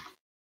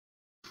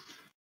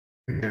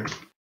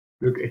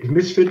look at the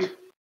misfit,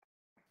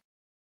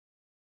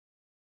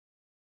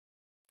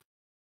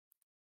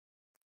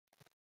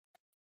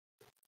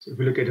 so if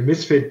we look at the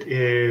misfit,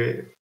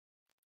 it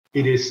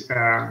is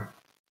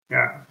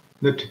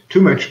not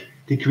too much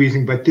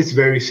decreasing, but this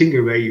very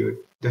single value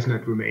does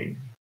not remain.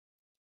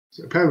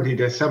 So apparently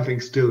there's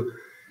something still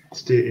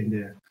in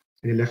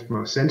the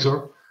leftmost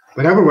sensor.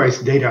 But otherwise,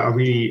 data are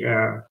really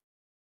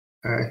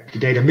the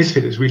data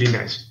misfit is really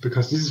nice,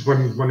 because this is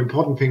one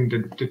important thing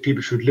that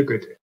people should look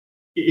at.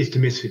 Is the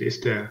misfit, is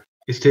the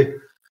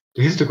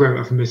histogram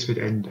of a misfit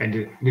and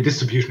the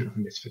distribution of a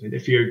misfit. And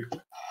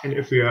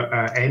if we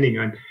are ending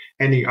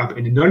up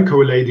in the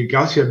non-correlated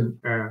Gaussian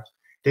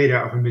data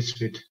of a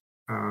misfit,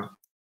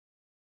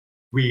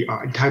 we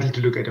are entitled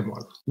to look at a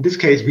model. In this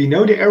case, we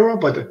know the error,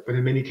 but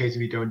in many cases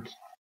we don't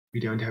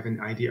have an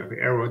idea of the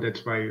error.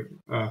 That's why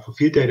for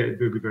field data it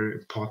will be very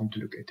important to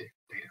look at the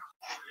data.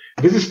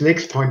 This is the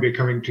next point we're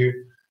coming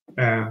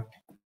to,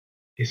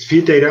 is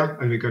field data,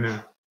 and we're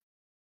gonna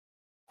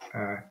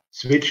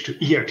switch to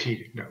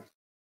ERT now.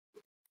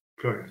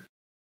 Florian.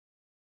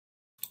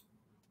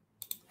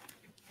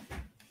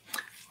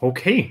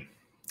 Okay,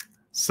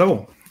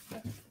 so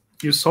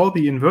you saw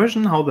the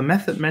inversion, how the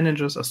method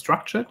managers are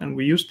structured, and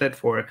we used that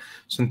for a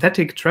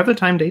synthetic travel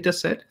time data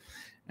set.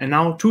 And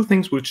now two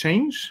things will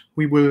change.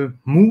 We will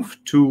move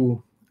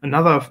to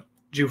another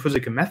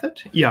geophysical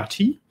method, ERT,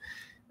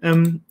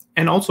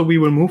 and also we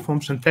will move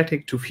from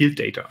synthetic to field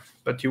data.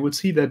 But you will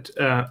see that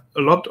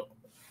a lot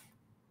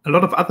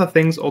of other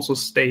things also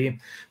stay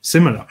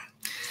similar.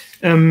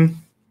 And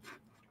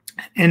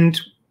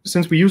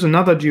since we use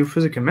another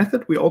geophysical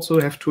method, we also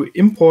have to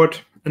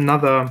import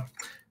another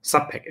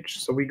subpackage.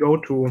 So we go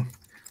to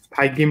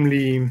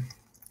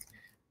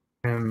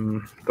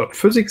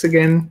pygimli.physics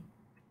again.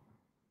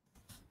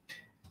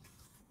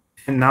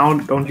 And now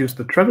don't use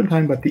the travel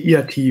time, but the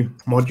ERT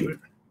module.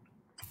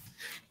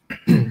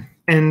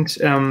 And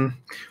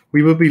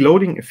we will be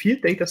loading a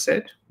field data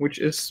set, which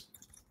is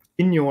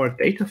in your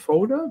data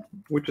folder,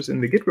 which is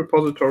in the Git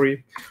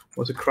repository,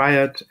 was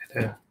acquired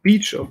at a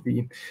beach of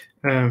the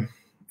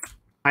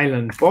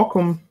island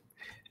Borkum,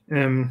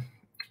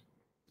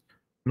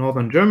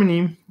 northern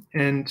Germany.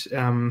 And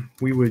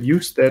we will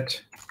use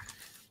that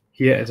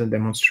here as a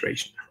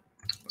demonstration.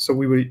 So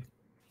we will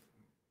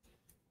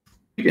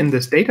in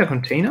this data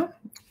container,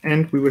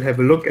 and we will have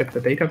a look at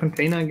the data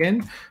container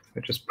again.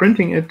 We're just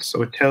printing it,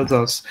 so it tells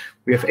us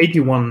we have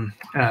 81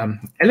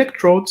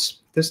 electrodes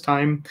this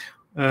time,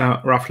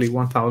 roughly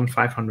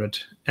 1,500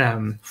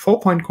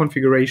 4-point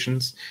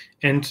configurations,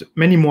 and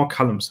many more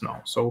columns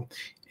now. So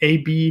A,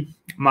 B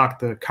mark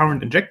the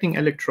current injecting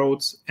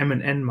electrodes, M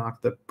and N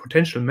mark the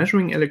potential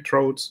measuring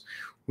electrodes.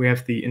 We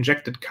have the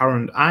injected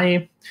current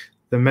I,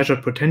 the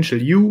measured potential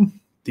U,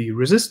 the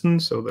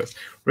resistance, so the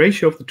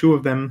ratio of the two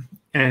of them,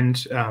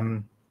 and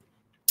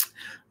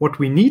what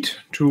we need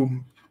to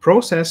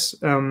process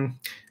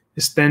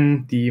is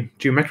then the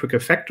geometrical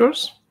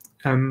factors,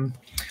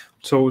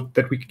 so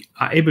that we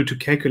are able to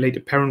calculate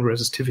apparent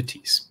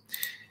resistivities.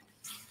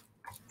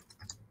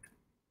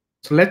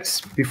 So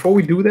before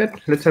we do that,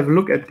 let's have a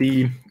look at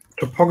the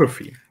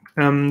topography.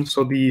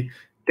 So the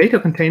data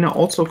container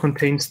also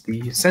contains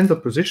the sensor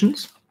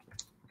positions,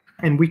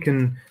 and we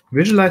can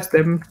visualize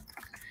them.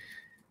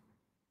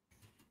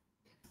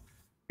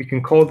 We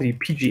can call the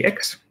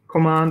pgx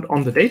command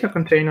on the data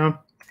container,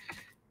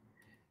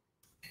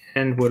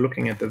 and we're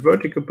looking at the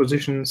vertical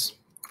positions,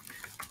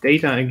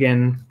 data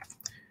again,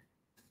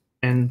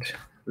 and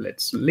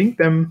let's link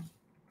them.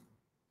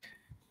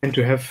 And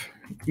to have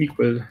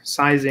equal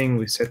sizing,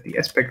 we set the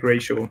aspect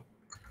ratio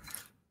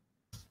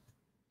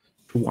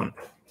to 1.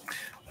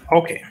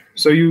 Okay,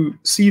 so you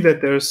see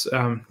that there's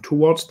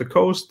towards the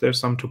coast, there's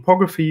some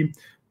topography,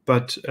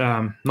 but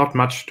not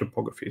much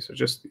topography. So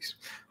just these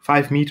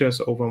 5 meters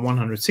over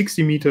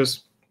 160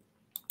 meters.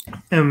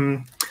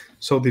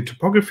 So the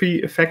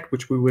topography effect,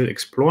 which we will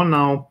explore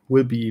now,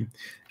 will be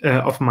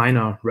of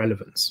minor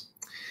relevance.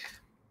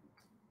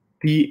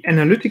 The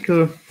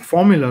analytical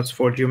formulas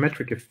for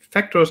geometric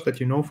factors that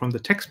you know from the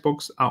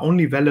textbooks are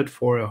only valid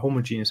for a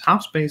homogeneous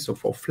half space. So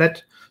for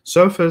flat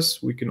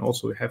surface, we can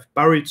also have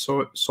buried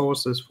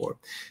sources for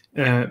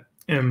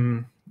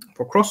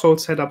cross-hole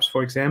setups,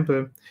 for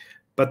example,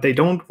 but they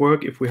don't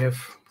work if we have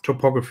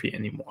topography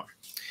anymore.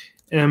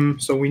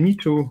 So we need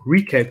to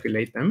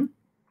recalculate them.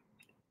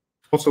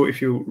 Also,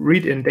 if you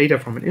read in data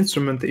from an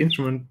instrument, the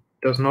instrument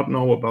does not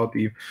know about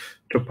the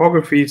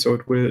topography, so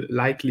it will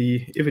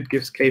likely, if it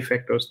gives k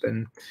factors,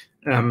 then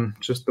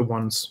just the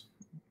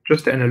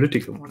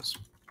analytical ones.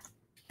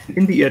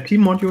 In the ERT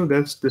module,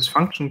 there's this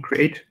function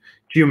create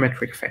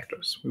geometric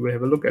factors. We will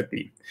have a look at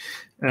the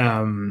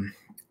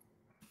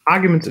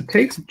arguments it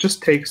takes. It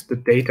just takes the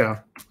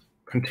data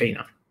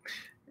container,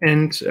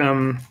 and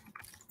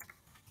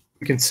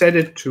we can set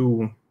it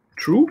to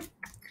true,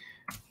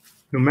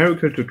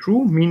 numerical to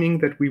true, meaning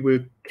that we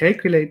will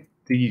calculate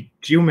the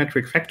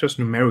geometric factors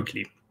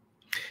numerically.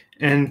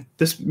 And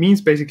this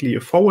means basically a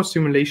forward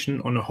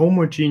simulation on a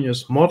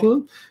homogeneous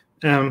model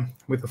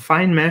with a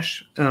fine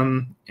mesh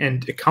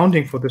and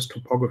accounting for this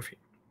topography.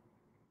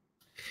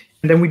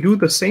 And then we do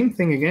the same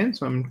thing again.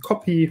 So I'm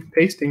copy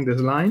pasting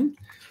this line,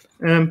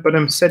 but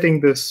I'm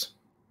setting this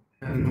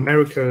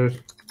numerical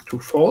to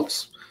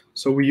false.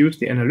 So we use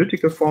the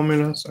analytical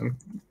formula. So I'm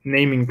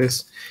naming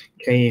this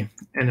k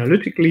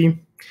analytically.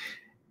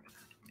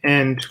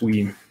 And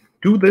we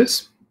do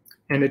this,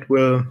 and it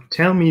will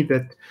tell me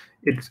that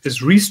it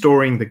is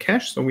restoring the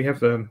cache. So we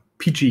have a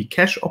PG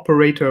cache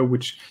operator,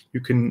 which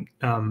you can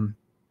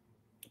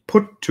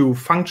put to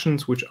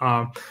functions which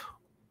are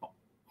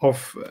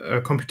of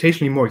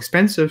computationally more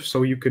expensive.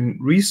 So you can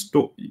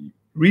restore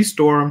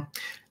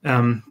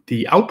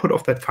the output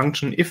of that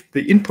function if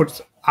the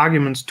input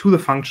arguments to the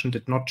function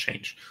did not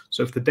change.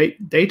 So if the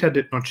data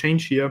did not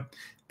change here,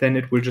 then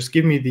it will just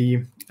give me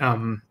the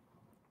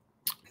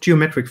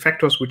geometric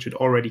factors which it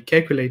already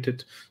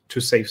calculated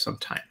to save some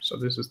time. So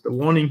this is the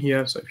warning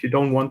here. So if you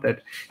don't want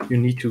that, you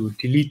need to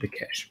delete the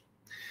cache.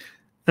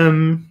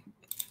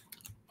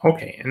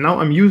 Okay, and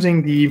now I'm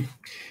using the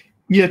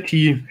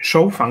ERT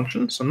show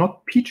function. So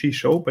not PG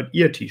show, but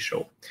ERT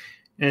show.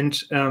 And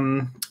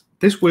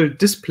this will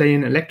display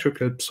an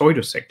electrical pseudo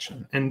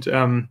section.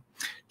 And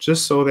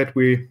just so that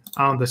we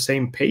are on the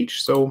same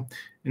page. So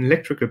in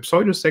electrical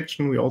pseudo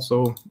section, we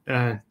also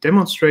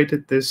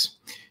demonstrated this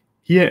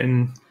here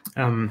in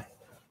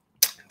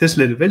this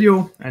little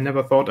video. I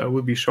never thought I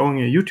would be showing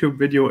a YouTube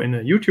video in a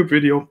YouTube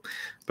video,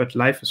 but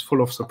life is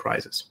full of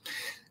surprises.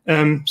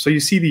 So you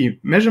see the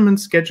measurement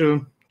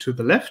schedule to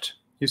the left,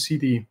 you see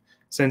the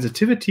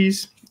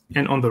sensitivities,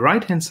 and on the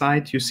right-hand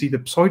side, you see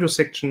the pseudo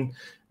section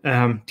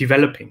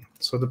developing.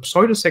 So the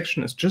pseudo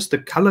section is just a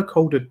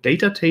color-coded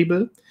data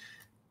table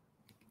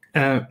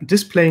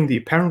displaying the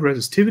apparent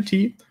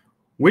resistivity,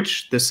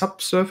 which the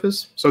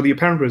subsurface, so the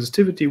apparent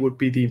resistivity would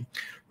be the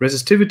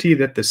resistivity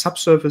that the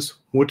subsurface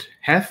would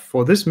have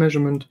for this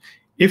measurement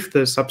if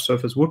the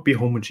subsurface would be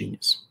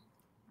homogeneous.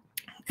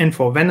 And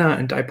for Venner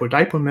and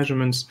dipole-dipole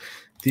measurements,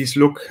 these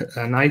look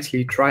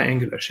nicely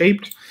triangular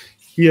shaped.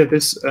 Here,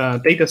 this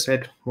data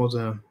set was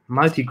a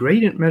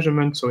multi-gradient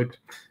measurement, so it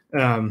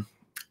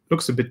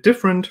looks a bit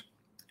different.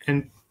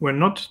 And we're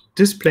not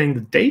displaying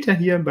the data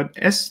here, but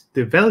as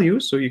the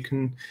values, so you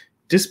can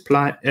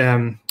display,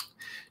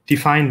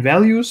 define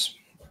values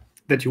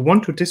that you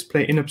want to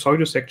display in a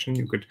pseudo section.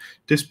 You could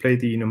display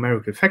the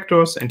numerical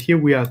factors, and here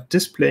we are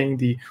displaying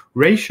the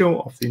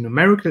ratio of the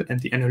numerical and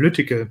the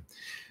analytical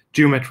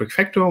geometric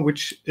factor,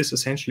 which is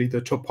essentially the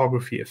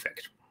topography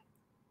effect.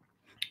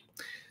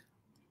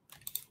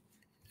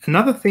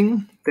 Another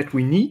thing that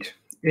we need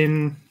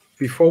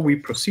before we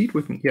proceed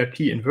with an ERT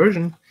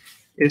inversion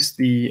is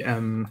the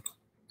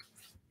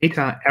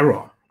data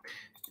error.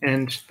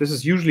 And this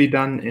is usually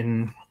done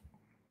in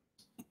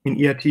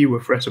ERT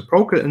with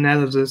reciprocal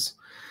analysis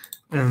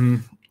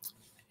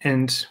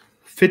and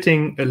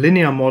fitting a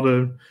linear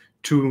model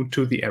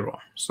to the error.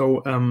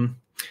 So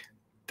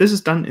this is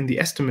done in the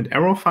estimate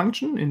error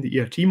function in the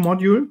ERT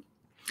module.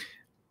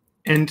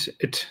 And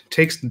it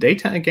takes the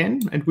data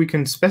again, and we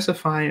can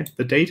specify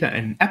the data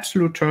in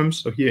absolute terms.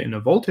 So here in a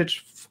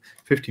voltage,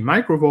 50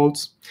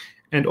 microvolts,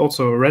 and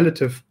also a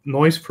relative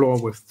noise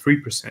floor with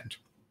 3%.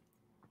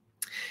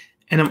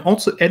 And I'm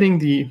also adding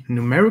the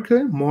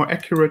numerical, more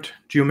accurate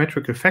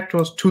geometrical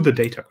factors to the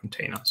data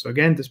container. So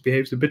again, this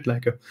behaves a bit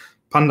like a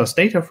pandas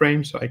data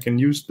frame. So I can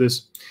use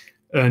this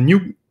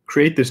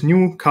create this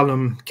new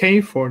column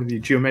K for the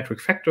geometric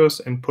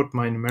factors and put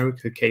my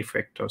numerical K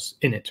factors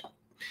in it.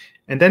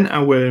 And then I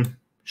will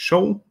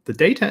show the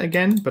data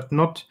again, but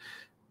not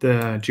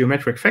the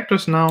geometric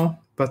factors now,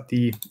 but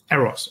the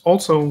errors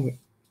also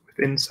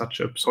within such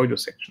a pseudo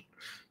section.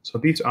 So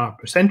these are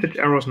percentage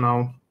errors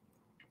now.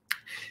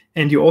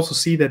 And you also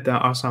see that there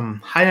are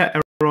some higher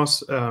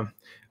errors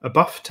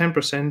above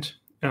 10%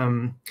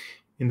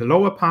 in the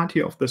lower part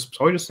here of this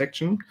pseudo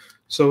section.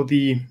 So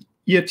the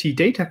ERT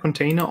data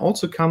container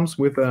also comes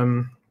with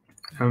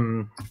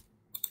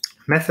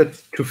method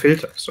to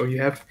filter. So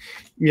you have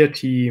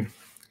ERT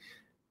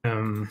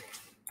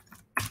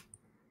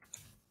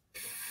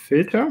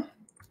filter.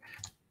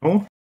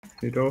 Oh,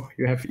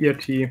 you have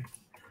ERT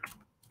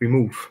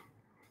remove.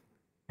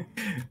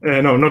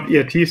 No, not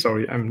ERT,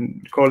 sorry.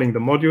 I'm calling the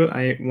module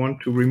I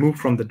want to remove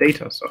from the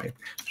data. So I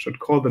should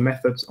call the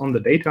methods on the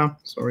data,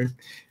 sorry.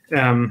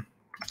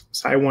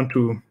 So I want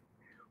to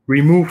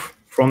remove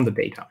from the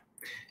data.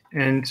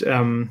 And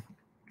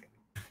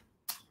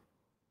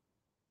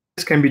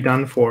this can be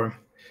done for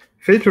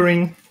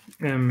filtering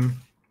to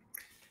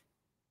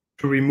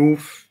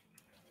remove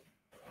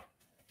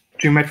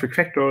geometric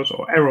factors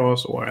or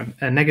errors or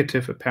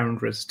negative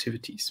apparent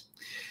resistivities.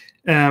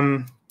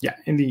 Yeah,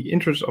 in the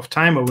interest of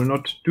time, I will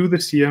not do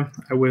this here.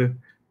 I will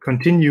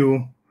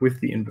continue with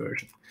the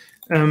inversion.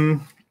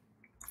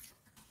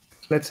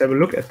 Let's have a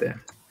look at the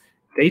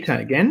data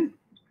again.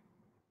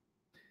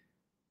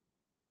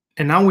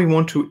 And now we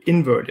want to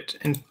invert it.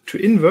 And to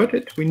invert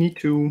it, we need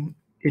to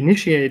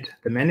initiate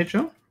the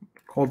manager.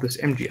 Call this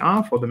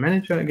MGR for the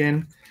manager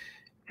again.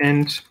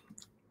 And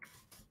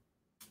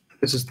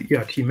this is the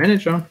ERT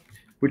manager,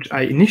 which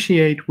I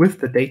initiate with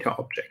the data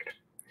object.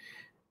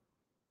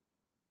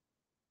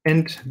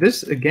 And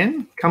this,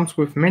 again, comes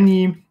with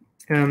many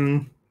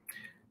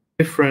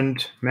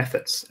different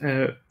methods.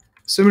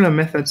 Similar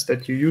methods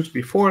that you used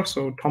before.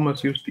 So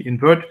Thomas used the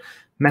invert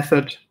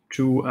method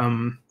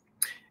to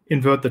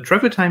invert the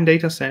travel time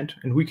data set.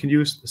 And we can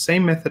use the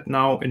same method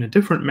now in a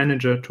different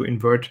manager to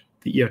invert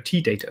the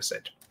ERT data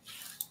set.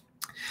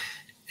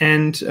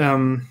 And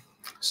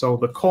so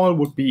the call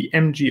would be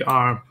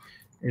MGR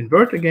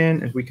invert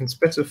again, and we can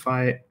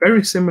specify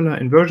very similar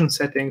inversion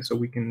settings. So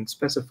we can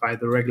specify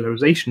the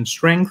regularization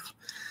strength.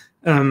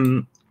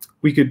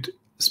 We could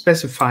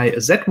specify a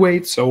Z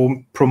weight, so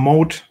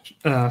promote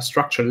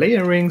structure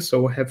layering,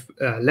 so have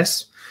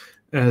less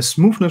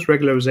smoothness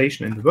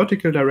regularization in the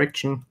vertical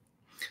direction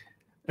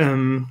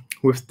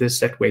with this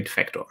Z weight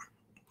factor.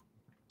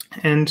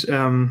 And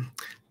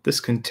this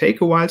can take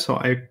a while, so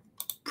I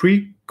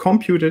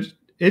pre-computed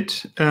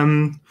it.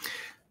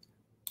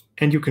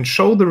 And you can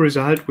show the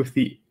result with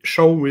the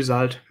show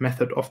result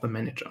method of the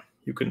manager.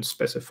 You can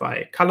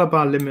specify color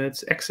bar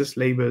limits, axis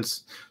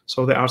labels.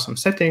 So there are some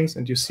settings,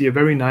 and you see a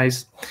very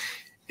nice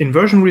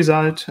inversion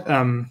result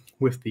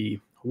with the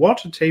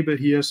water table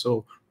here.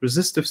 So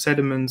resistive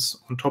sediments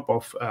on top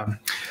of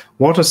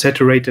water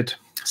saturated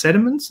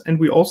sediments. And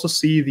we also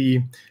see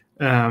the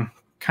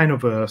kind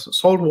of a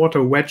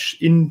saltwater wedge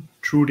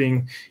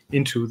intruding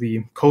into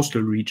the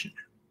coastal region.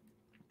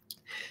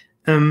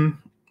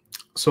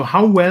 So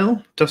how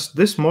well does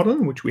this model,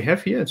 which we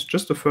have here, it's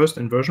just the first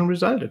inversion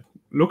result, it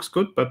looks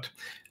good, but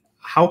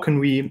how can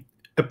we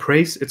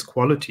appraise its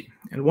quality?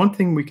 And one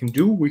thing we can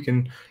do, we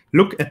can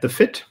look at the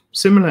fit,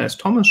 similar as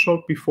Thomas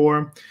showed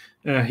before.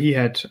 He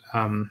had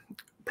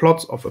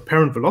plots of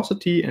apparent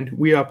velocity, and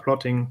we are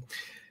plotting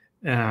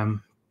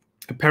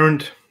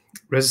apparent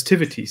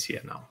resistivities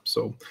here now.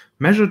 So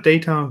measured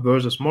data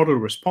versus model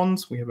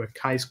response, we have a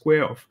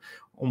chi-square of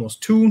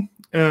almost 2,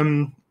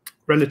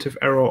 relative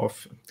error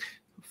of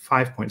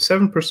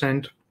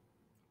 5.7%.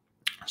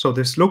 So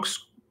this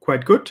looks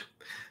quite good,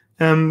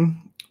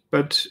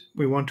 but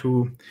we want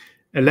to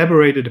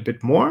elaborate it a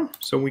bit more.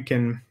 So we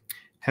can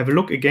have a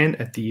look again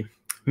at the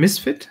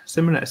misfit,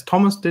 similar as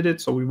Thomas did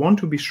it. So we want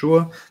to be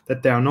sure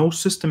that there are no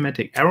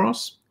systematic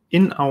errors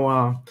in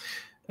our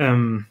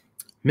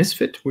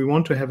misfit. We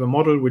want to have a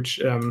model which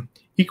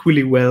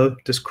equally well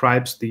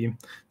describes the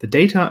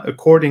data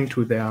according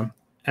to their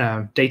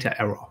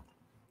data error.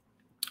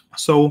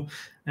 So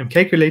I'm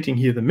calculating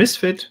here the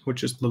misfit,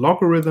 which is the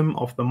logarithm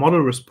of the model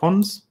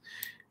response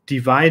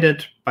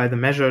divided by the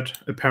measured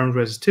apparent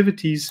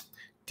resistivities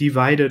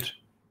divided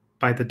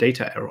by the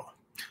data error.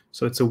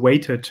 So it's a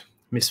weighted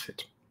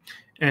misfit.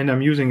 And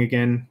I'm using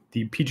again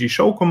the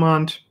pgshow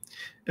command,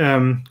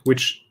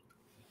 which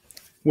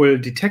will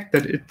detect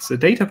that it's a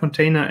data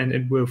container and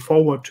it will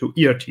forward to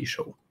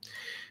ERT-show.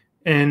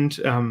 And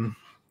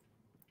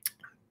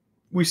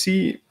we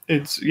see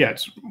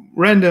it's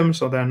random,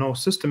 so there are no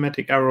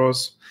systematic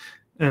errors.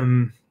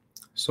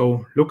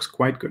 So looks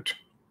quite good.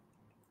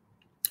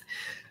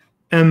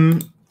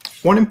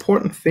 One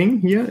important thing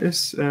here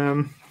is,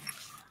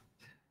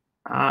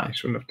 I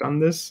shouldn't have done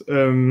this.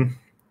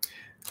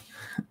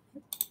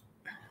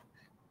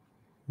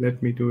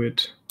 Let me do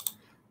it.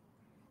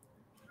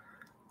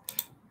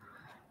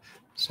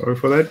 Sorry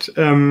for that.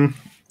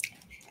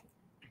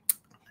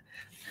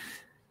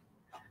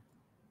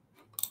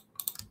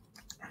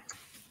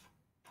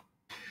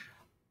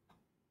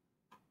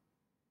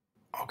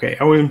 Okay,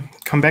 I will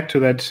come back to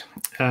that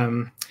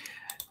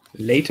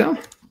later.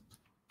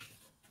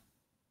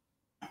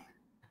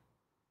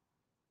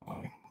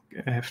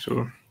 I have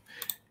to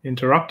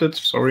interrupt it,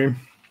 sorry.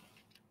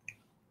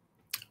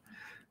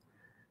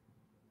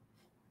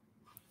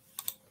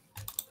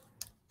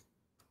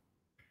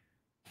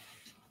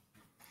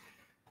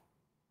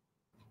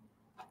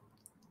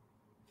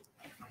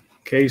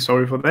 Okay,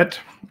 sorry for that.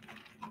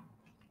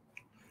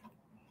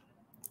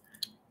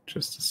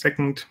 Just a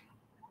second.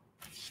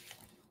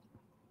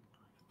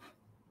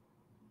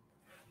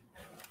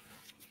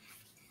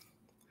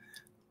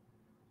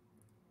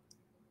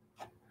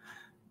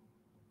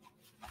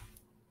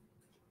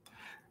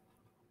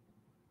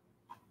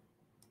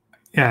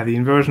 Yeah, the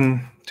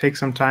inversion takes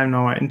some time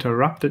now. I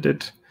interrupted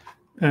it.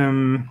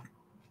 And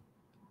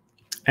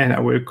I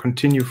will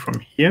continue from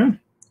here,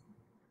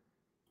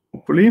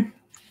 hopefully.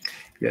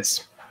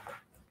 Yes.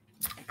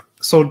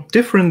 So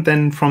different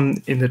than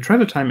from in the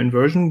travel time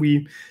inversion,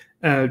 we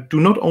do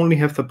not only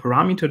have the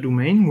parameter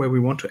domain where we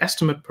want to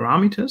estimate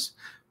parameters,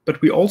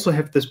 but we also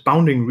have this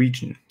bounding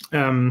region.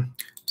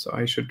 So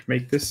I should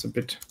make this a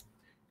bit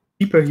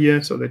deeper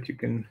here so that you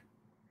can,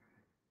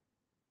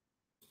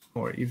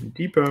 or even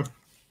deeper,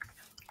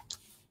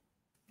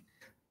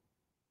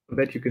 so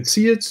that you can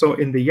see it. So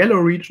in the yellow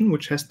region,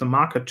 which has the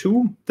marker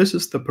 2, this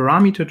is the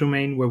parameter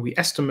domain where we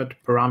estimate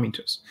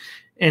parameters.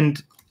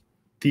 And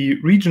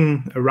the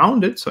region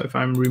around it, so if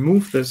I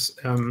remove this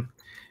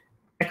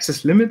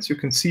axis limits, you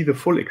can see the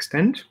full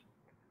extent.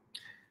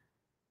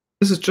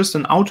 This is just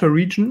an outer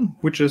region,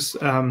 which is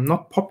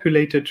not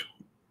populated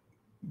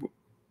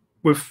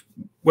with,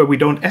 where we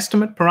don't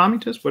estimate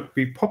parameters, but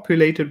we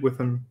populate it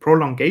with a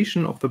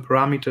prolongation of the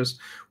parameters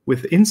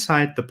with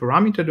inside the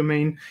parameter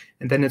domain,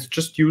 and then it's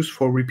just used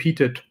for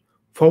repeated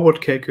forward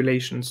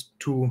calculations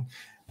to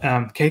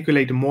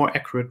calculate a more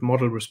accurate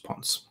model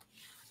response.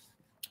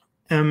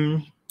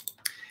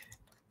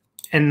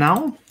 And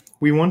now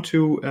we want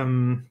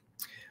to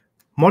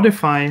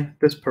modify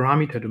this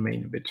parameter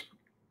domain a bit.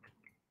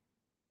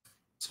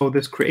 So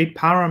this create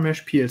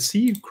paramesh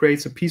PLC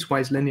creates a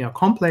piecewise linear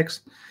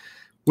complex.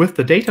 With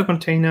the data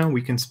container,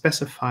 we can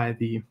specify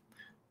the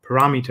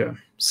parameter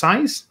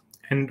size.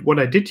 And what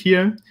I did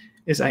here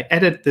is I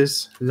added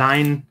this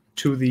line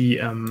to the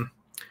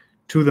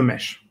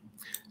mesh.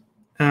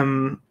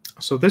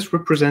 So this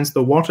represents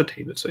the water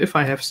table. So if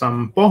I have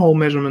some borehole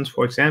measurements,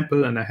 for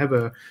example, and I have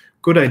a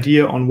good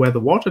idea on where the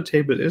water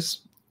table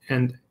is,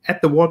 and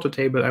at the water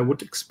table, I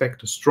would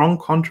expect a strong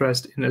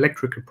contrast in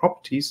electrical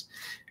properties.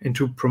 And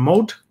to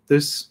promote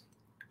this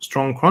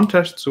strong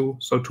contrast, so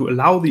to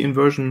allow the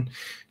inversion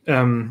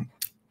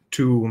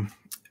to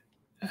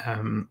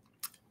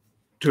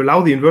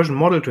allow the inversion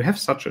model to have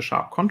such a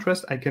sharp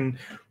contrast, I can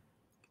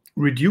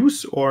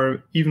reduce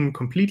or even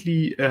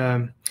completely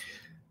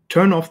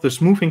turn off the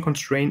smoothing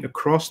constraint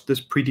across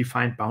this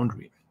predefined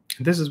boundary.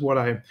 And this is what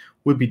I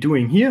will be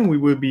doing here. We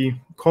will be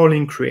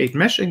calling create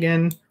mesh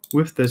again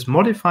with this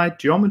modified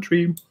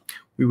geometry.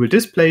 We will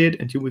display it,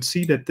 and you will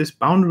see that this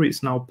boundary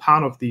is now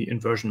part of the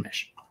inversion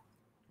mesh.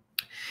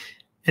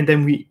 And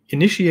then we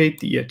initiate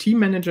the ERT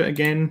manager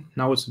again.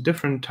 Now it's a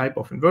different type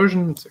of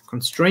inversion. It's a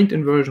constraint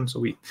inversion. So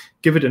we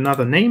give it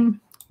another name.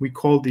 We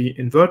call the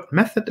invert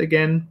method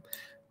again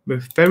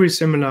with very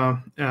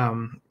similar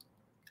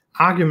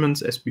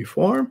arguments as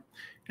before.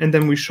 And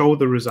then we show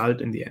the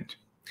result in the end.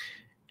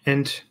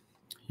 And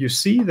you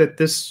see that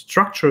this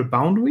structural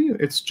boundary,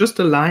 it's just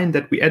a line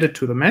that we added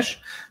to the mesh.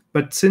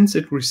 But since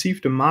it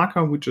received a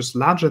marker which is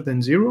larger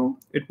than 0,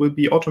 it will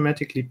be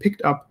automatically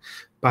picked up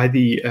by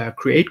the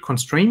create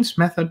constraints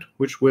method,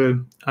 which will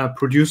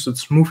produce a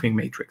smoothing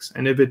matrix.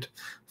 And if it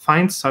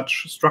finds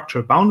such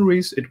structural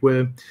boundaries, it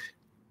will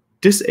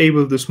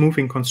disable the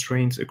smoothing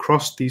constraints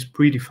across these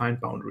predefined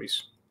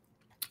boundaries.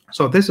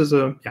 So this is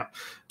an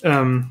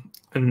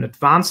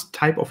advanced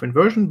type of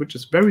inversion, which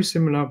is very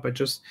similar, but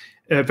just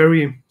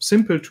very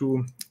simple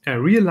to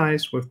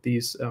realize with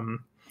these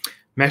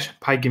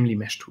PyGimli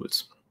mesh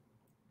tools.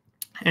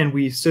 And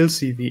we still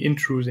see the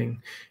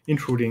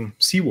intruding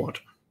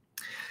seawater.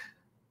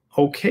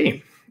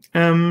 Okay,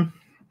 and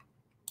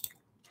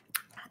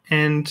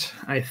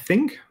I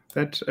think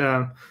that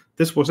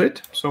this was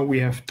it. So we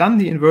have done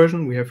the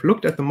inversion, we have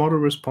looked at the model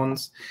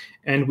response,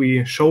 and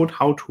we showed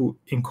how to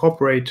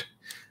incorporate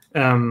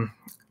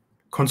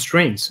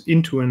constraints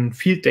into a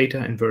field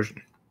data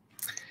inversion.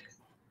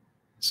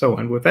 So,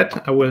 and with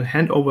that, I will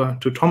hand over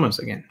to Thomas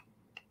again.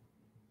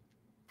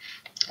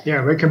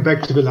 Yeah, welcome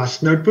back to the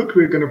last notebook.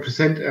 We're going to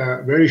present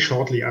very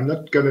shortly. I'm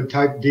not going to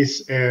type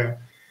this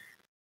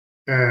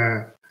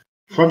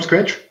from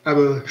scratch. I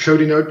will show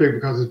the notebook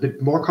because it's a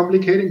bit more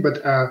complicated.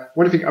 But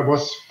one thing I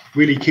was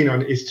really keen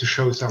on is to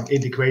show some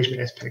integration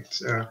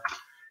aspects.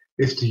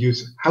 Is to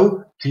use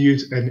how to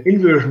use an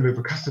inversion with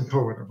a custom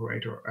forward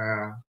operator.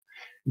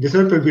 In this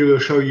notebook, we will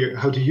show you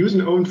how to use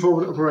an own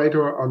forward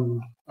operator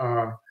on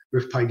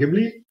with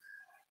PyGimli.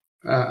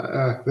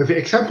 With the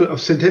example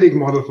of synthetic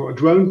model for a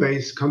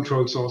drone-based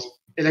control source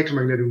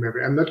electromagnetic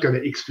method. I'm not going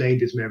to explain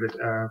this method,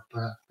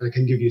 but I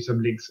can give you some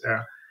links.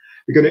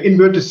 We're going to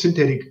invert the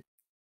synthetic.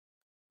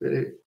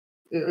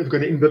 We're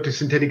going to invert the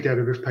synthetic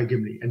data with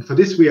PyGimli, and for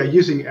this we are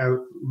using a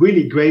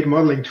really great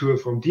modeling tool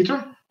from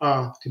Dieter.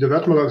 The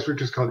word model,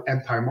 which is called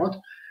EmpIMod.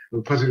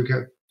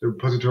 The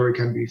repository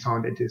can be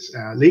found at this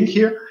link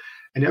here.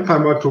 And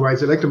EmpIMod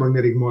provides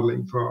electromagnetic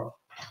modeling for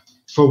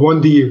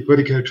 1D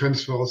vertical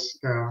transverse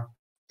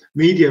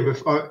media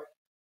with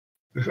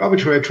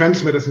arbitrary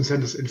transmitters and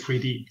senders in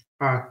 3D.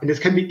 And this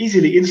can be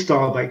easily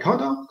installed by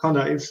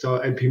Conda install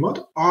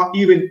npmod, or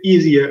even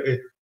easier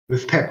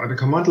with PEP on the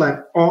command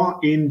line or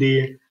in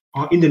the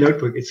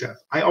notebook itself.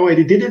 I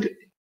already did it.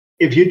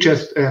 If you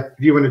just if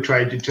you want to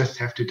try it, you just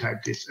have to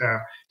type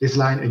this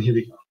line, and here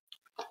we go.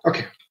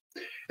 Okay.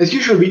 As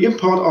usual, we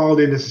import all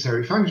the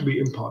necessary functions. We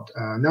import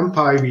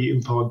NumPy, we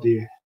import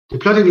the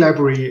plotting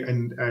library,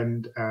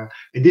 and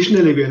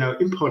additionally, we are now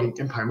importing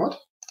EmpIMod.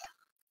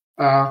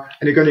 And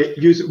we're going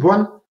to use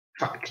one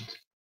function.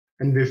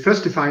 And we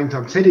first define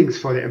some settings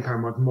for the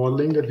EmpIMod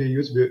modeling that we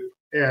use. We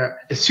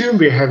assume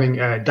we're having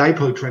a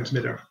dipole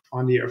transmitter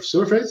on the Earth's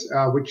surface,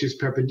 which is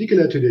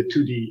perpendicular to the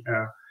 2D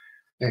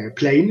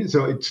plane.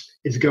 So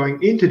it's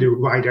going into the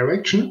y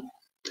direction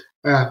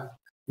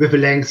with a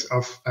length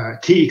of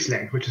tx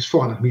length, which is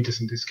 400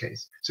 meters in this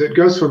case. So it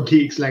goes from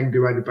tx length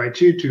divided by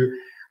 2 to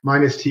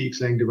minus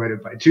tx length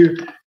divided by 2,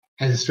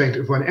 has a strength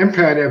of 1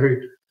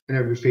 ampere and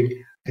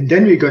everything. And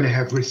then we're going to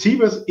have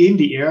receivers in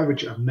the air,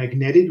 which are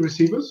magnetic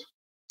receivers.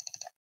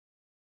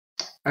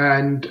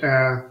 And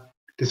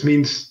this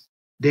means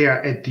they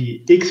are at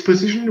the x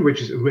position,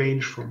 which is a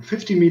range from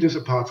 50 meters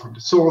apart from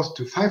the source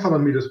to 500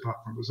 meters apart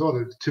from the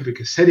source. It's a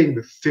typical setting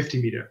with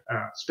 50-meter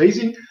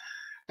spacing.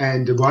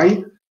 And the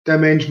y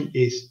dimension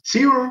is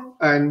 0.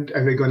 And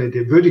we're going to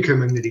the vertical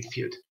magnetic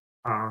field,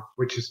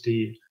 which is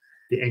the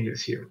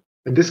angles here.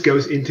 And this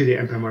goes into the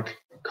EmpIMod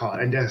call.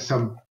 And there's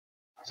some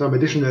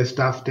additional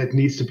stuff that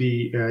needs to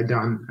be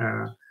done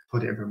for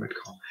the EmpIMod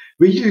call.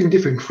 We're using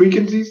different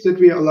frequencies that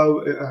we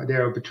allow. They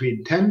are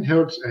between 10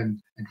 hertz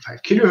and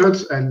 5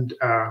 kilohertz. And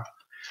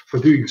for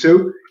doing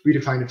so, we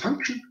define a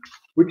function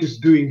which is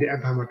doing the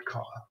EmpIMod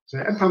call. So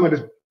EmpIMod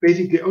is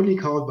basically only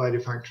called by the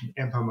function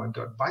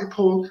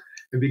empimod.bipole.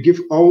 And we give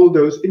all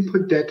those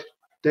input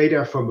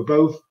data from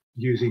above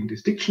using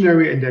this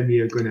dictionary. And then we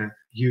are going to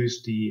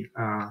use the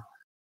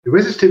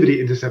resistivity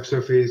in the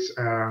subsurface.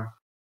 We're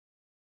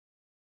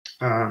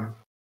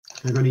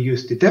going to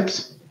use the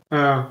depths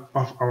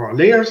of our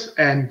layers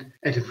and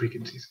at the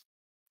frequencies.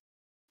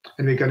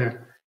 And we're going to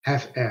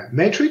have a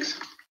matrix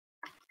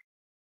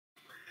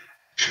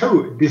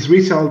show this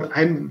result.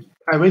 I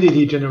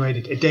already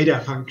generated a data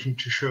function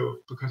to show,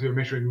 because we're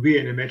measuring real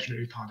and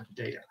imaginary part of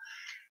the data.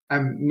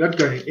 I'm not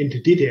going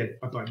into detail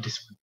about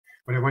this one.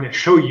 What I want to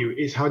show you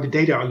is how the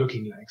data are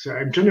looking like. So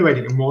I'm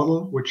generating a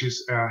model which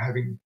is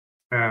having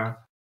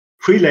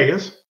 3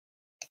 layers.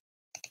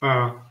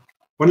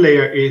 One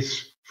layer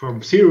is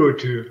from 0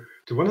 to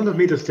 100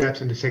 meter steps,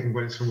 and the second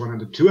one is from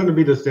 100 to 200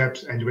 meter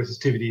steps, and the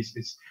resistivity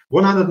is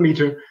 100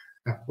 meter,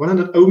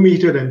 100 ohm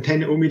meter, then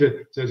 10 ohm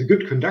meter. So it's a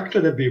good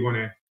conductor that we want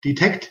to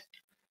detect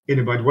in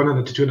about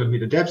 100 to 200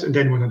 meter depths, and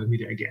then 100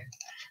 meter again.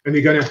 And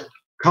we're going to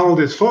call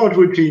this forward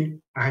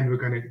routine, and we're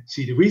going to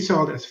see the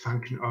result as a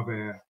function of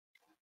a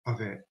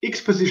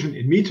x position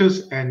in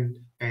meters and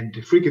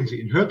the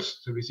frequency in hertz.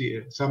 So we see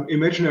some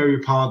imaginary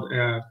part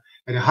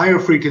at a higher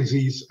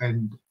frequencies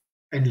and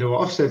lower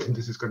offsets, and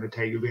this is going to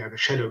take, we have a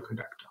shallow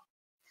conductor.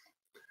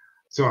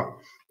 So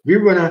we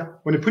want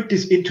to put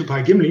this into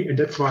PyGimli, and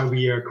that's why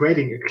we are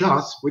creating a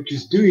class which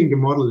is doing the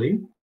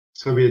modeling.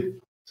 So we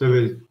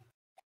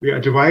are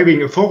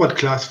deriving a forward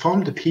class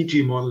from the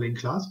PG modeling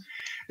class.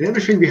 And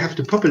everything we have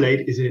to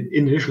populate is an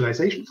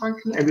initialization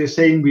function, and we're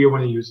saying we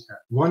want to use a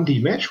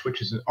 1D match,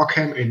 which is an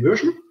Occam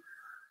inversion,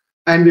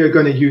 and we are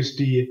going to use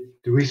the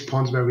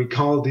response where we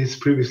call this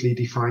previously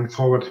defined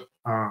forward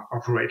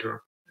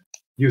operator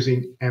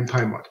using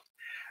mpymod.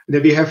 And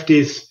then we have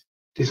this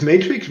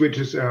matrix, which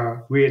is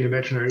we're an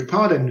imaginary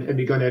part, and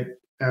we're going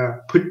to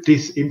put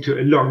this into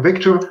a long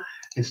vector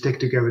and stack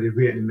together the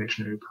real and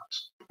imaginary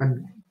parts.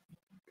 And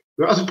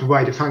we also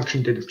provide a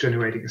function that is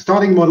generating a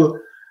starting model,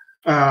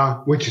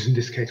 which is in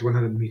this case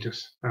 100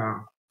 meters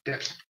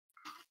depth.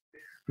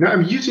 Now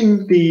I'm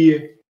using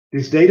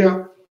this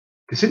data,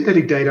 the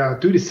synthetic data,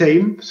 do the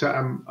same. So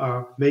I'm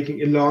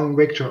making a long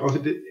vector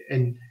of it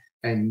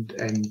and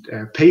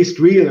paste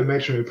real and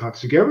imaginary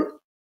parts together.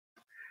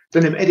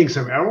 Then I'm adding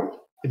some error.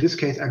 In this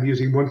case, I'm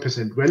using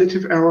 1%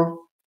 relative error.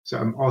 So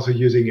I'm also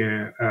using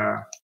a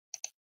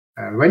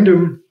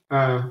random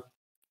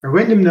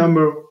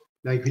number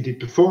like we did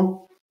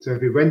before. So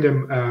the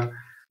random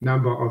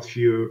number of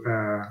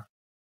a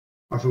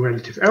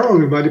relative error,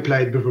 we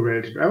multiply it with a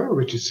relative error,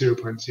 which is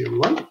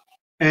 0.01,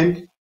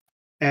 and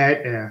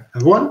add a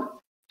 1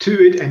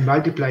 to it and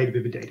multiply it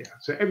with the data.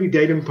 So every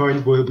data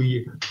point will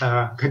be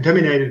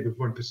contaminated with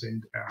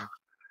 1%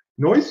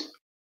 noise.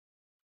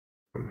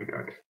 Oh my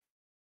God.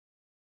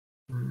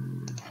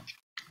 I'm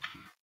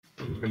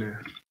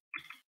gonna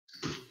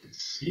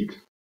see it.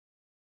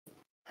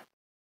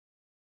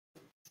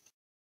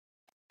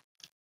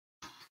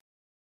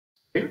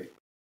 Okay.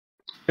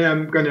 And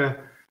I'm gonna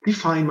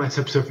define my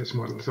subsurface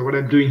model. So what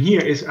I'm doing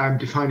here is I'm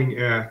defining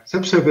a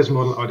subsurface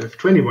model out of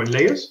 21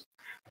 layers,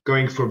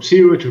 going from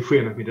 0 to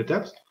 300 meter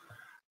depth.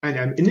 And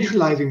I'm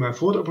initializing my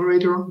forward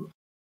operator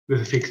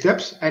with a fixed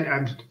depth, and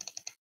I'm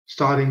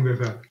starting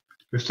with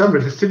some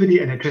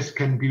resistivity, and I just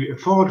can do a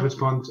forward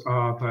response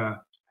of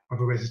a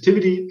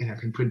resistivity, and I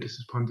can print this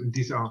response. And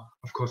these are,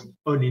 of course,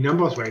 only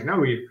numbers right now.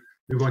 We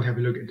won't have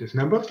a look at these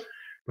numbers.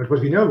 But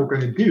what we know we're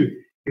going to do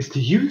is to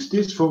use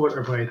this forward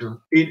operator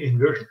in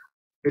inversion.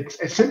 It's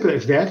as simple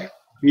as that.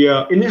 We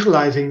are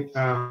initializing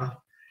a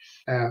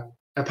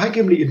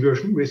PyGimli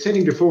inversion. We're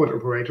setting the forward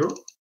operator.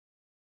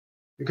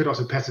 You could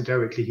also pass it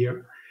directly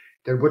here.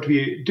 Then what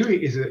we're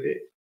doing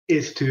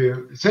is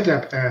to set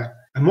up a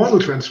model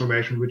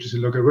transformation, which is a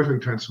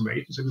logarithmic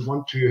transformation. So we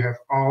want to have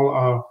all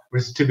our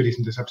resistivities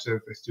in the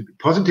subsurface to be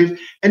positive,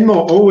 and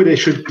moreover, they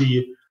should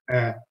be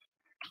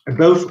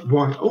above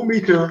 1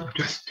 ohmmeter,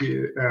 just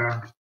to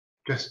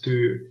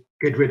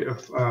get rid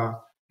of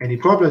any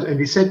problems. And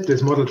we set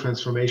this model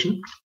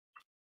transformation,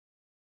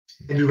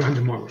 and we run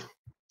the model.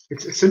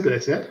 It's as simple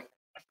as that.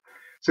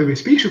 So we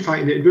specify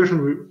in the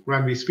inversion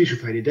run, we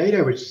specify the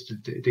data, which is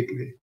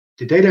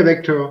the data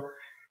vector,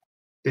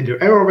 then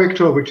the error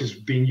vector, which is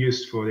being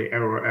used for the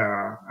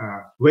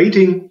error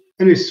weighting,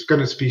 and we're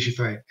going to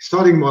specify a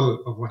starting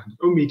model of 100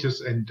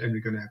 ohmmeters, and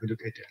we're going to have a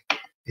look at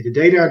the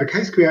data. The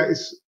chi-square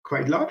is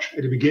quite large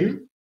at the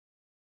beginning,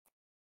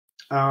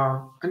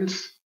 and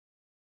it's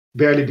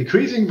barely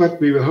decreasing, but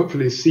we will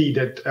hopefully see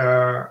that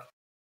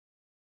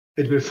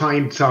it will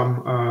find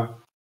some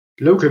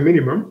local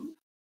minimum.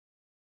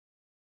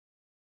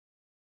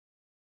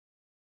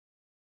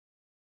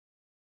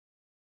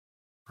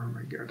 Oh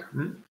my God.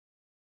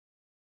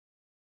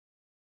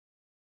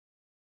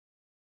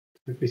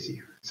 Let me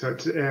see. So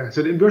it's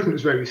so the inversion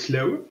is very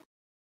slow,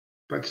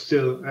 but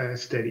still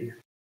steady.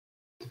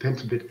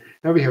 Depends a bit.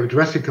 Now we have a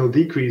drastic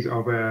decrease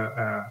of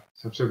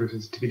subsurface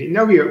sensitivity.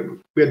 Now we are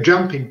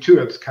jumping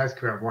towards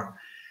chi-square 1.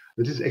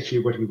 This is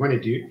actually what we want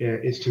to do,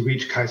 is to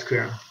reach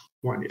chi-square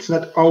 1. It's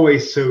not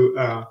always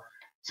so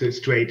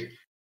straight,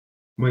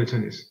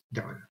 monotonous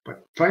down.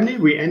 But finally,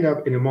 we end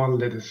up in a model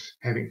that is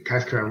having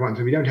chi-square 1,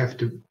 so we don't have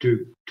to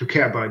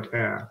care about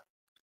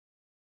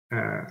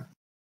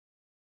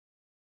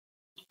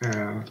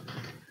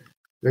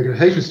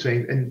regularization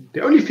strength. And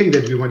the only thing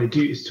that we want to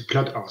do is to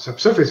plot our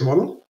subsurface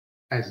model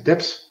as a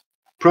depth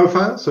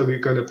profile. So we're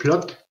going to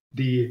plot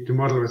the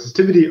model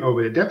resistivity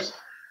over the depth.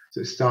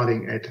 So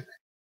starting at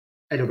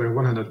about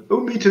 100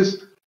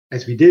 ohmmeters,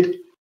 as we did,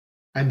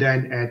 and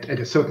then at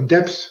a certain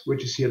depth,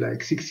 which is here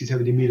like 60,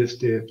 70 meters,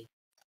 the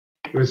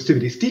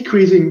resistivity is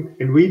decreasing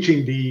and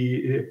reaching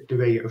the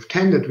value of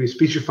 10 that we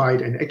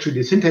specified. And actually,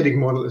 the synthetic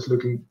model is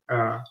looking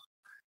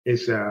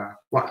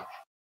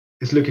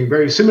looking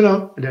very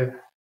similar,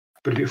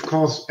 but we of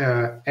course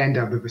end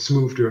up with a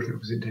smooth version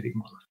of the synthetic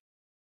model.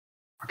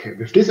 Okay,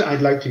 with this,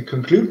 I'd like to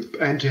conclude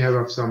and to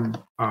have some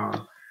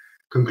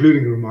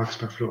concluding remarks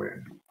by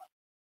Florian.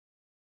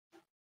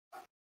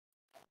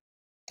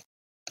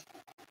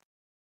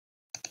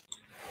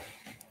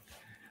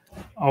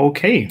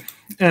 Okay,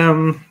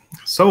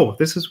 So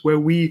this is where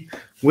we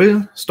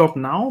will stop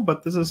now,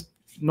 but this is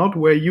not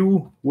where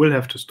you will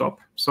have to stop.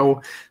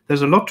 So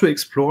there's a lot to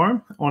explore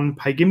on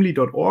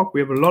pygimli.org. We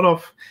have a lot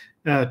of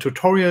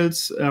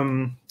tutorials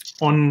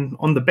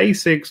on the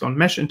basics, on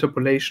mesh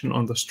interpolation,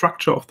 on the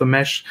structure of the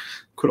mesh.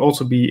 Could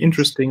also be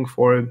interesting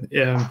for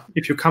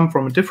if you come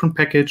from a different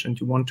package and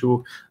you want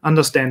to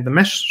understand the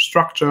mesh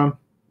structure,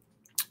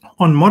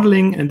 on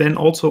modeling, and then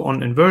also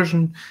on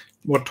inversion.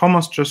 What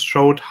Thomas just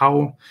showed,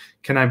 how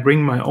can I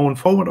bring my own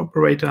forward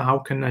operator? How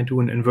can I do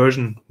an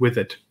inversion with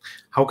it?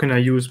 How can I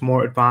use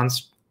more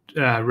advanced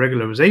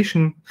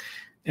regularization?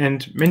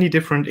 And many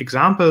different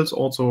examples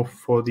also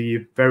for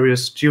the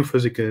various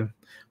geophysical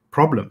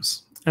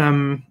problems.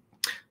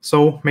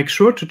 So make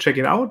sure to check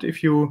it out.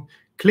 If you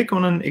click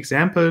on an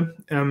example,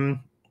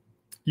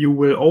 you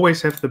will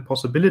always have the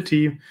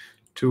possibility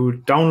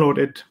to download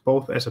it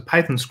both as a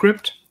Python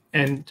script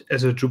and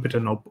as a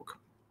Jupyter notebook.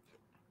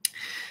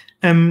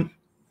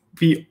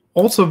 We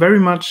also very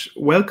much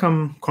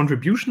welcome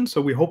contributions.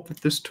 So we hope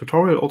that this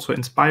tutorial also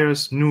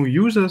inspires new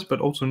users, but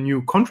also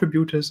new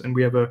contributors. And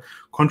we have a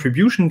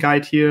contribution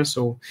guide here.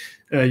 So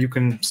you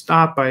can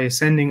start by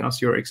sending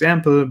us your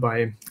example,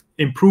 by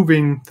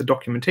improving the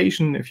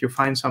documentation. If you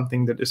find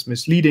something that is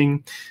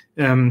misleading,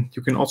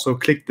 you can also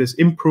click this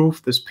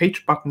improve, this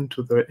page button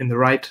in the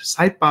right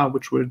sidebar,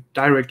 which will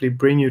directly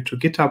bring you to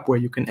GitHub where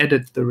you can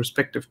edit the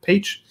respective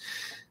page.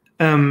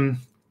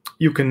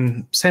 You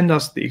can send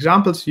us the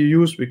examples you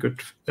use. We could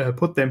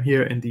put them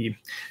here in the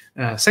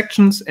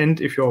sections.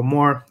 And if you're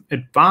more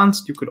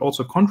advanced, you could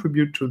also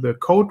contribute to the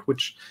code,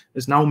 which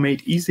is now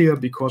made easier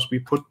because we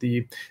put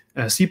the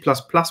C++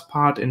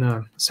 part in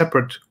a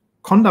separate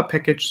Conda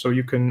package, so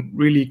you can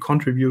really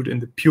contribute in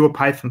the pure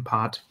Python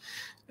part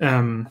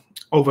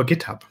over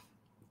GitHub.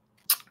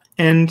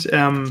 And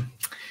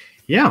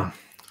yeah,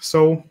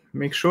 so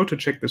make sure to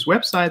check this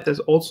website. There's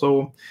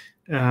also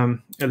a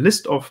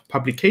list of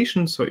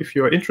publications. So if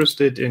you're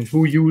interested in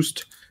who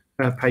used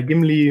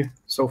pygimli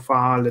so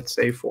far, let's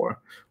say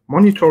for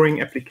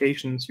monitoring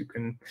applications, you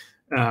can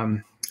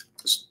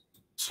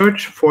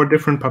search for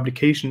different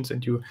publications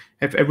and you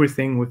have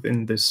everything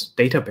within this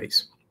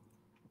database.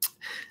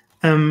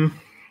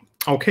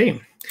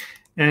 Okay,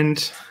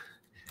 and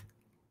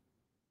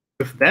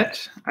with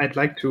that, I'd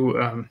like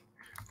to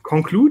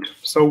conclude.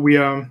 So we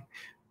are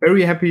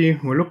very happy.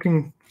 We're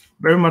looking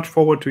very much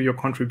forward to your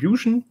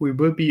contribution. We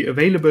will be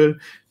available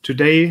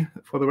today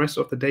for the rest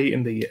of the day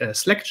in the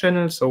Slack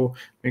channel. So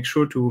make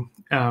sure to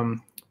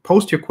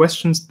post your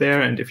questions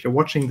there. And if you're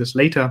watching this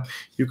later,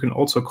 you can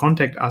also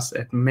contact us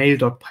at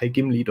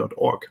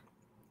mail.pygimli.org.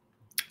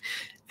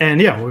 And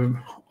yeah, we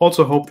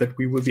also hope that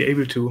we will be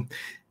able to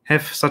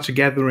have such a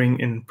gathering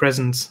in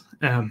presence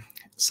at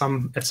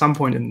some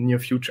point in the near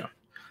future.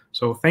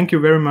 So thank you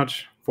very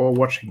much for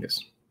watching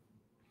this.